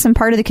being an awesome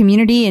part of the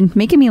community and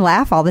making me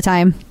laugh all the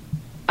time.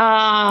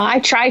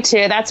 I try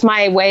to. That's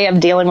my way of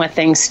dealing with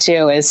things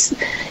too, is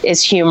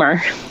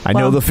humor. I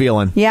know the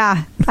feeling.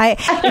 Yeah.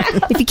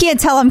 If you can't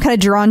tell, I'm kind of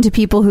drawn to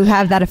people who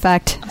have that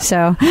effect.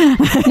 So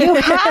you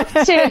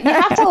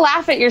have to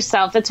laugh at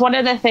yourself. That's one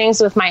of the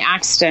things with my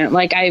accident.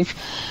 Like,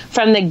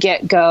 from the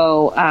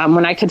get-go,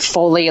 when I could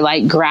fully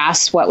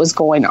grasp what was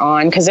going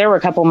on, because there were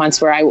a couple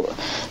months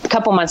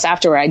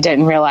after where I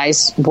didn't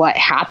realize what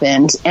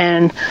happened,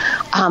 and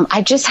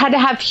I just had to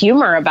have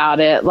humor about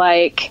it.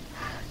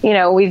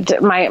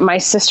 My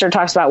sister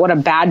talks about what a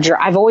bad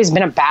I've always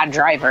been a bad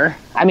driver.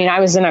 I mean,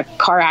 I was in a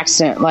car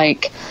accident.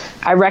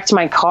 I wrecked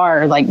my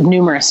car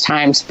numerous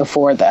times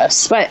before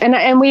this, but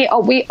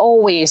we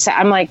always,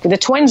 I'm like, the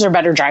twins are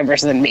better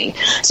drivers than me.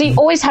 So you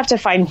always have to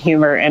find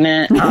humor in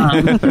it.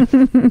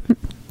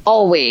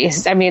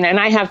 Always. I mean, and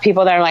I have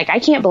people that are like, I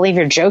can't believe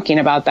you're joking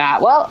about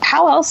that. Well,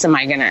 how else am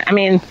I gonna? I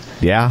mean,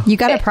 yeah, you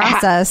got to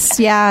process.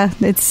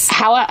 It's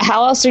how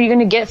else are you going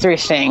to get through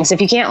things if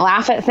you can't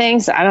laugh at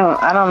things? I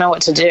don't know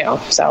what to do.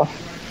 So,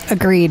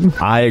 agreed.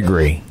 I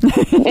agree.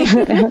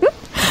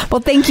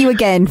 Well, thank you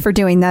again for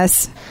doing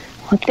this.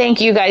 Well,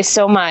 thank you guys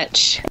so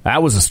much.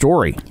 That was a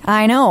story.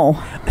 I know.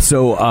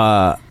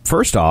 So,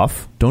 first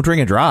off, don't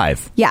drink and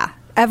drive. Yeah,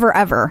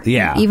 ever.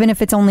 Yeah, even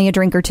if it's only a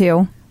drink or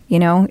two.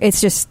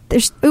 It's just,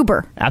 there's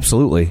Uber.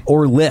 Absolutely.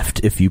 Or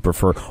Lyft if you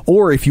prefer.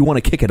 Or if you want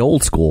to kick it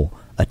old school,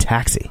 a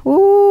taxi.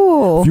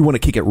 Ooh. If you want to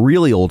kick it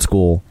really old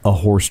school, a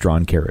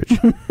horse-drawn carriage.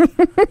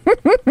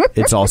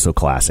 It's also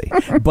classy.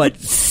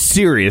 But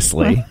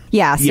seriously.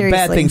 Yeah, seriously.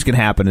 Bad things can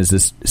happen, as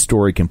this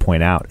story can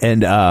point out.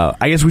 And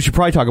I guess we should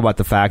probably talk about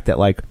the fact that,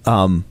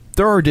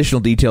 there are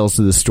additional details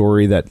to the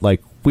story that,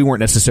 we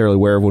weren't necessarily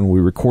aware of when we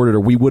recorded,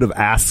 or we would have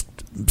asked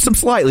some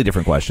slightly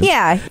different questions.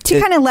 Yeah, to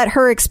kind of let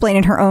her explain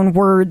in her own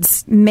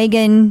words,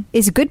 Megan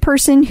is a good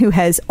person who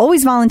has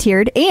always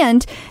volunteered,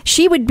 and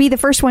she would be the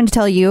first one to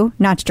tell you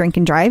not to drink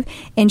and drive,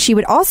 and she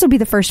would also be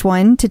the first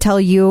one to tell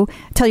your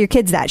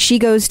kids that. She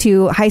goes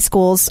to high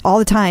schools all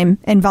the time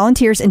and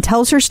volunteers and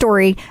tells her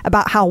story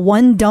about how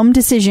one dumb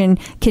decision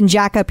can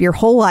jack up your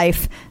whole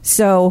life,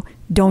 so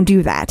don't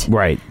do that.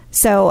 Right.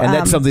 So, and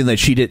that's something that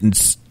she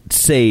didn't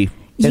say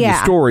in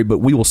the story, but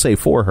we will say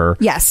for her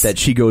that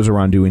she goes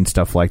around doing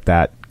stuff like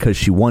that because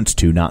she wants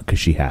to, not because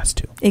she has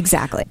to.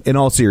 Exactly. In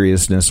all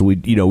seriousness, we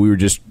were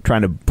just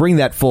trying to bring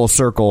that full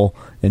circle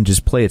and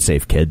just play it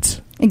safe,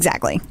 kids.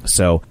 Exactly.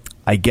 So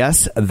I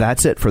guess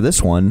that's it for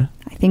this one.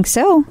 I think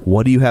so.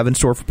 What do you have in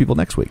store for people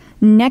next week?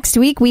 Next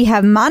week, we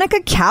have Monica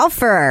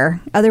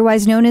Kalfer,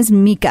 otherwise known as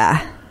Mika.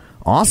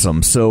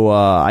 Awesome. So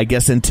I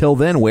guess until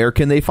then, where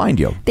can they find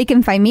you? They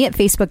can find me at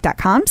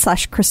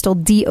facebook.com/Crystal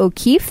D.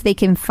 O'Keefe. They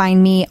can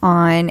find me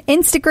on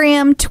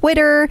Instagram,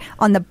 Twitter,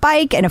 on the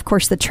bike, and of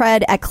course the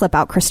tread at Clip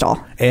Out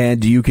Crystal.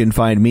 And you can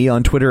find me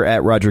on Twitter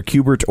at Roger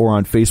Kubert or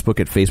on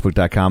Facebook at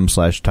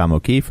facebook.com/Tom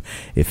O'Keefe.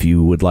 If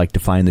you would like to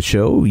find the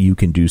show, you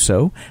can do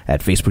so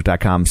at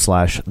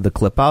facebook.com/The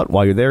Clip Out.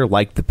 While you're there,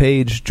 like the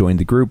page, join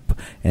the group,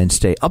 and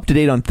stay up to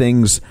date on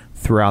things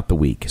throughout the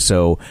week.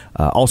 So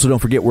also don't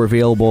forget we're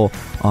available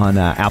on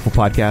Apple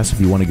Podcasts if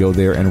you want to go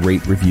there and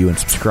rate, review, and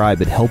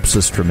subscribe. It helps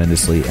us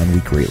tremendously, and we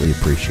greatly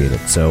appreciate it.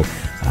 So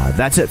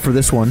that's it for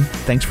this one.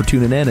 Thanks for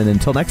tuning in, and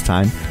until next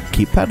time,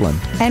 keep pedaling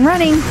and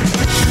running.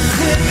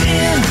 Clip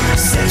in,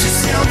 set